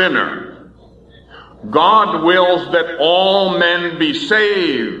of the sinner. God wills that all men be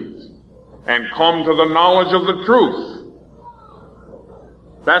saved and come to the knowledge of the truth.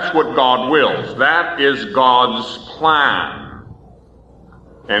 That's what God wills. That is God's plan.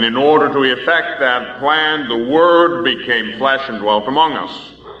 And in order to effect that plan, the Word became flesh and dwelt among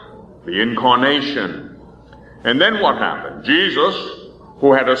us. The incarnation. And then what happened? Jesus,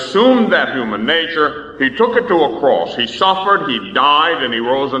 who had assumed that human nature, he took it to a cross. He suffered, he died, and he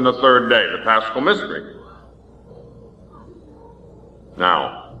rose on the third day, the Paschal mystery.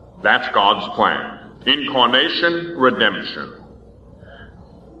 Now, that's God's plan. Incarnation, redemption.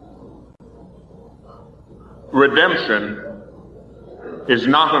 Redemption is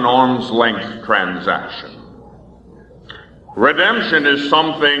not an arm's length transaction. Redemption is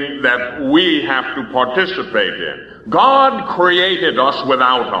something that we have to participate in. God created us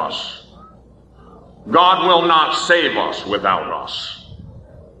without us. God will not save us without us,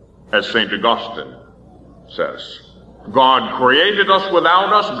 as St. Augustine says. God created us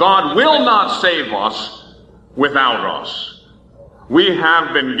without us. God will not save us without us. We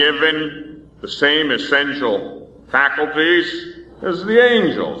have been given the same essential faculties as the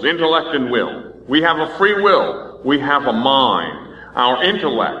angels, intellect and will. We have a free will. We have a mind. Our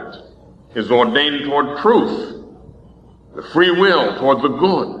intellect is ordained toward truth, the free will toward the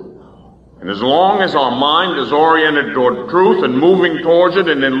good. And as long as our mind is oriented toward truth and moving towards it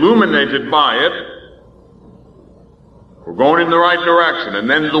and illuminated by it, we're going in the right direction. And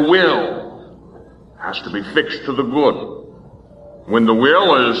then the will has to be fixed to the good. When the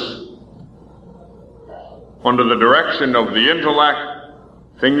will is under the direction of the intellect,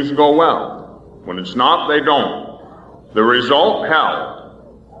 things go well. When it's not, they don't. The result,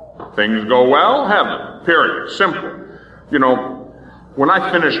 hell. Things go well, heaven. Period. Simple. You know, when I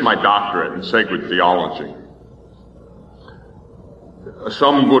finished my doctorate in sacred theology,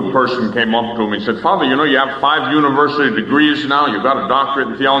 some good person came up to me and said, Father, you know, you have 5 university degrees now, you've got a doctorate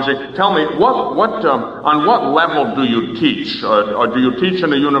in theology. Tell me, on what level do you teach? Or do you teach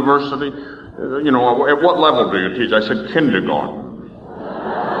in a university? You know, at what level do you teach? I said, kindergarten.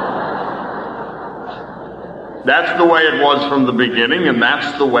 That's the way it was from the beginning, and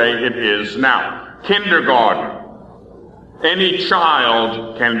that's the way it is now. Kindergarten. Any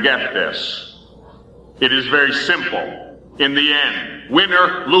child can get this. It is very simple. In the end,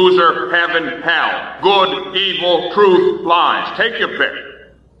 winner, loser, heaven, hell, good, evil, truth, lies. Take your pick.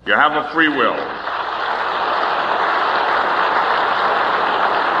 You have a free will.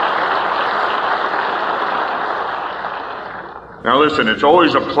 Now listen, it's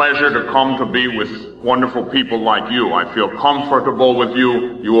always a pleasure to come to be with wonderful people like you. I feel comfortable with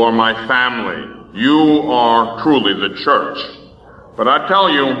you. You are my family. You are truly the church. But I tell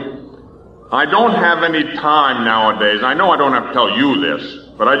you, I don't have any time nowadays. I know I don't have to tell you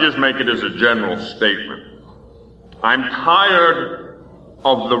this, but I just make it as a general statement. I'm tired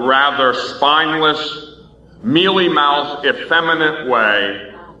of the rather spineless, mealy-mouthed, effeminate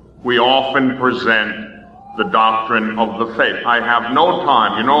way we often present the doctrine of the faith. I have no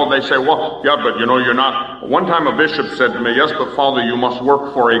time. You know, they say, well, yeah, but you know, you're not. One time a bishop said to me, yes, but Father, you must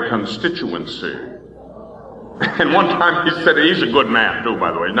work for a constituency. And one time he said, he's a good man too,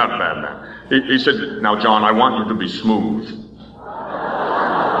 by the way, not a bad man. He said, now John, I want you to be smooth.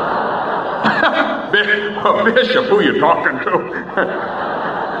 Bishop, who are you talking to?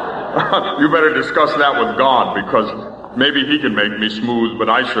 You better discuss that with God, because maybe he can make me smooth, but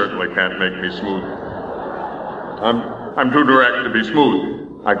I certainly can't make me smooth. I'm too direct to be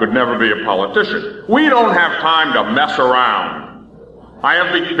smooth. I could never be a politician. We don't have time to mess around. I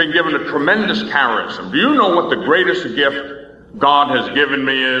have been given a tremendous charism. Do you know what the greatest gift God has given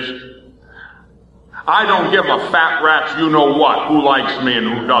me is? I don't give a fat rat's you-know-what who likes me and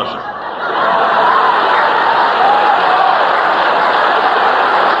who doesn't.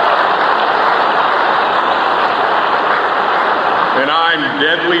 And I'm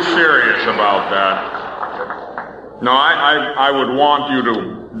deadly serious about that. No, I would want you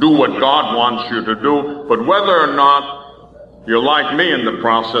to do what God wants you to do, but whether or not you're like me in the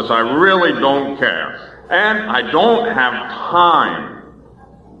process, I really don't care. And I don't have time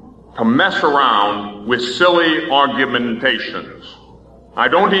to mess around with silly argumentations. I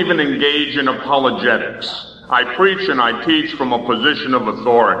don't even engage in apologetics. I preach and I teach from a position of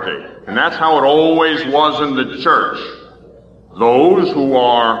authority. And that's how it always was in the church. Those who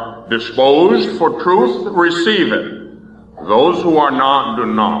are disposed for truth, receive it. Those who are not, do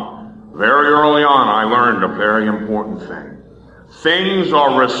not. Very early on, I learned a very important thing. Things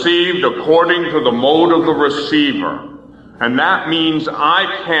are received according to the mode of the receiver. And that means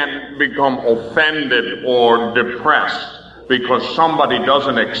I can't become offended or depressed because somebody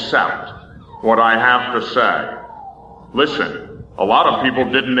doesn't accept what I have to say. Listen, a lot of people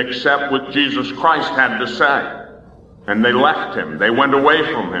didn't accept what Jesus Christ had to say. And they left him. They went away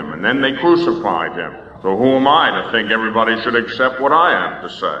from him. And then they crucified him. So who am I to think everybody should accept what I have to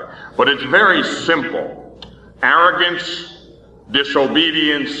say? But it's very simple. Arrogance,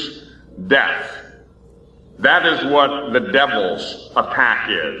 disobedience, death. That is what the devil's attack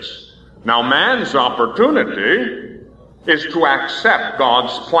is. Now, man's opportunity is to accept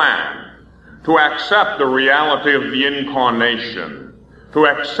God's plan, to accept the reality of the incarnation, to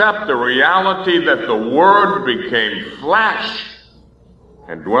accept the reality that the Word became flesh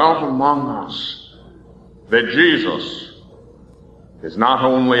and dwelt among us, that Jesus is not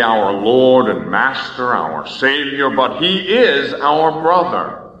only our Lord and Master, our Savior, but He is our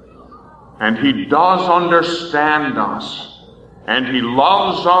brother. And He does understand us. And He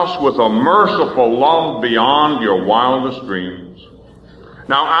loves us with a merciful love beyond your wildest dreams.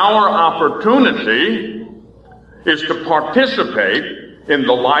 Now, our opportunity is to participate in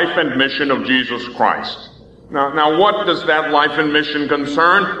the life and mission of Jesus Christ. Now, what does that life and mission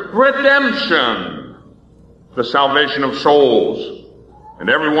concern? Redemption. The salvation of souls. And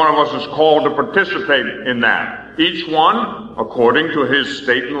every one of us is called to participate in that. Each one according to his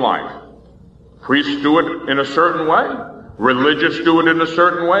state in life. Priests do it in a certain way. Religious do it in a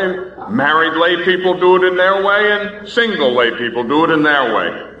certain way. Married lay people do it in their way, and single lay people do it in their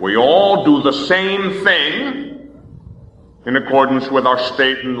way. We all do the same thing in accordance with our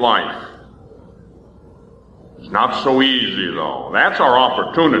state in life. It's not so easy, though. That's our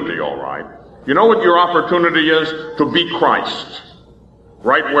opportunity, all right. You know what your opportunity is? To be Christ.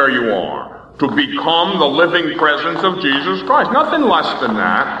 Right where you are. To become the living presence of Jesus Christ. Nothing less than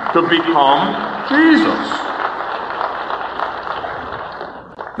that. To become Jesus.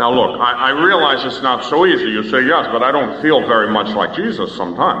 Now look, I realize it's not so easy. You say, yes, but I don't feel very much like Jesus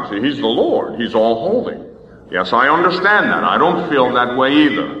sometimes. See, He's the Lord. He's all holy. Yes, I understand that. I don't feel that way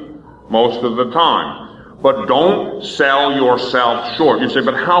either. Most of the time. But don't sell yourself short. You say,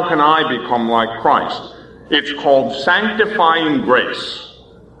 but how can I become like Christ? It's called sanctifying grace.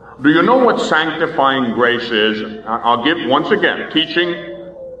 Do you know what sanctifying grace is? I'll give, once again, teaching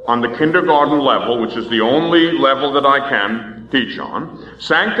on the kindergarten level, which is the only level that I can teach on.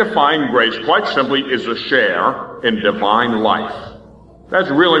 Sanctifying grace, quite simply, is a share in divine life. That's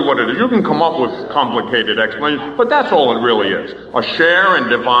really what it is. You can come up with complicated explanations, but that's all it really is. A share in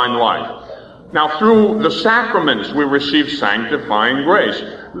divine life. Now, through the sacraments, we receive sanctifying grace.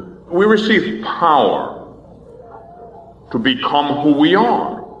 We receive power to become who we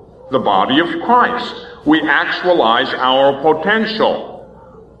are. The body of Christ. We actualize our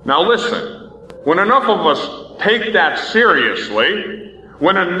potential. Now listen, when enough of us take that seriously,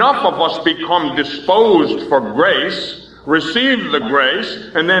 when enough of us become disposed for grace, receive the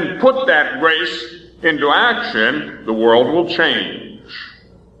grace, and then put that grace into action, the world will change.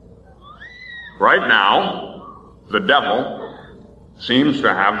 Right now, the devil seems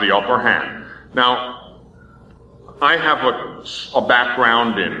to have the upper hand. Now, I have a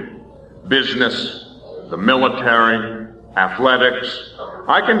background in business, the military, athletics.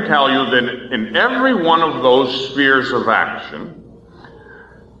 I can tell you that in every one of those spheres of action,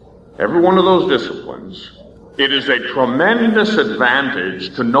 every one of those disciplines, it is a tremendous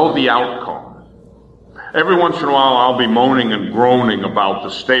advantage to know the outcome. Every once in a while I'll be moaning and groaning about the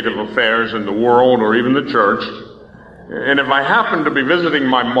state of affairs in the world or even the church. And if I happen to be visiting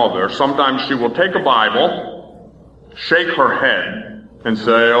my mother, sometimes she will take a Bible, shake her head, and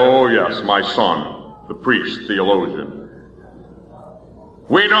say, "Oh yes, my son, the priest, theologian.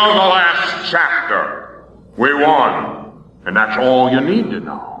 We know the last chapter. We won." And that's all you need to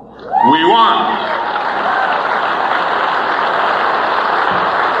know. We won.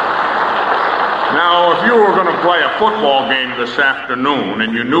 Now, if you were going to play a football game this afternoon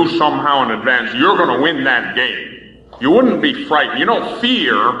and you knew somehow in advance you're going to win that game, you wouldn't be frightened. You know,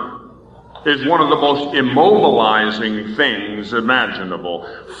 fear is one of the most immobilizing things imaginable.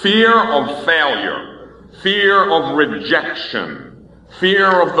 Fear of failure, fear of rejection,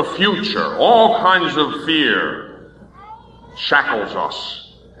 fear of the future, all kinds of fear shackles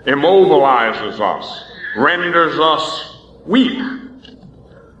us, immobilizes us, renders us weak.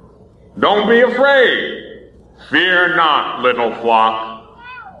 Don't be afraid. Fear not, little flock.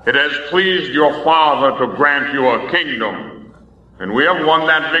 It has pleased your Father to grant you a kingdom. And we have won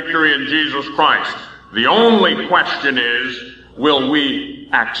that victory in Jesus Christ. The only question is, will we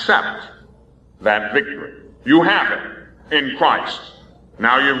accept that victory? You have it in Christ.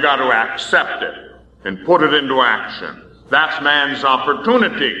 Now you've got to accept it and put it into action. That's man's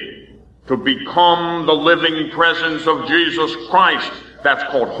opportunity to become the living presence of Jesus Christ. That's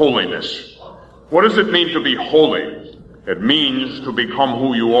called holiness. What does it mean to be holy? It means to become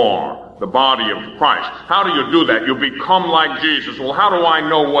who you are, the body of Christ. How do you do that? You become like Jesus. Well, how do I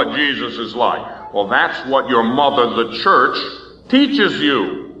know what Jesus is like? Well, that's what your mother, the church, teaches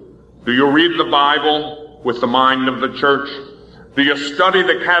you. Do you read the Bible with the mind of the church? Do you study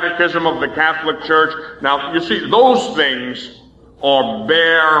the catechism of the Catholic Church? Now, you see, those things are a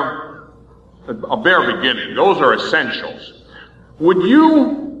bare beginning. Those are essentials. Would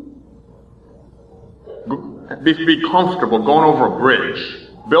you be comfortable going over a bridge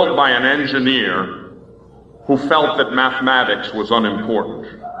built by an engineer who felt that mathematics was unimportant?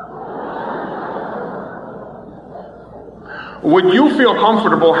 Would you feel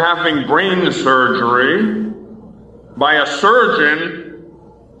comfortable having brain surgery by a surgeon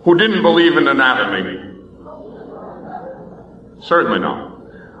who didn't believe in anatomy? Certainly not.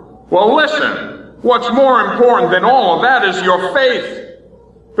 Well, listen, what's more important than all of that is your faith.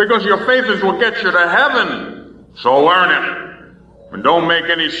 Because your faith is what gets you to heaven. So learn it. And don't make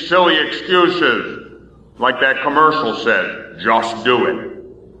any silly excuses. Like that commercial said, just do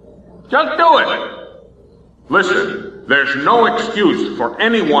it. Just do it. Listen, there's no excuse for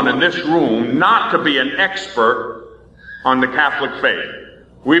anyone in this room not to be an expert on the Catholic faith.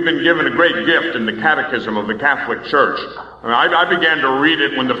 We've been given a great gift in the Catechism of the Catholic Church. I began to read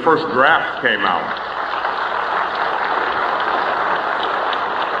it when the first draft came out.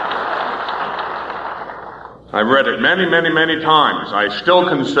 I've read it many, many, many times. I still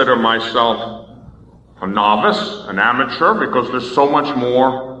consider myself a novice, an amateur, because there's so much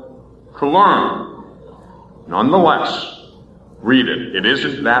more to learn. Nonetheless, read it. It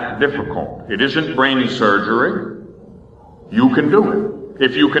isn't that difficult. It isn't brain surgery. You can do it.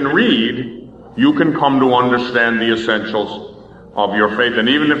 If you can read, you can come to understand the essentials of your faith. And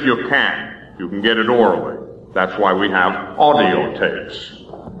even if you can't, you can get it orally. That's why we have audio tapes.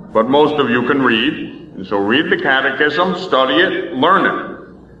 But most of you can read. And so read the catechism, study it, learn it.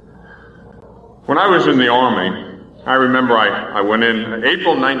 When I was in the Army, I remember I went in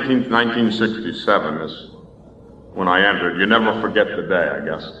April 19th, 1967 is when I entered. You never forget the day, I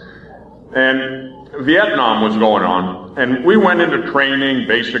guess. And Vietnam was going on, and we went into training,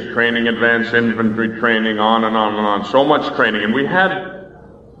 basic training, advanced infantry training, on and on and on. So much training. And we had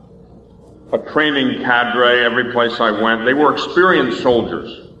a training cadre every place I went. They were experienced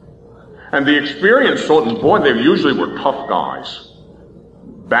soldiers. And the experienced soldiers, boy, they usually were tough guys.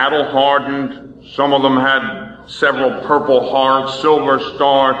 Battle-hardened. Some of them had several Purple Hearts, Silver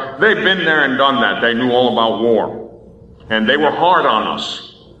Stars. They'd been there and done that. They knew all about war. And they were hard on us.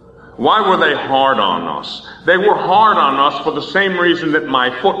 Why were they hard on us? They were hard on us for the same reason that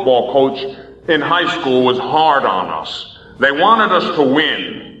my football coach in high school was hard on us. They wanted us to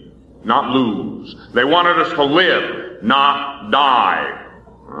win, not lose. They wanted us to live, not die.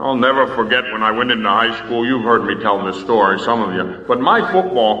 I'll never forget when I went into high school. You've heard me tell this story, some of you. But my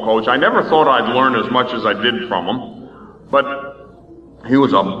football coach, I never thought I'd learn as much as I did from him. But he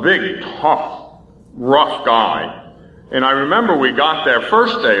was a big, tough, rough guy. And I remember we got there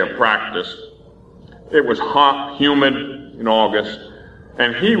first day of practice. It was hot, humid, in August,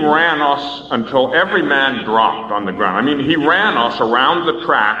 and he ran us until every man dropped on the ground. I mean, he ran us around the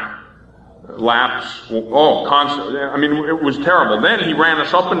track, laps, constant. I mean, it was terrible. Then he ran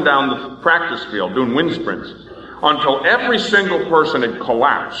us up and down the practice field doing wind sprints until every single person had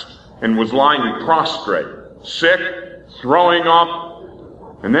collapsed and was lying prostrate, sick, throwing up.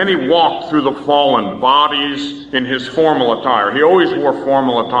 And then he walked through the fallen bodies in his formal attire. He always wore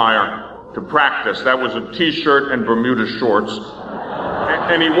formal attire to practice. That was a t-shirt and Bermuda shorts.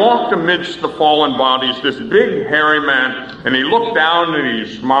 And he walked amidst the fallen bodies, this big, hairy man, and he looked down and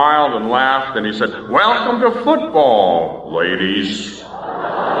he smiled and laughed and he said, "Welcome to football, ladies."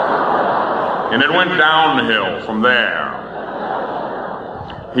 And it went downhill from there.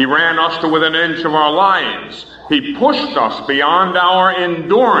 He ran us to within an inch of our lives. He pushed us beyond our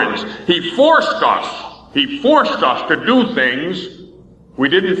endurance. He forced us to do things we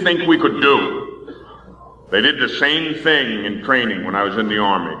didn't think we could do. They did the same thing in training when I was in the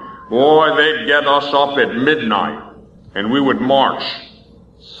Army. Boy, they'd get us up at midnight, and we would march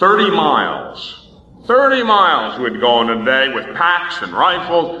 30 miles. 30 miles we'd go in a day with packs and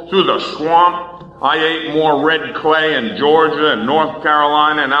rifles through the swamp. I ate more red clay in Georgia and North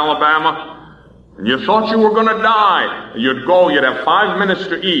Carolina and Alabama. And you thought you were going to die. You'd have 5 minutes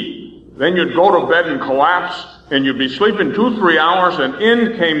to eat. Then you'd go to bed and collapse, and you'd be sleeping 2-3 hours, and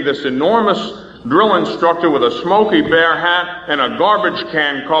in came this enormous drill instructor with a smoky bear hat and a garbage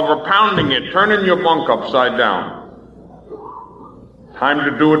can cover, pounding it, turning your bunk upside down. Time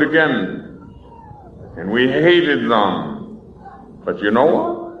to do it again. And we hated them. But you know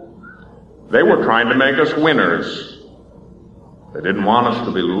what? They were trying to make us winners. They didn't want us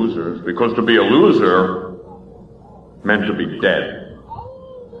to be losers, because to be a loser meant to be dead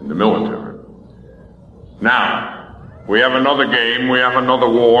in the military. Now, we have another game, we have another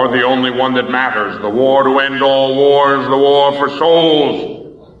war, the only one that matters, the war to end all wars, the war for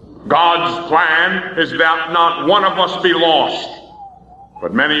souls. God's plan is that not one of us be lost.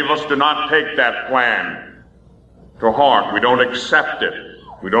 But many of us do not take that plan to heart. We don't accept it.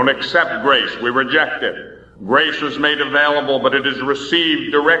 We don't accept grace. We reject it. Grace is made available, but it is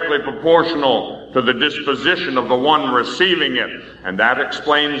received directly proportional to the disposition of the one receiving it. And that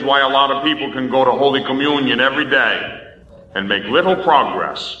explains why a lot of people can go to Holy Communion every day and make little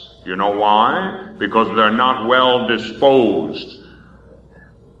progress. You know why? Because they're not well disposed.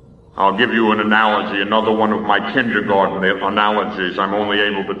 I'll give you an analogy, another one of my kindergarten analogies. I'm only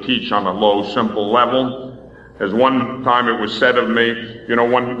able to teach on a low, simple level. As one time it was said of me,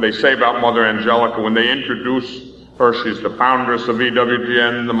 when they say about Mother Angelica, when they introduce her, she's the foundress of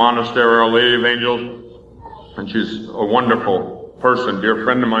EWTN, the Monastery of Our Lady of Angels, and she's a wonderful person, dear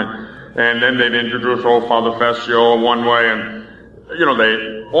friend of mine. And then they'd introduce old Father Fessio one way, and,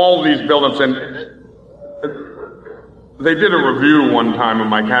 all these build-ups, and they did a review one time of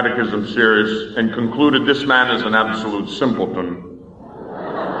my catechism series and concluded this man is an absolute simpleton.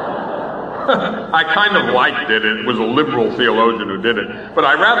 I kind of liked it. It was a liberal theologian who did it. But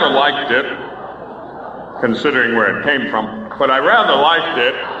I rather liked it, considering where it came from. But I rather liked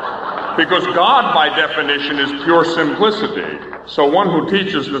it because God, by definition, is pure simplicity. So one who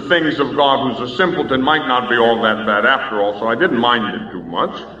teaches the things of God who's a simpleton might not be all that bad after all, so I didn't mind it too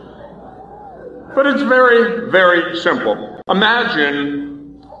much. But it's very, very simple.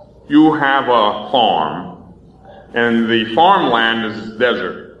 Imagine you have a farm, and the farmland is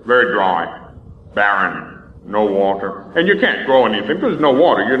desert. Very dry, barren, no water. And you can't grow anything because there's no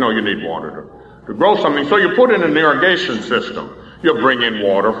water. You need water to grow something. So you put in an irrigation system. You bring in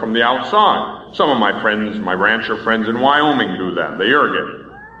water from the outside. Some of my friends, my rancher friends in Wyoming do that. They irrigate.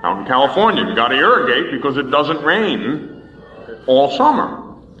 Out in California, you've got to irrigate because it doesn't rain all summer.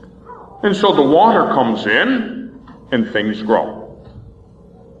 And so the water comes in and things grow.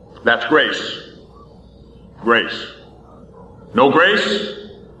 That's grace. Grace. No grace,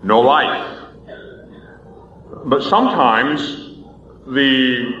 no life. But sometimes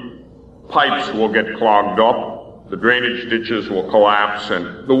the pipes will get clogged up, the drainage ditches will collapse,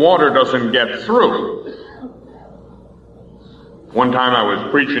 and the water doesn't get through. One time I was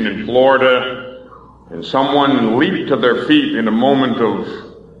preaching in Florida, and someone leaped to their feet in a moment of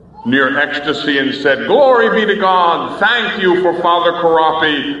near ecstasy and said, "Glory be to God, thank you for Father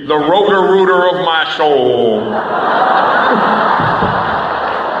Corapi, the rotor-rooter of my soul."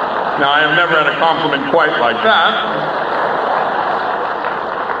 Now, I have never had a compliment quite like that.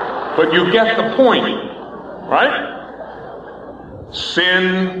 But you get the point, right?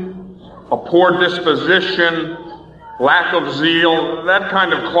 Sin, a poor disposition, lack of zeal, that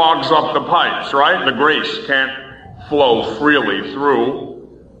kind of clogs up the pipes, right? The grace can't flow freely through.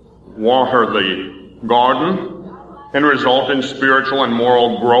 Water the garden, and result in spiritual and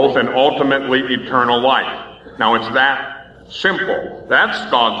moral growth and ultimately eternal life. Now, it's that simple. That's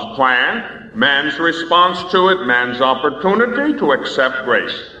God's plan, man's response to it, man's opportunity to accept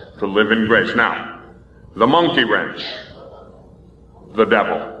grace, to live in grace. Now, the monkey wrench, the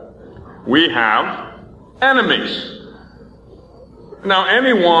devil. We have enemies. Now,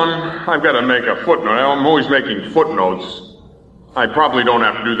 I've got to make a footnote. I'm always making footnotes. I probably don't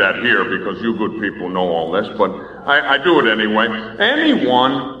have to do that here because you good people know all this, but I do it anyway.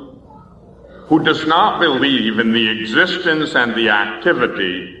 Anyone who does not believe in the existence and the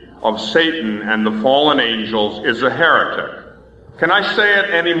activity of Satan and the fallen angels is a heretic. Can I say it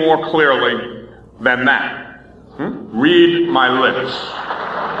any more clearly than that? Read my lips.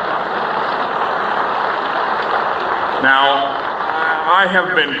 Now, I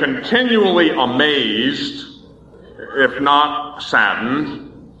have been continually amazed, if not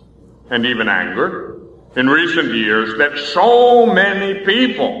saddened, and even angered, in recent years, that so many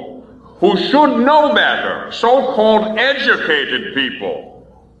people who should know better, so-called educated people,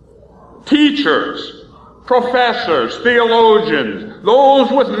 teachers, professors, theologians,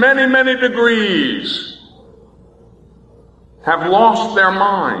 those with many, many degrees, have lost their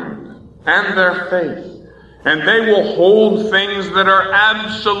mind and their faith. And they will hold things that are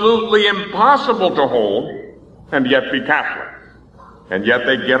absolutely impossible to hold, and yet be Catholic. And yet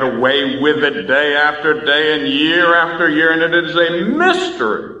they get away with it day after day and year after year, and it is a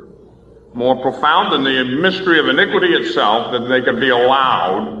mystery, more profound than the mystery of iniquity itself, that they can be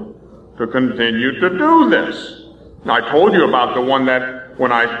allowed to continue to do this. Now, I told you about the one that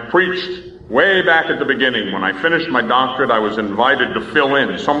when I preached way back at the beginning, when I finished my doctorate, I was invited to fill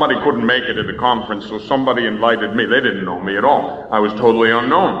in. Somebody couldn't make it at the conference, so somebody invited me. They didn't know me at all. I was totally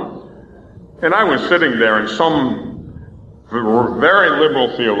unknown. And I was sitting there, and some very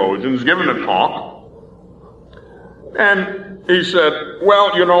liberal theologians giving a talk. And he said,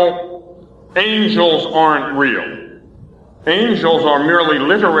 well, you know, angels aren't real. Angels are merely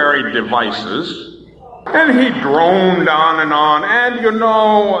literary devices. And he droned on, and you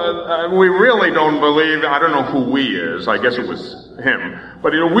know, we really don't believe, I don't know who we is, I guess it was him,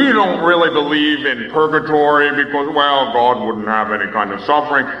 but we don't really believe in purgatory because, well, God wouldn't have any kind of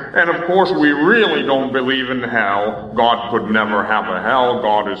suffering, and of course we really don't believe in hell. God could never have a hell.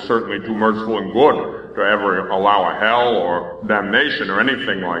 God is certainly too merciful and good to ever allow a hell or damnation or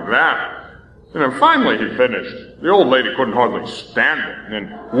anything like that. And then finally he finished. The old lady couldn't hardly stand it.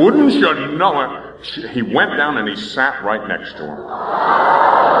 And wouldn't you know it, he went down and he sat right next to her.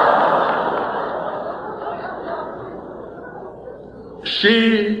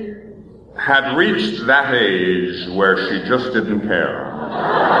 She had reached that age where she just didn't care.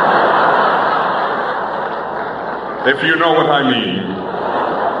 If you know what I mean.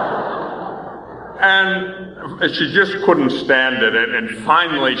 And she just couldn't stand it, and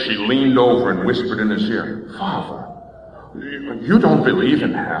finally she leaned over and whispered in his ear, Father, you don't believe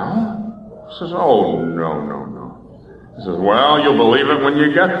in hell? He says, oh, no. He says, well, you'll believe it when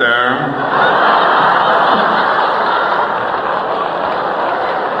you get there.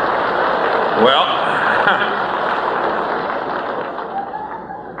 Well,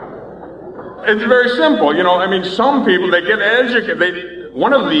 it's very simple. You know, I mean, some people, they get educated.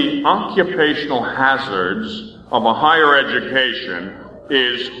 One of the occupational hazards of a higher education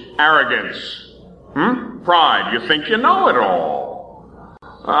is arrogance. Pride. You think you know it all.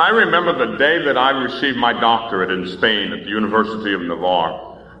 I remember the day that I received my doctorate in Spain at the University of Navarre.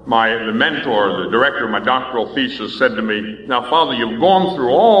 The mentor, the director of my doctoral thesis said to me, now, Father, you've gone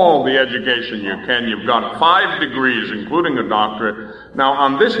through all the education you can. You've got 5 degrees, including a doctorate. Now,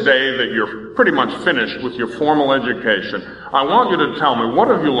 on this day that you're pretty much finished with your formal education, I want you to tell me, what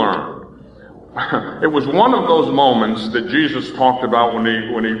have you learned? It was one of those moments that Jesus talked about when he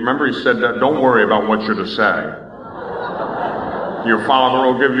said that, don't worry about what you're to say. Your Father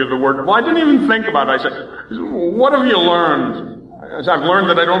will give you the word. Well, I didn't even think about it. I said, what have you learned? I said, I've learned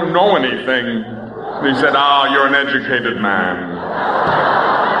that I don't know anything. And he said, you're an educated man.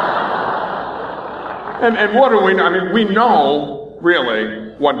 And what do we know? I mean, we know,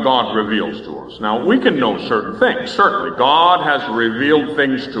 really, what God reveals to us. Now, we can know certain things. Certainly, God has revealed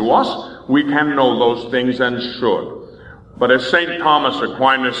things to us. We can know those things and should. But as St. Thomas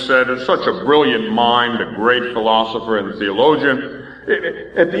Aquinas said, is such a brilliant mind, a great philosopher and theologian,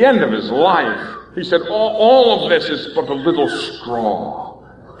 at the end of his life, he said, all of this is but a little straw.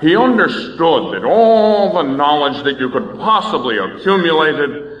 He understood that all the knowledge that you could possibly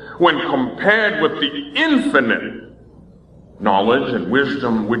accumulated, when compared with the infinite knowledge and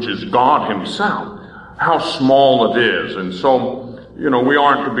wisdom which is God himself, how small it is. And so, we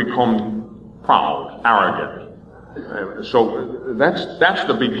aren't to become proud, arrogant. So that's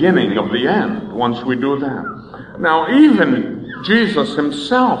the beginning of the end, once we do that. Now, even Jesus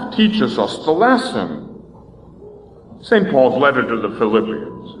himself teaches us the lesson. St. Paul's letter to the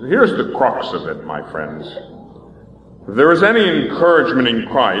Philippians. Here's the crux of it, my friends. If there is any encouragement in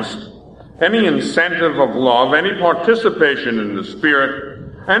Christ, any incentive of love, any participation in the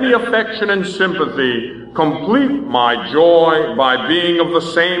Spirit, any affection and sympathy, complete my joy by being of the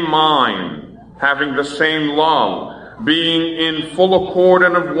same mind, having the same love, being in full accord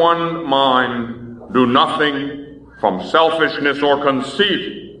and of one mind. Do nothing from selfishness or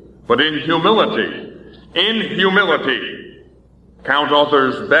conceit, but in humility, count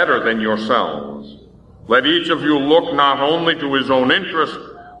others better than yourselves. Let each of you look not only to his own interest,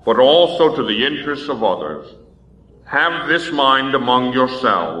 but also to the interests of others. Have this mind among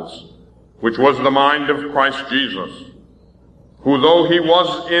yourselves, which was the mind of Christ Jesus, who, though he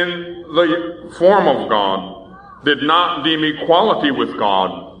was in the form of God, did not deem equality with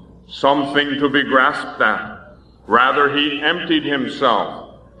God something to be grasped at. Rather, he emptied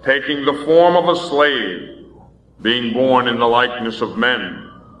himself, taking the form of a slave, being born in the likeness of men,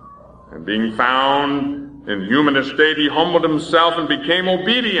 and being found in human estate, he humbled himself and became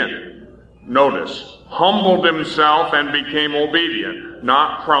obedient. Notice, humbled himself and became obedient.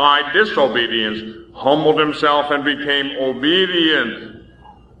 Not pride, disobedience. Humbled himself and became obedient.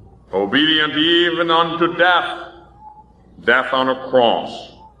 Obedient even unto death. Death on a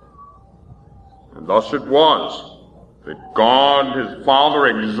cross. And thus it was that God, his Father,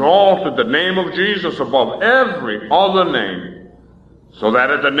 exalted the name of Jesus above every other name, so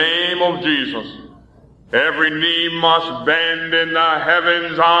that at the name of Jesus, every knee must bend in the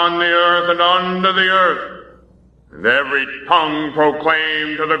heavens, on the earth, and under the earth, and every tongue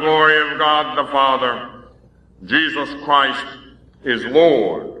proclaim to the glory of God the Father, Jesus Christ is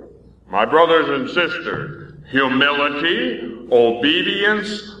Lord. My brothers and sisters, humility,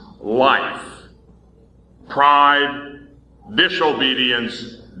 obedience, life. Pride,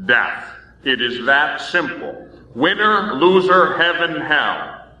 disobedience, death. It is that simple. Winner, loser, heaven,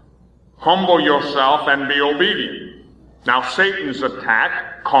 hell. Humble yourself and be obedient. Now, Satan's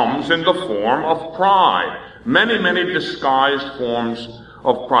attack comes in the form of pride. Many, many disguised forms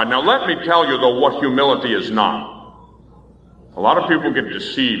of pride. Now, let me tell you, though, what humility is not. A lot of people get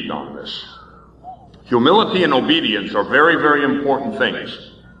deceived on this. Humility and obedience are very, very important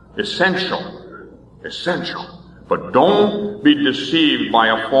things. Essential. But don't be deceived by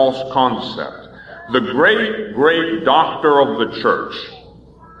a false concept. The great, great doctor of the church,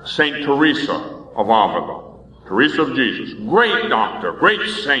 Saint Teresa of Avila, Teresa of Jesus, great doctor, great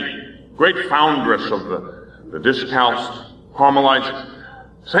saint, great foundress of the discalced Carmelites,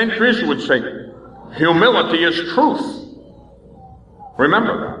 Saint Teresa would say, humility is truth.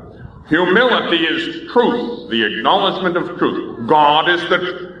 Remember that. Humility is truth, the acknowledgement of truth. God is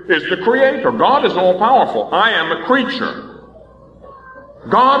the creator. God is all-powerful. I am a creature.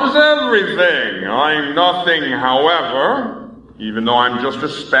 God is everything. I'm nothing, however, even though I'm just a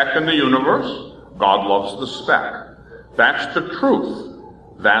speck in the universe, God loves the speck. That's the truth.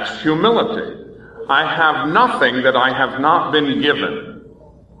 That's humility. I have nothing that I have not been given.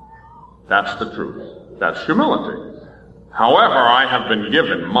 That's the truth. That's humility. However, I have been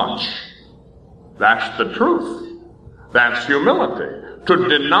given much. That's the truth. That's humility. To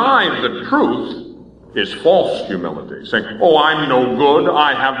deny the truth is false humility. Saying, oh, I'm no good,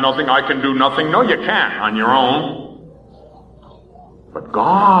 I have nothing, I can do nothing. No, you can't on your own. But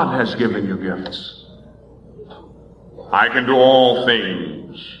God has given you gifts. I can do all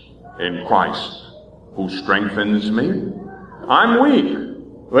things in Christ who strengthens me. I'm weak.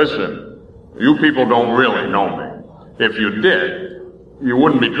 Listen, you people don't really know me. If you did, you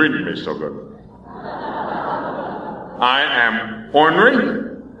wouldn't be treating me so good. I am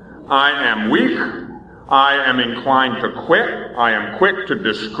ornery. I am weak. I am inclined to quit. I am quick to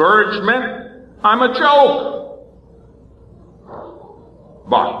discouragement. I'm a joke.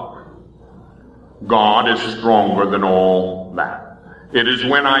 But God is stronger than all that. It is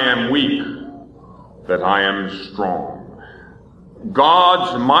when I am weak that I am strong.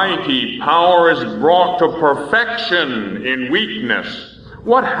 God's mighty power is brought to perfection in weakness.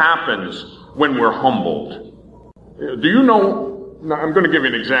 What happens when we're humbled? Do you know, now I'm going to give you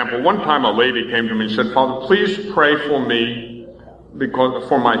an example. One time a lady came to me and said, Father, please pray for me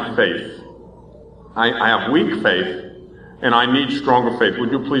for my faith. I have weak faith and I need stronger faith.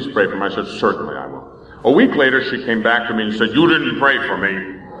 Would you please pray for me? I said, certainly I will. A week later she came back to me and said, you didn't pray for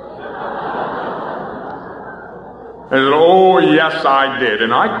me. I said, oh, yes, I did.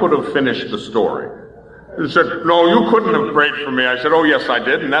 And I could have finished the story. She said, no, you couldn't have prayed for me. I said, oh, yes, I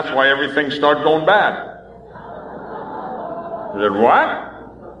did. And that's why everything started going bad. I said, what?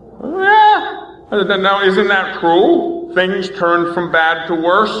 Yeah. I said, now, isn't that true? Things turned from bad to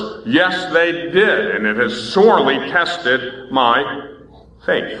worse? Yes, they did, and it has sorely tested my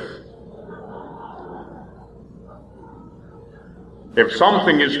faith. If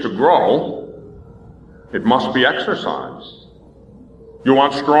something is to grow, it must be exercised. You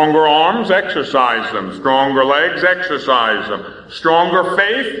want stronger arms? Exercise them. Stronger legs? Exercise them. Stronger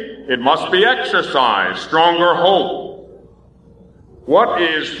faith? It must be exercised. Stronger hope. What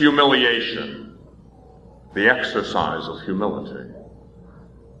is humiliation? The exercise of humility.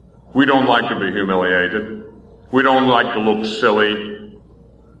 We don't like to be humiliated. We don't like to look silly.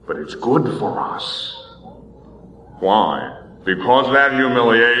 But it's good for us. Why? Because that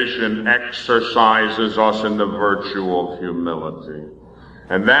humiliation exercises us in the virtue of humility.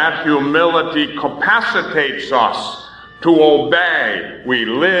 And that humility capacitates us to obey. We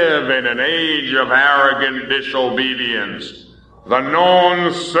live in an age of arrogant disobedience. The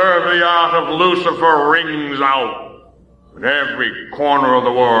non serviat of Lucifer rings out in every corner of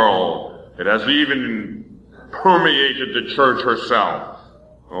the world. It has even permeated the church herself.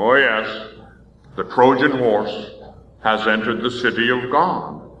 Oh yes, the Trojan horse has entered the city of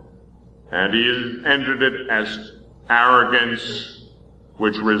God. And he has entered it as arrogance,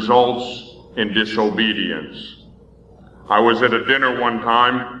 which results in disobedience. I was at a dinner one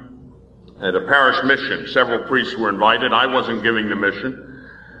time at a parish mission. Several priests were invited. I wasn't giving the mission,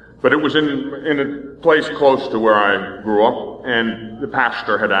 but it was in a place close to where I grew up, and the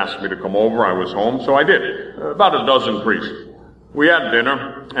pastor had asked me to come over. I was home, so I did. About a dozen priests. We had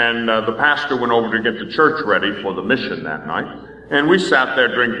dinner, and the pastor went over to get the church ready for the mission that night, and we sat there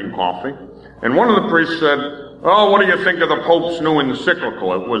drinking coffee, and one of the priests said, "Oh, what do you think of the Pope's new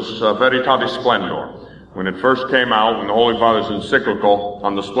encyclical?" It was Veritatis Splendor. When it first came out, when the Holy Father's encyclical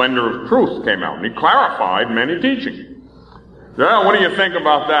on the splendor of truth came out, and he clarified many teachings. "Yeah, what do you think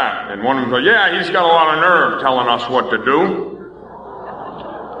about that?" And one of them said, "Yeah, he's got a lot of nerve telling us what to do."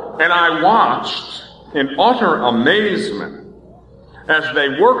 And I watched in utter amazement as they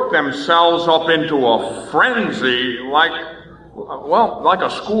worked themselves up into a frenzy like a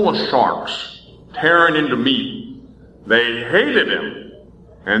school of sharks tearing into meat. They hated him.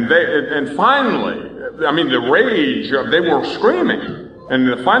 And finally, the rage, they were screaming.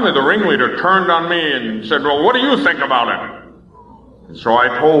 And finally the ringleader turned on me and said, "Well, what do you think about it?" And so I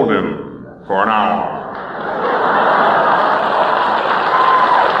told him for an hour.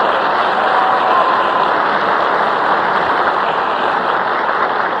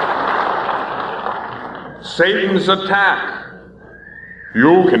 Satan's attack.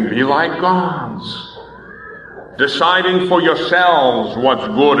 You can be like gods, deciding for yourselves what's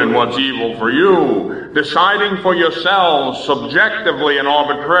good and what's evil for you, deciding for yourselves subjectively and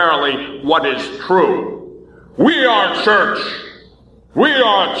arbitrarily what is true. We are church. We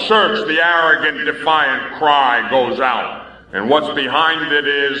are church. The arrogant, defiant cry goes out. And what's behind it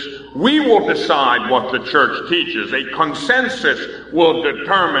is, we will decide what the church teaches. A consensus will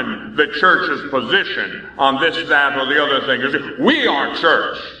determine the church's position on this, that, or the other thing. We are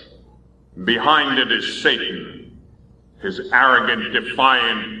church. Behind it is Satan, his arrogant,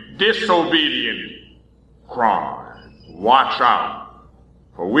 defiant, disobedient cry. Watch out,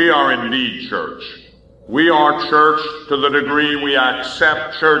 for we are indeed church. We are church to the degree we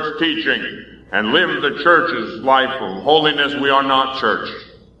accept church teaching and live the church's life of holiness. We are not church.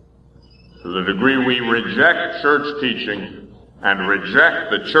 To the degree we reject church teaching and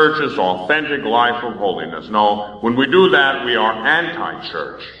reject the church's authentic life of holiness. No, when we do that, we are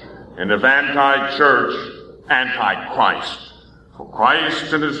anti-church. And if anti-church, anti-Christ. For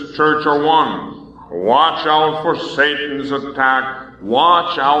Christ and his church are one. Watch out for Satan's attack.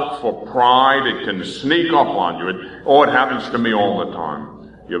 Watch out for pride. It can sneak up on you. It happens to me all the time.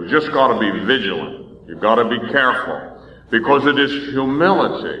 You've just got to be vigilant. You've got to be careful. Because it is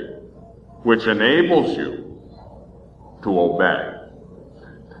humility which enables you to obey.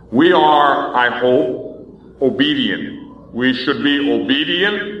 We are, I hope, obedient. We should be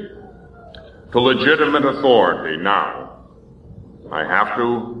obedient to legitimate authority. Now, I have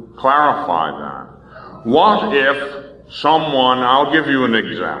to clarify that. What if someone, I'll give you an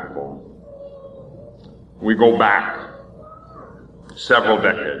example. We go back several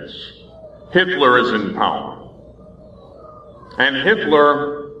decades. Hitler is in power. And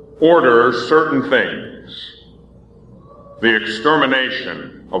Hitler orders certain things. The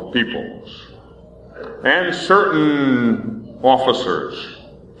extermination of peoples. And certain officers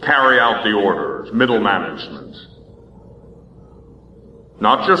carry out the orders, middle management.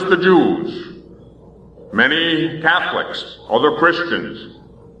 Not just the Jews. Many Catholics, other Christians,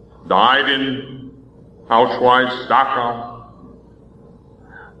 died in Auschwitz, Dachau,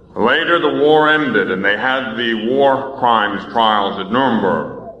 Later, the war ended, and they had the war crimes trials at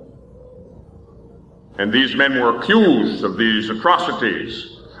Nuremberg. And these men were accused of these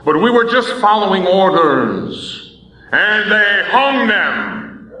atrocities. But we were just following orders, and they hung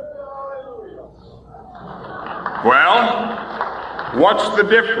them. Well, what's the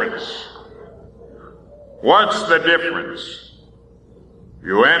difference? What's the difference?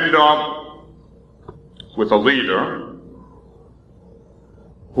 You end up with a leader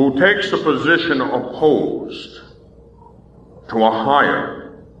who takes a position opposed to a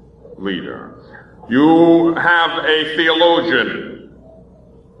higher leader. You have a theologian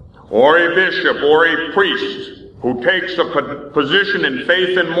or a bishop or a priest who takes a position in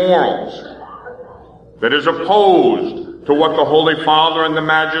faith and morals that is opposed to what the Holy Father and the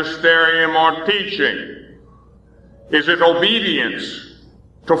magisterium are teaching. Is it obedience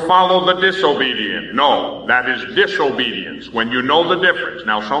to follow the disobedient? No, that is disobedience, when you know the difference.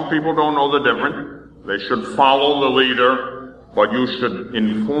 Now, some people don't know the difference. They should follow the leader, but you should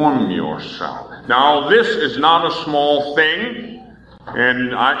inform yourself. Now, this is not a small thing. And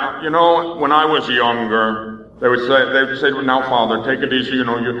when I was younger, they would say, well, now, Father, take it easy.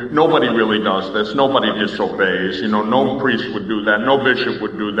 Nobody really does this. Nobody disobeys. No priest would do that. No bishop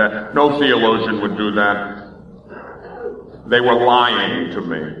would do that. No theologian would do that. They were lying to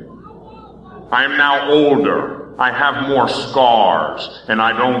me. I am now older. I have more scars, and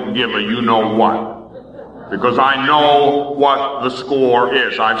I don't give a you-know-what, because I know what the score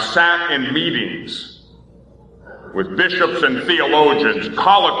is. I've sat in meetings with bishops and theologians,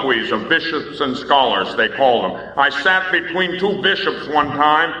 colloquies of bishops and scholars, they call them. I sat between two bishops one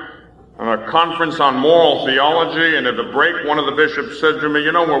time on a conference on moral theology, and at the break, one of the bishops said to me,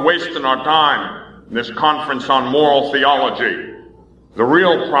 we're wasting our time in this conference on moral theology. The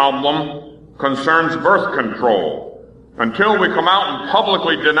real problem concerns birth control. Until we come out and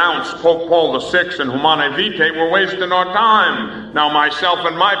publicly denounce Pope Paul VI and Humanae Vitae, we're wasting our time. Now, myself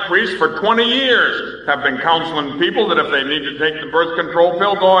and my priest for 20 years have been counseling people that if they need to take the birth control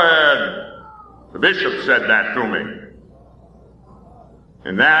pill, go ahead. The bishop said that to me.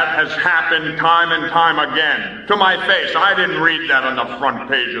 And that has happened time and time again. To my face. I didn't read that on the front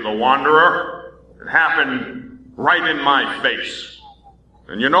page of the Wanderer. It happened right in my face.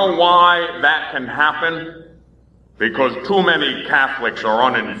 And you know why that can happen? Because too many Catholics are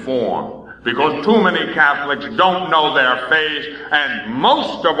uninformed. Because too many Catholics don't know their faith. And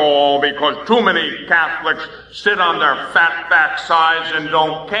most of all, because too many Catholics sit on their fat backsides and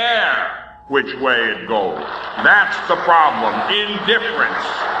don't care which way it goes. That's the problem. Indifference.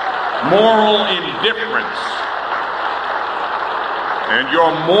 Moral indifference. And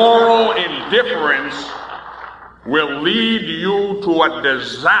your moral indifference will lead you to a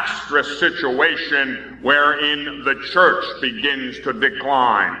disastrous situation wherein the church begins to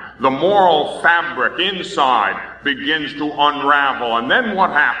decline. The moral fabric inside begins to unravel. And then what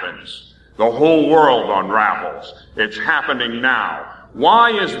happens? The whole world unravels. It's happening now.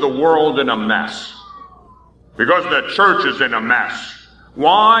 Why is the world in a mess? Because the church is in a mess.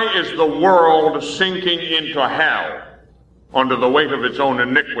 Why is the world sinking into hell under the weight of its own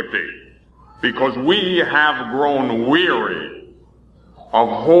iniquity? Because we have grown weary of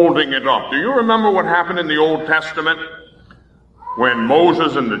holding it up. Do you remember what happened in the Old Testament when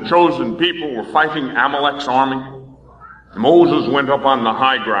Moses and the chosen people were fighting Amalek's army? Moses went up on the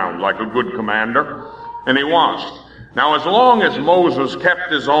high ground like a good commander, and he watched. Now, as long as Moses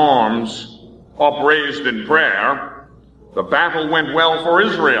kept his arms upraised in prayer, the battle went well for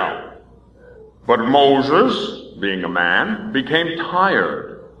Israel. But Moses, being a man, became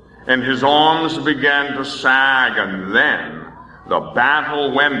tired, and his arms began to sag, and then the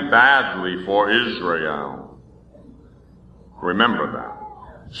battle went badly for Israel. Remember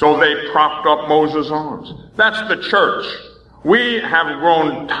that. So they propped up Moses' arms. That's the church. We have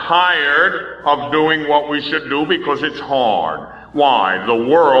grown tired of doing what we should do because it's hard. Why? The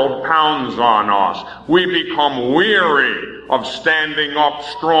world pounds on us. We become weary of standing up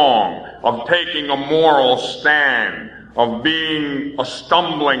strong, of taking a moral stand, of being a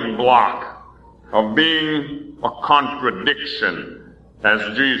stumbling block, of being a contradiction,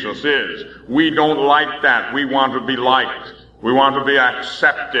 as Jesus is. We don't like that. We want to be liked. We want to be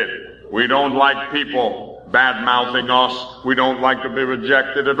accepted. We don't like people bad-mouthing us. We don't like to be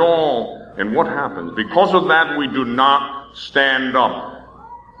rejected at all. And what happens? Because of that, we do not stand up.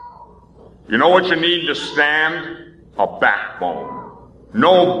 You know what you need to stand? A backbone.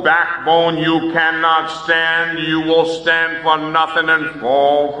 No backbone, you cannot stand. You will stand for nothing and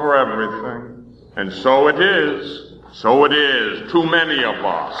fall for everything. And so it is. So it is. Too many of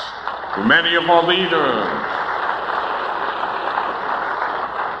us. Too many of our leaders.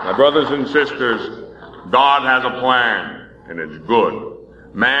 My brothers and sisters, God has a plan, and it's good.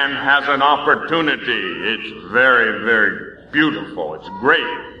 Man has an opportunity. It's very, very beautiful. It's great.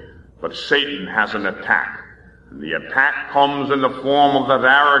 But Satan has an attack. The attack comes in the form of that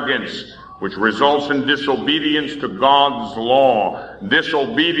arrogance, which results in disobedience to God's law,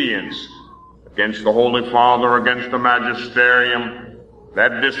 disobedience against the Holy Father, against the magisterium.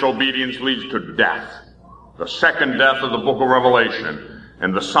 That disobedience leads to death, the second death of the book of Revelation.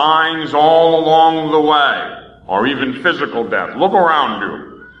 And the signs all along the way are even physical death. Look around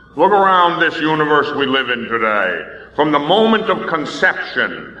you. Look around this universe we live in today. From the moment of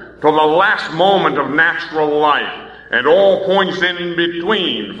conception to the last moment of natural life, and all points in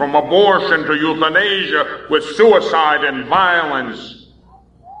between, from abortion to euthanasia, with suicide and violence,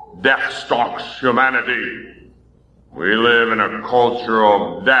 death stalks humanity. We live in a culture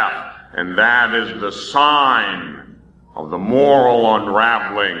of death, and that is the sign of the moral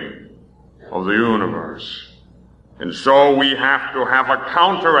unraveling of the universe. And so we have to have a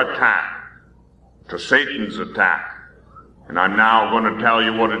counterattack to Satan's attack. And I'm now going to tell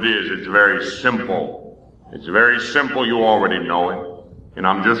you what it is. It's very simple. It's very simple. You already know it. And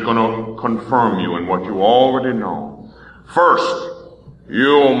I'm just going to confirm you in what you already know. First,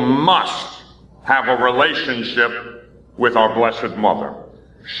 you must have a relationship with our Blessed Mother.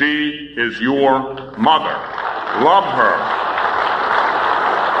 She is your mother. Love her.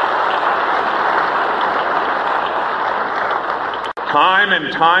 Time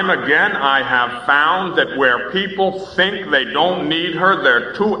and time again, I have found that where people think they don't need her,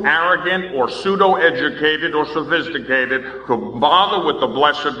 they're too arrogant or pseudo-educated or sophisticated to bother with the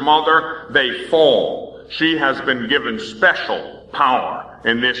Blessed Mother, they fall. She has been given special power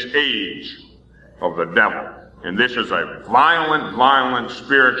in this age of the devil. And this is a violent, violent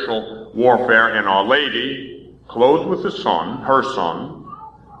spiritual warfare. And Our Lady, clothed with the Son, her Son,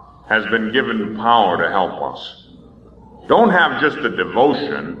 has been given power to help us. Don't have just a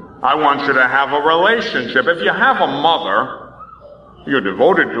devotion. I want you to have a relationship. If you have a mother, you're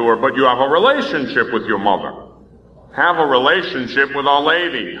devoted to her, but you have a relationship with your mother. Have a relationship with Our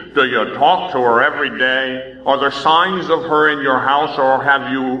Lady. Do you talk to her every day? Are there signs of her in your house, or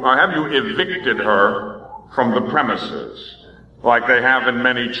have you evicted her from the premises, like they have in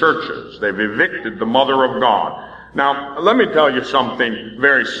many churches? They've evicted the Mother of God. Now, let me tell you something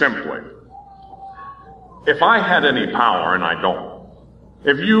very simply. If I had any power, and I don't,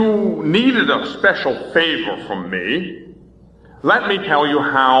 if you needed a special favor from me, let me tell you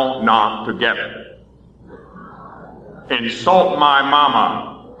how not to get it. Insult my mama.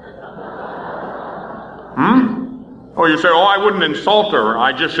 Oh, you say, oh, I wouldn't insult her.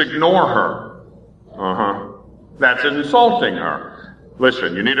 I just ignore her. That's insulting her.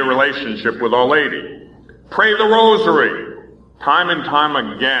 Listen, you need a relationship with Our Lady. Pray the rosary. Time and time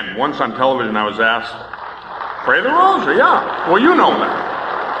again. Once on television I was asked, pray the rosary, yeah. Well, you know that.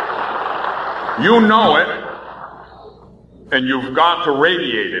 You know it, and you've got to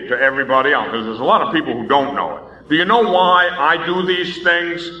radiate it to everybody else, because there's a lot of people who don't know it. Do you know why I do these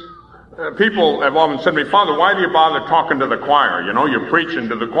things? People have often said to me, Father, why do you bother talking to the choir? You know, you're preaching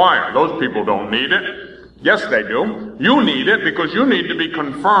to the choir. Those people don't need it. Yes, they do. You need it because you need to be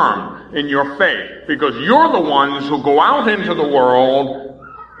confirmed in your faith, because you're the ones who go out into the world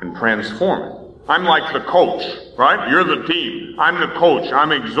and transform it. I'm like the coach, right? You're the team. I'm the coach.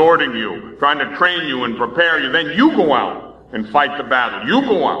 I'm exhorting you, trying to train you and prepare you. Then you go out and fight the battle. You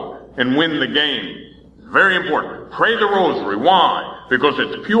go out and win the game. Very important. Pray the rosary. Why? Because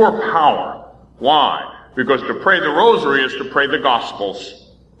it's pure power. Why? Because to pray the rosary is to pray the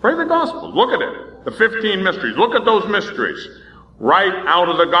Gospels. Pray the Gospels. Look at it. The 15 mysteries. Look at those mysteries. Right out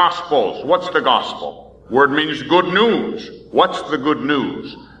of the Gospels. What's the Gospel? Word means good news. What's the good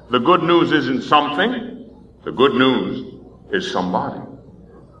news? The good news isn't something. The good news is somebody.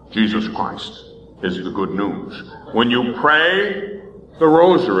 Jesus Christ is the good news. When you pray the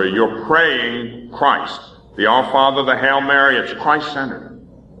rosary, you're praying Christ. The Our Father, the Hail Mary, it's Christ-centered.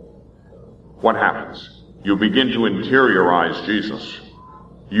 What happens? You begin to interiorize Jesus.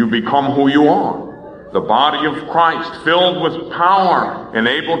 You become who you are. The body of Christ, filled with power and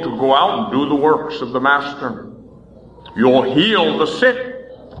able to go out and do the works of the Master. You'll heal the sick.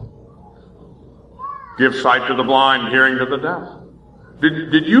 Give sight to the blind, hearing to the deaf.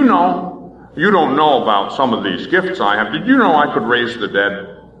 Did you know? You don't know about some of these gifts I have. Did you know I could raise the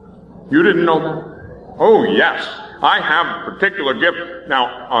dead? You didn't know that? Oh, yes. I have a particular gift. Now,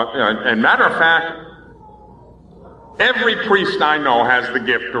 and matter of fact, every priest I know has the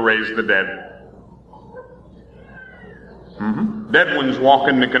gift to raise the dead. Dead ones walk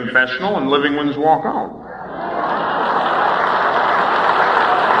in the confessional and living ones walk out.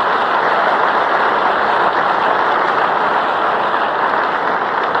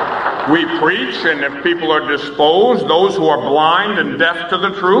 We preach, and if people are disposed, those who are blind and deaf to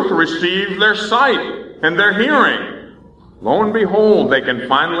the truth receive their sight and their hearing. Lo and behold, they can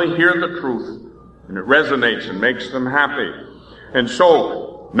finally hear the truth, and it resonates and makes them happy. And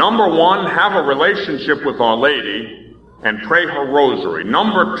so, number one, have a relationship with Our Lady and pray her rosary.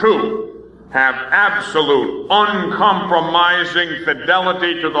 Number two, have absolute, uncompromising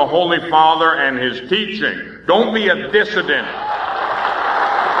fidelity to the Holy Father and his teaching. Don't be a dissident.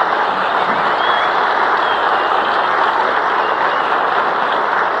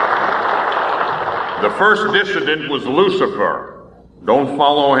 The first dissident was Lucifer. Don't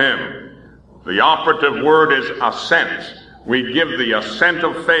follow him. The operative word is assent. We give the assent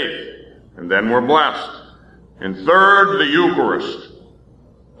of faith, and then we're blessed. And third, the Eucharist.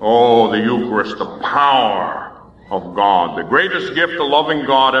 Oh, the Eucharist, the power of God. The greatest gift a loving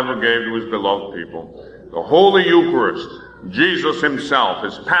God ever gave to his beloved people. The Holy Eucharist, Jesus himself,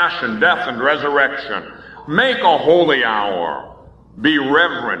 his passion, death, and resurrection. Make a holy hour. Be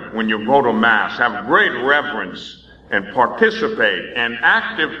reverent when you go to Mass. Have great reverence and participate. And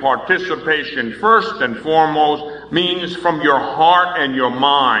active participation, first and foremost, means from your heart and your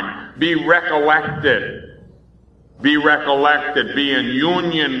mind. Be recollected. Be recollected. Be in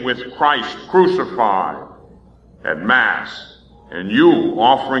union with Christ crucified at Mass. And you,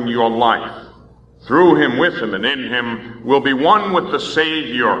 offering your life through him, with him, and in him, will be one with the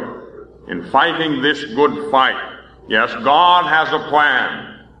Savior in fighting this good fight. Yes, God has a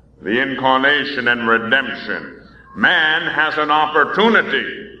plan, the incarnation and redemption. Man has an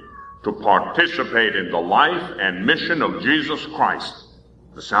opportunity to participate in the life and mission of Jesus Christ,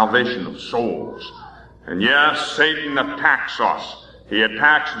 the salvation of souls. And yes, Satan attacks us. He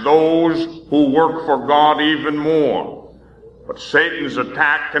attacks those who work for God even more. But Satan's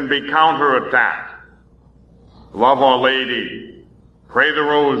attack can be counterattacked. Love Our Lady. Pray the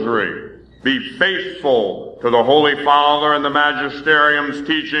Rosary. Be faithful to the Holy Father and the Magisterium's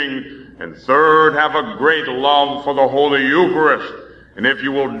teaching. And third, have a great love for the Holy Eucharist. And if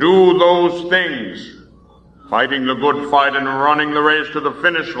you will do those things, fighting the good fight and running the race to the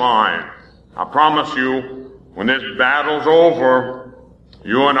finish line, I promise you, when this battle's over,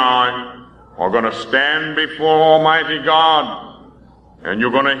 you and I are going to stand before Almighty God, and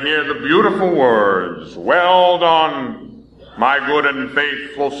you're going to hear the beautiful words, "Well done, my good and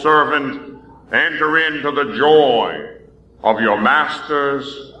faithful servant. Enter into the joy of your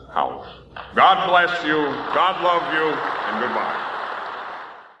Master's house." God bless you, God love you, and goodbye.